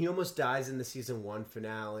invincible. I mean, he almost dies in the season 1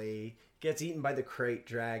 finale. Gets eaten by the crate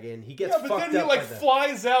dragon. He gets fucked up. But then he like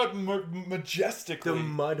flies out majestically. The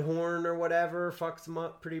Mudhorn or whatever fucks him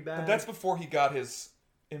up pretty bad. But that's before he got his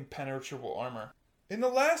impenetrable armor.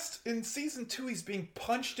 In season 2, he's being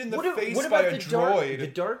punched in the face by a droid. The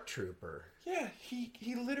Dark Trooper. Yeah,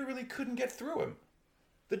 he literally couldn't get through him.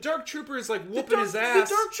 The Dark Trooper is like whooping his ass.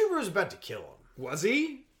 The Dark Trooper was about to kill him. Was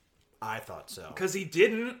he? I thought so. Because he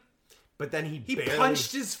didn't. But then he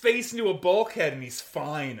punched his face into a bulkhead and he's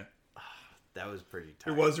fine. That was pretty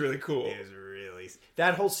tight. It was really cool. It was really...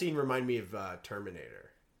 That whole scene reminded me of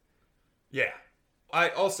Terminator. Yeah.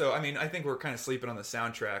 I think we're kind of sleeping on the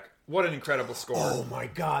soundtrack. What an incredible score. Oh my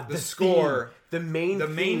god, the score. Theme, the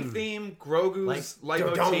main theme, Grogu's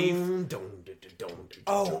leitmotif.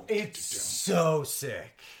 Oh, it's so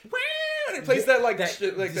sick. And it plays that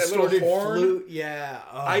little horn. Flute. Yeah.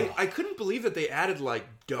 Oh. I couldn't believe that they added like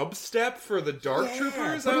dubstep for the Dark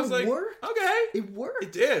Troopers. I was like, worked. Okay. It worked.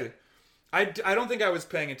 It did. I don't think I was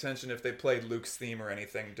paying attention if they played Luke's theme or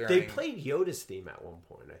anything during... They played Yoda's theme at one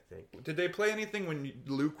point, I think. Did they play anything when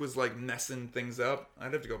Luke was, like, messing things up?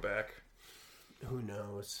 I'd have to go back. Who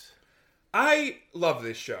knows? I love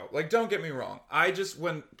this show. Like, don't get me wrong. I just,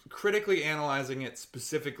 when critically analyzing it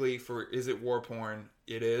specifically for is it war porn,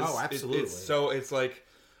 it is. Oh, absolutely. It's like...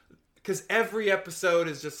 Because every episode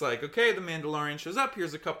is just like, okay, the Mandalorian shows up.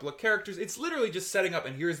 Here's a couple of characters. It's literally just setting up,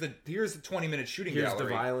 and here's the 20-minute shooting gallery. Here's the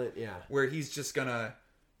violent, yeah. Where he's just gonna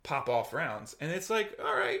pop off rounds, and it's like,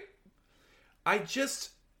 all right. I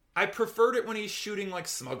preferred it when he's shooting like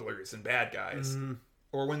smugglers and bad guys,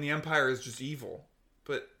 or when the Empire is just evil.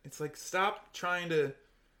 But it's like, stop trying to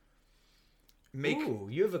make. Ooh,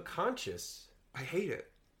 you have a conscience. I hate it.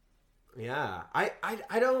 Yeah, I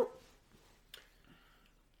don't.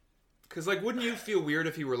 Because, like, wouldn't you feel weird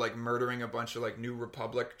if he were, like, murdering a bunch of, like, New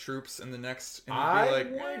Republic troops in the next... And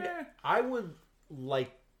I would,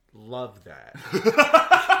 love that.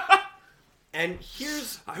 And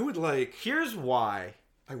here's... Here's why.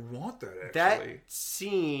 I want that, actually. That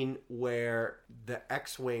scene where the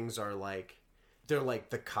X-Wings are, like... They're, like,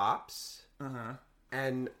 the cops. Uh-huh.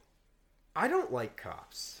 And I don't like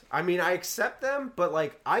cops. I mean, I accept them, but,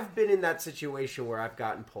 like, I've been in that situation where I've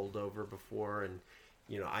gotten pulled over before and...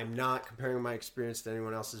 You know, I'm not comparing my experience to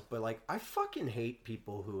anyone else's, but, like, I fucking hate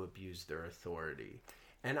people who abuse their authority.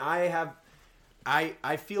 And I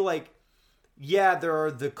feel like, yeah, there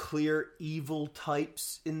are the clear evil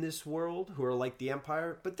types in this world who are like the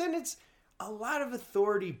Empire, but then it's a lot of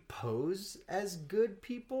authority pose as good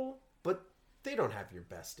people, but they don't have your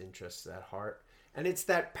best interests at heart. And it's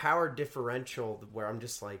that power differential where I'm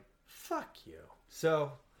just like, fuck you.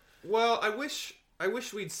 So... Well, I wish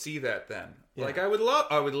we'd see that then. Yeah. Like, I would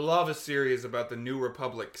love a series about the New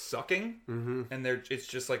Republic sucking, and it's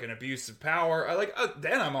just like an abuse of power.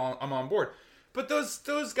 Then I'm on board. But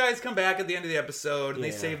those guys come back at the end of the episode and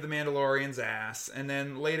they save the Mandalorian's ass, and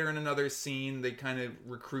then later in another scene they kind of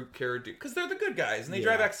recruit Cara Dune because they're the good guys and they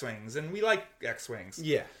drive X-wings and we like X-wings.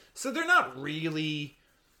 Yeah. So they're not really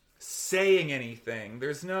saying anything.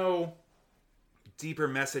 There's no deeper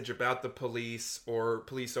message about the police or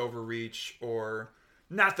police overreach, or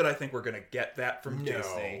not that I think we're gonna get that from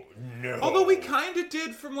Disney. No. Although we kind of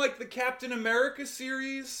did from like the Captain America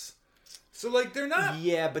series. So like they're not.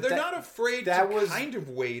 Yeah, but they're not afraid to kind of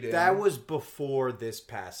wade in. That was before this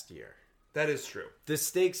past year. That is true. The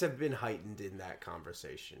stakes have been heightened in that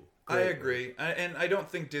conversation. Greatly. I agree, and I don't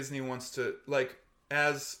think Disney wants to like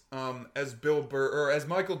as Bill Burr or as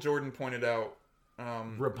Michael Jordan pointed out.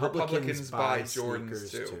 Republicans buy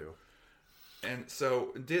Jordans too. And so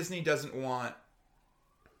Disney doesn't want...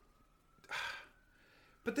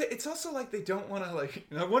 But it's also like they don't want to like...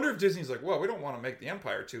 I wonder if Disney's like, well, we don't want to make the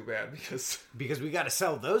Empire too bad because we got to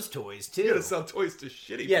sell those toys too. We got to sell toys to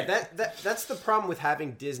shitty people. That's the problem with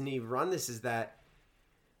having Disney run this, is that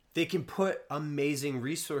they can put amazing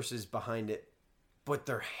resources behind it, but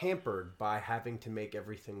they're hampered by having to make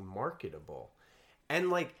everything marketable.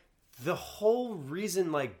 And like... The whole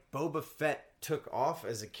reason, like, Boba Fett took off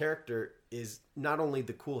as a character is not only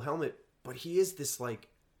the cool helmet, but he is this, like,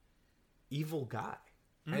 evil guy.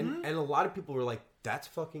 Mm-hmm. And a lot of people were like, that's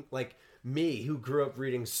fucking... Like, me, who grew up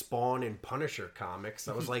reading Spawn and Punisher comics,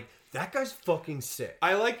 I was like, that guy's fucking sick.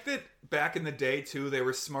 I like that back in the day, too, they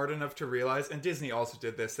were smart enough to realize, and Disney also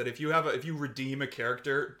did this, that if you redeem a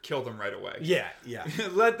character, kill them right away. Yeah.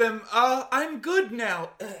 Let them, I'm good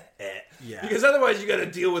now. Yeah. Because otherwise you gotta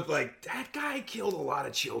deal with, like, that guy killed a lot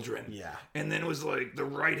of children. Yeah. And then was, like, the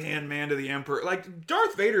right-hand man to the Emperor. Like,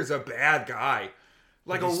 Darth Vader's a bad guy.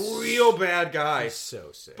 Like, a real bad guy. He's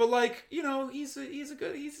so sick. But, like, you know, he's a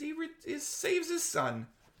good... He saves his son.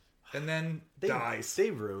 And then dies. They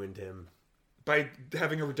ruined him. By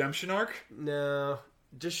having a redemption arc? No.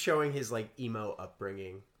 Just showing his, like, emo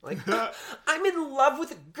upbringing. Like, I'm in love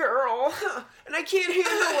with a girl, and I can't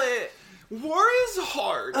handle it. War is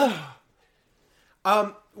hard.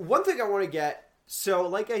 One thing I want to get... So,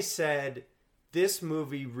 like I said, this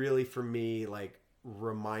movie really, for me, like,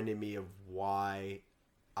 reminded me of why...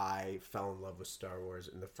 I fell in love with Star Wars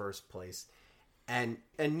in the first place. And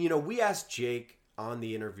you know, we asked Jake on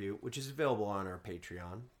the interview, which is available on our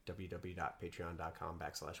Patreon,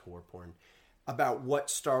 www.patreon.com/horrorporn, about what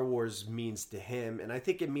Star Wars means to him. And I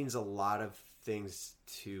think it means a lot of things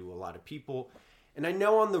to a lot of people. And I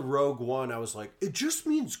know on the Rogue One, I was like, it just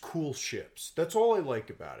means cool ships. That's all I like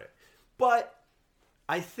about it. But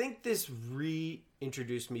I think this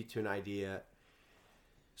reintroduced me to an idea.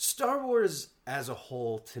 Star Wars as a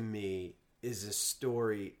whole, to me, is a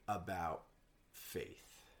story about faith.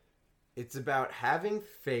 It's about having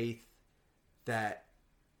faith that,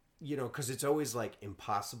 because it's always like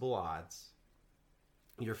impossible odds.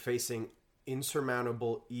 You're facing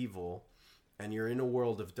insurmountable evil, and you're in a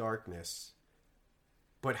world of darkness.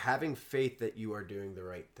 But having faith that you are doing the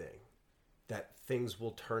right thing, that things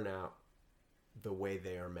will turn out the way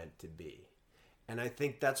they are meant to be. And I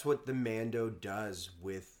think that's what the Mando does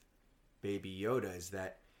with Baby Yoda, is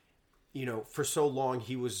that, for so long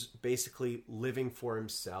he was basically living for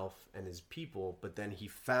himself and his people, but then he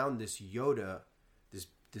found this Yoda,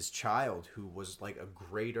 this child who was like a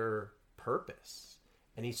greater purpose.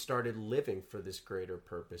 And he started living for this greater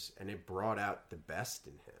purpose, and it brought out the best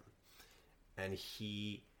in him. And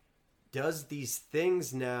he does these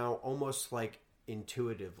things now almost like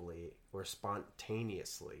intuitively or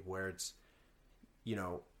spontaneously, where it's,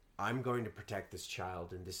 I'm going to protect this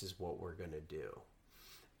child and this is what we're going to do.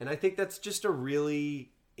 And I think that's just a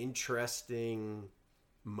really interesting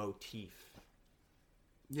motif.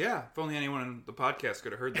 Yeah, if only anyone in the podcast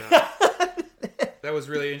could have heard that. That was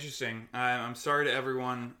really interesting. I'm sorry to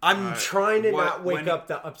everyone. I'm trying to not wake up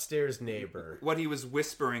the upstairs neighbor. What he was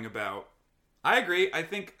whispering about. I agree. I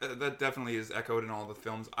think that definitely is echoed in all the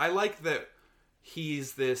films. I like that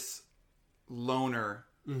he's this loner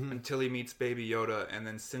until he meets Baby Yoda, and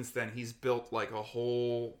then since then he's built like a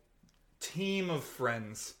whole team of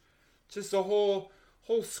friends. Just a whole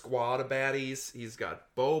squad of baddies. He's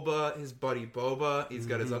got Boba, his buddy Boba. He's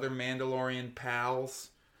got his other Mandalorian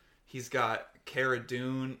pals. He's got Cara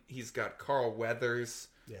Dune. He's got Carl Weathers.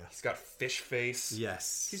 Yeah. He's got Fish Face.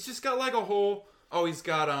 Yes. He's just got like a whole... Oh, he's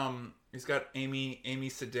got Amy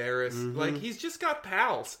Sedaris. Like, he's just got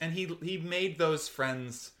pals. And he made those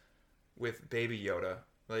friends with Baby Yoda.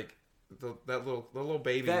 Like, the little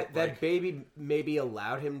baby. That baby maybe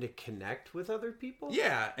allowed him to connect with other people?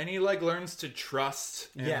 Yeah, and he like learns to trust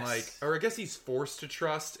and Yes. or I guess he's forced to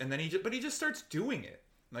trust, and then he just starts doing it.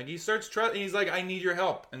 Like, he starts trust, and he's like, I need your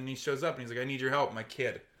help. And he shows up and he's like, I need your help, my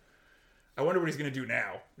kid. I wonder what he's going to do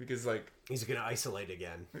now, because like he's going to isolate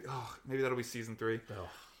again. Oh, maybe that'll be season 3. Oh.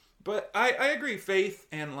 But I agree, faith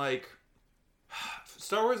and like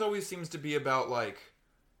Star Wars always seems to be about like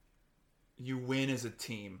you win as a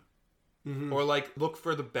team. Or like look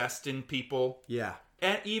for the best in people. Yeah.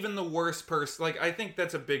 And even the worst person, like I think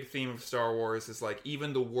that's a big theme of Star Wars, is like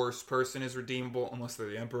even the worst person is redeemable unless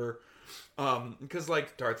they're the Emperor. Because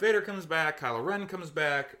like Darth Vader comes back, Kylo Ren comes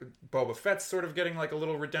back, Boba Fett's sort of getting like a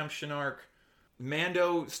little redemption arc.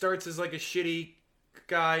 Mando starts as like a shitty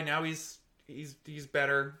guy, now he's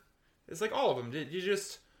better. It's like all of them. You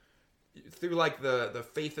just through like the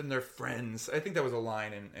faith in their friends. I think that was a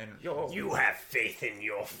line and You have faith in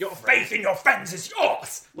your faith in your friends is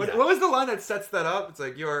yours. What was the line that sets that up? It's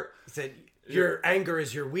like He said, your anger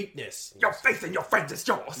is your weakness. your faith in your friends is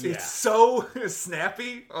yours. Yeah. It's so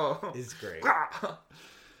snappy. Oh, It's great.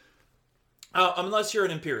 Unless you're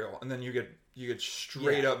an Imperial, and then you get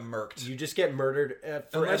straight up murked. You just get murdered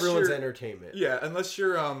for Unless everyone's you're- entertainment. Yeah, unless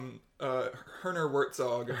you're Herner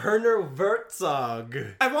Wurzog. Herner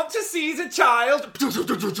Wurzog. I want to see the child.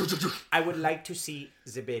 I would like to see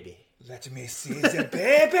the baby. Let me see the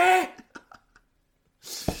baby.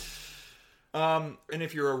 And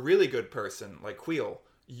if you're a really good person like Queel,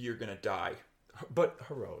 you're gonna die, but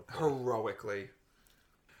heroically.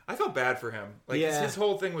 I felt bad for him. Like his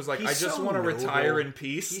whole thing was like, He's I just so want to noble. retire in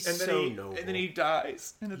peace, He's and then so noble. and then he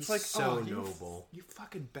dies, and it's He's like, so oh, noble. You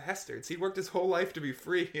fucking bastards! He worked his whole life to be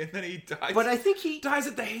free, and then he dies. But I think he dies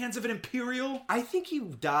at the hands of an Imperial. I think he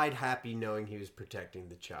died happy knowing he was protecting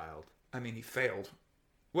the child. I mean, he failed.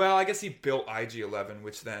 Well, I guess he built IG-11,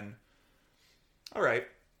 which then, all right,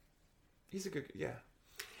 he's a good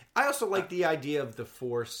I also like the idea of the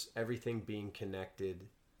Force, everything being connected.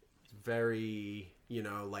 It's very,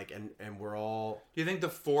 like, and we're all... Do you think the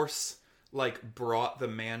Force, like, brought the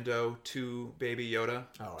Mando to Baby Yoda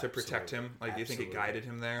to protect him? Like, do you think it guided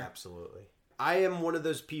him there? Absolutely. I am one of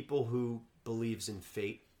those people who believes in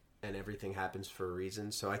fate and everything happens for a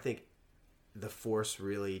reason. So I think the Force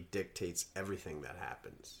really dictates everything that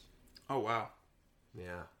happens. Oh, wow.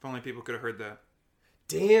 Yeah. If only people could have heard that.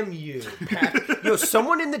 Damn you, Pat.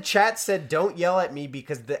 Someone in the chat said, don't yell at me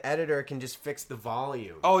because the editor can just fix the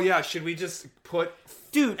volume. Oh, yeah. Should we just put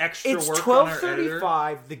extra it's work on our editor?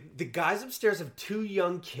 12:35. The guys upstairs have 2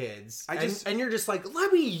 young kids. And you're just like,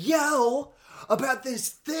 let me yell about this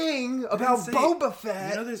thing about Boba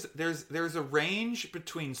Fett. You know, there's a range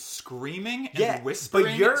between screaming and whispering.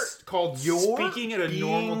 But you're speaking at a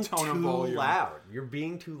normal tone of volume. Loud. You're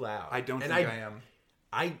being too loud. I don't think I am.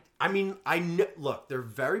 I mean, I know, look, they're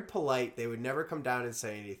very polite. They would never come down and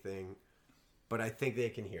say anything, but I think they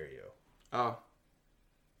can hear you. Oh.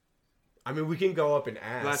 I mean, we can go up and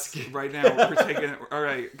ask. Right now, we're taking it. All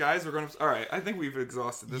right, guys, we're going to... All right, I think we've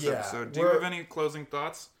exhausted this episode. Do you have any closing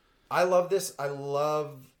thoughts? I love this. I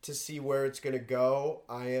love to see where it's going to go.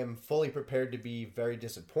 I am fully prepared to be very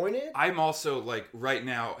disappointed. I'm also, like, right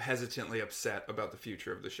now, hesitantly upset about the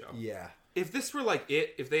future of the show. Yeah. If this were like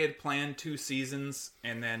if they had planned 2 seasons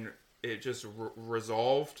and then it just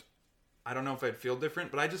resolved, I don't know if I'd feel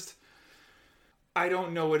different, but I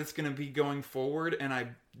don't know what it's going to be going forward, and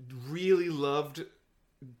I really loved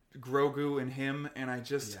Grogu and him, and I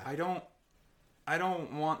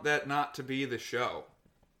don't want that not to be the show.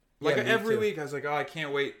 Like, every week I was like, oh, I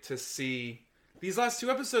can't wait to see. These last 2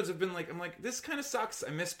 episodes have been like, I'm like, this kind of sucks.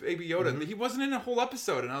 I miss Baby Yoda. Mm-hmm. He wasn't in a whole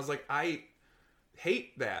episode, and I was like, I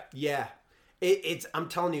hate that. Yeah. I'm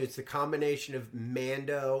telling you, it's the combination of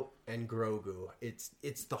Mando and Grogu. It's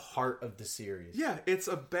the heart of the series. Yeah, it's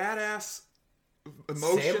a badass,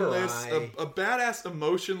 emotionless, a badass,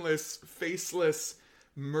 emotionless, faceless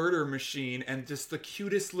murder machine, and just the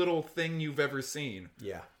cutest little thing you've ever seen.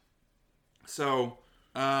 Yeah. So,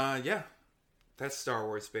 yeah, that's Star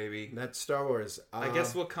Wars, baby. That's Star Wars. I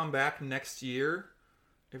guess we'll come back next year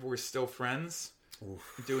if we're still friends.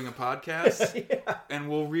 Oof. Doing a podcast, and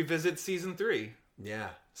we'll revisit season 3. Yeah.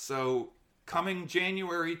 So, coming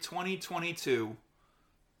January 2022,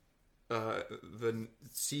 the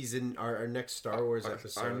season, our next Star Wars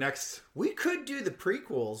episode. We could do the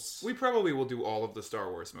prequels. We probably will do all of the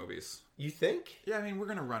Star Wars movies. You think? Yeah, I mean, we're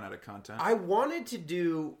gonna run out of content. I wanted to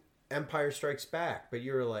do Empire Strikes Back, but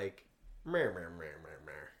you were like, meh.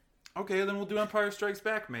 Okay, then we'll do Empire Strikes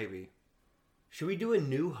Back, maybe. Should we do A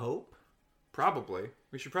New Hope? Probably.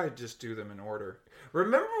 We should probably just do them in order.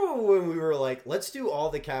 Remember when we were like, let's do all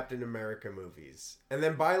the Captain America movies? And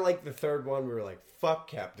then by like the 3rd one, we were like, fuck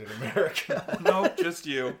Captain America. No, just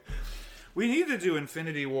you. We need to do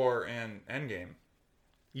Infinity War and Endgame.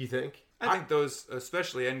 You think? I think those,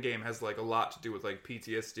 especially Endgame, has like a lot to do with like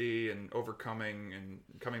PTSD and overcoming and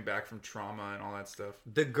coming back from trauma and all that stuff.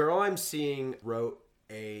 The girl I'm seeing wrote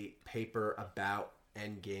a paper about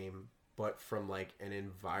Endgame, but from like an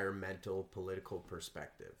environmental political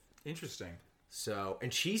perspective. Interesting. So,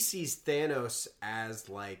 and she sees Thanos as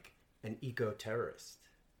like an eco-terrorist.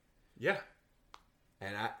 Yeah.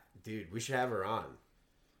 And dude, we should have her on.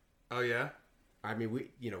 Oh yeah? I mean,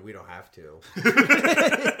 we don't have to.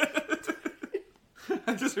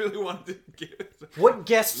 I just really wanted to get it. What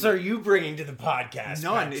guests are you bringing to the podcast,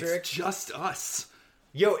 None. Patrick? It's just us.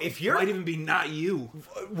 Yo, if you're... It might even be not you.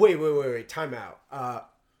 Wait. Time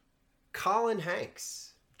out. Colin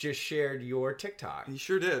Hanks just shared your TikTok. He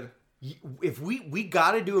sure did. If we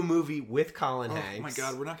got to do a movie with Colin Hanks. Oh my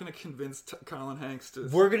God, we're not going to convince Colin Hanks to...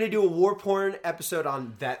 We're going to do a war porn episode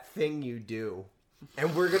on That Thing You Do.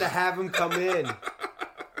 And we're going to have him come in.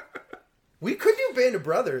 We could do Band of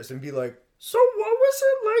Brothers and be like, so what was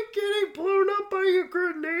it like getting blown up by a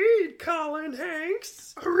grenade, Colin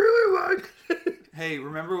Hanks? I really like it. Hey,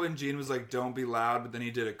 remember when Gene was like, don't be loud, but then he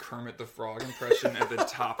did a Kermit the Frog impression at the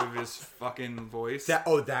top of his fucking voice? That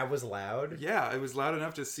was loud? Yeah, it was loud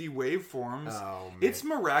enough to see waveforms. Oh, man. It's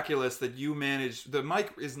miraculous that you managed... The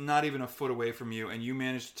mic is not even a foot away from you, and you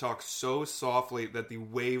managed to talk so softly that the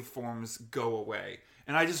waveforms go away.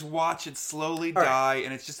 And I just watch it slowly die,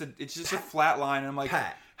 and it's just a flat line, and I'm like...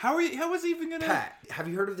 Pat. How was he even gonna... Pat, have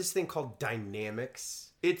you heard of this thing called dynamics?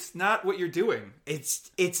 It's not what you're doing.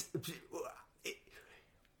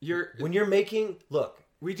 When you're making... Look.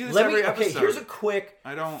 We do this every episode. Okay, here's a quick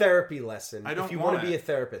therapy lesson. If you want to be a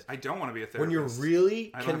therapist. I don't want to be a therapist. When you're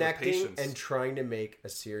really connecting and trying to make a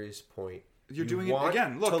serious point. You're doing it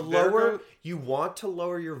again. Look, you want to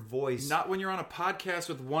lower your voice. Not when you're on a podcast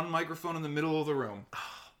with one microphone in the middle of the room.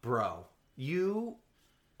 Bro, you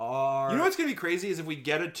are... You know what's going to be crazy is if we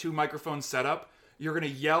get a 2-microphone setup, you're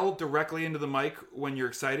going to yell directly into the mic when you're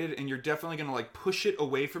excited, and you're definitely going to like push it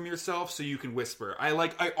away from yourself so you can whisper. I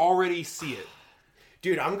already see it.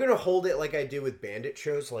 Dude, I'm going to hold it like I do with Bandit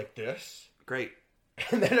shows like this. Great.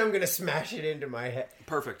 And then I'm going to smash it into my head.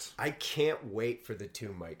 Perfect. I can't wait for the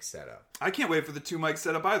 2-mic setup. I can't wait for the 2-mic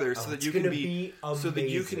setup either, so that you can be amazing. So that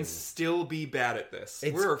you can still be bad at this.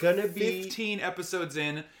 We're gonna be 15 episodes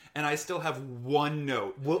in, and I still have one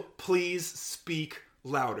note. Please speak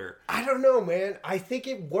louder. I don't know, man. I think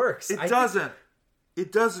it works. It doesn't.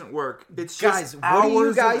 It doesn't work. It's guys, just what do you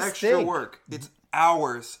hours guys of extra think? work.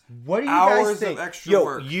 hours. What do you hours guys think? Of extra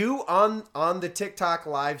work. You on the TikTok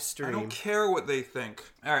live stream. I don't care what they think.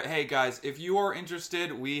 All right, hey guys, if you are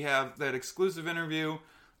interested, we have that exclusive interview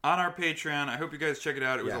on our Patreon. I hope you guys check it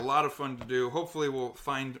out. It was a lot of fun to do. Hopefully we'll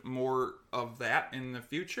find more of that in the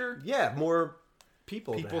future. Yeah, more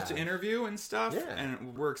people to interview and stuff. Yeah.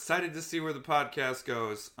 And we're excited to see where the podcast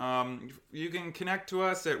goes. You can connect to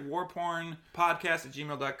us at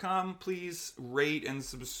warpornpodcast@gmail.com. Please rate and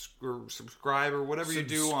subscribe or whatever you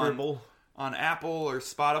do on Apple or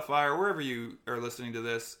Spotify or wherever you are listening to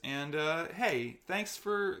this. And hey, thanks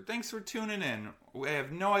for tuning in. We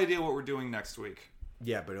have no idea what we're doing next week.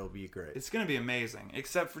 Yeah, but it'll be great. It's going to be amazing,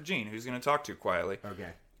 except for Gene, who's going to talk to you quietly.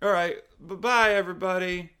 Okay. All right. Bye-bye,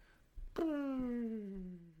 everybody.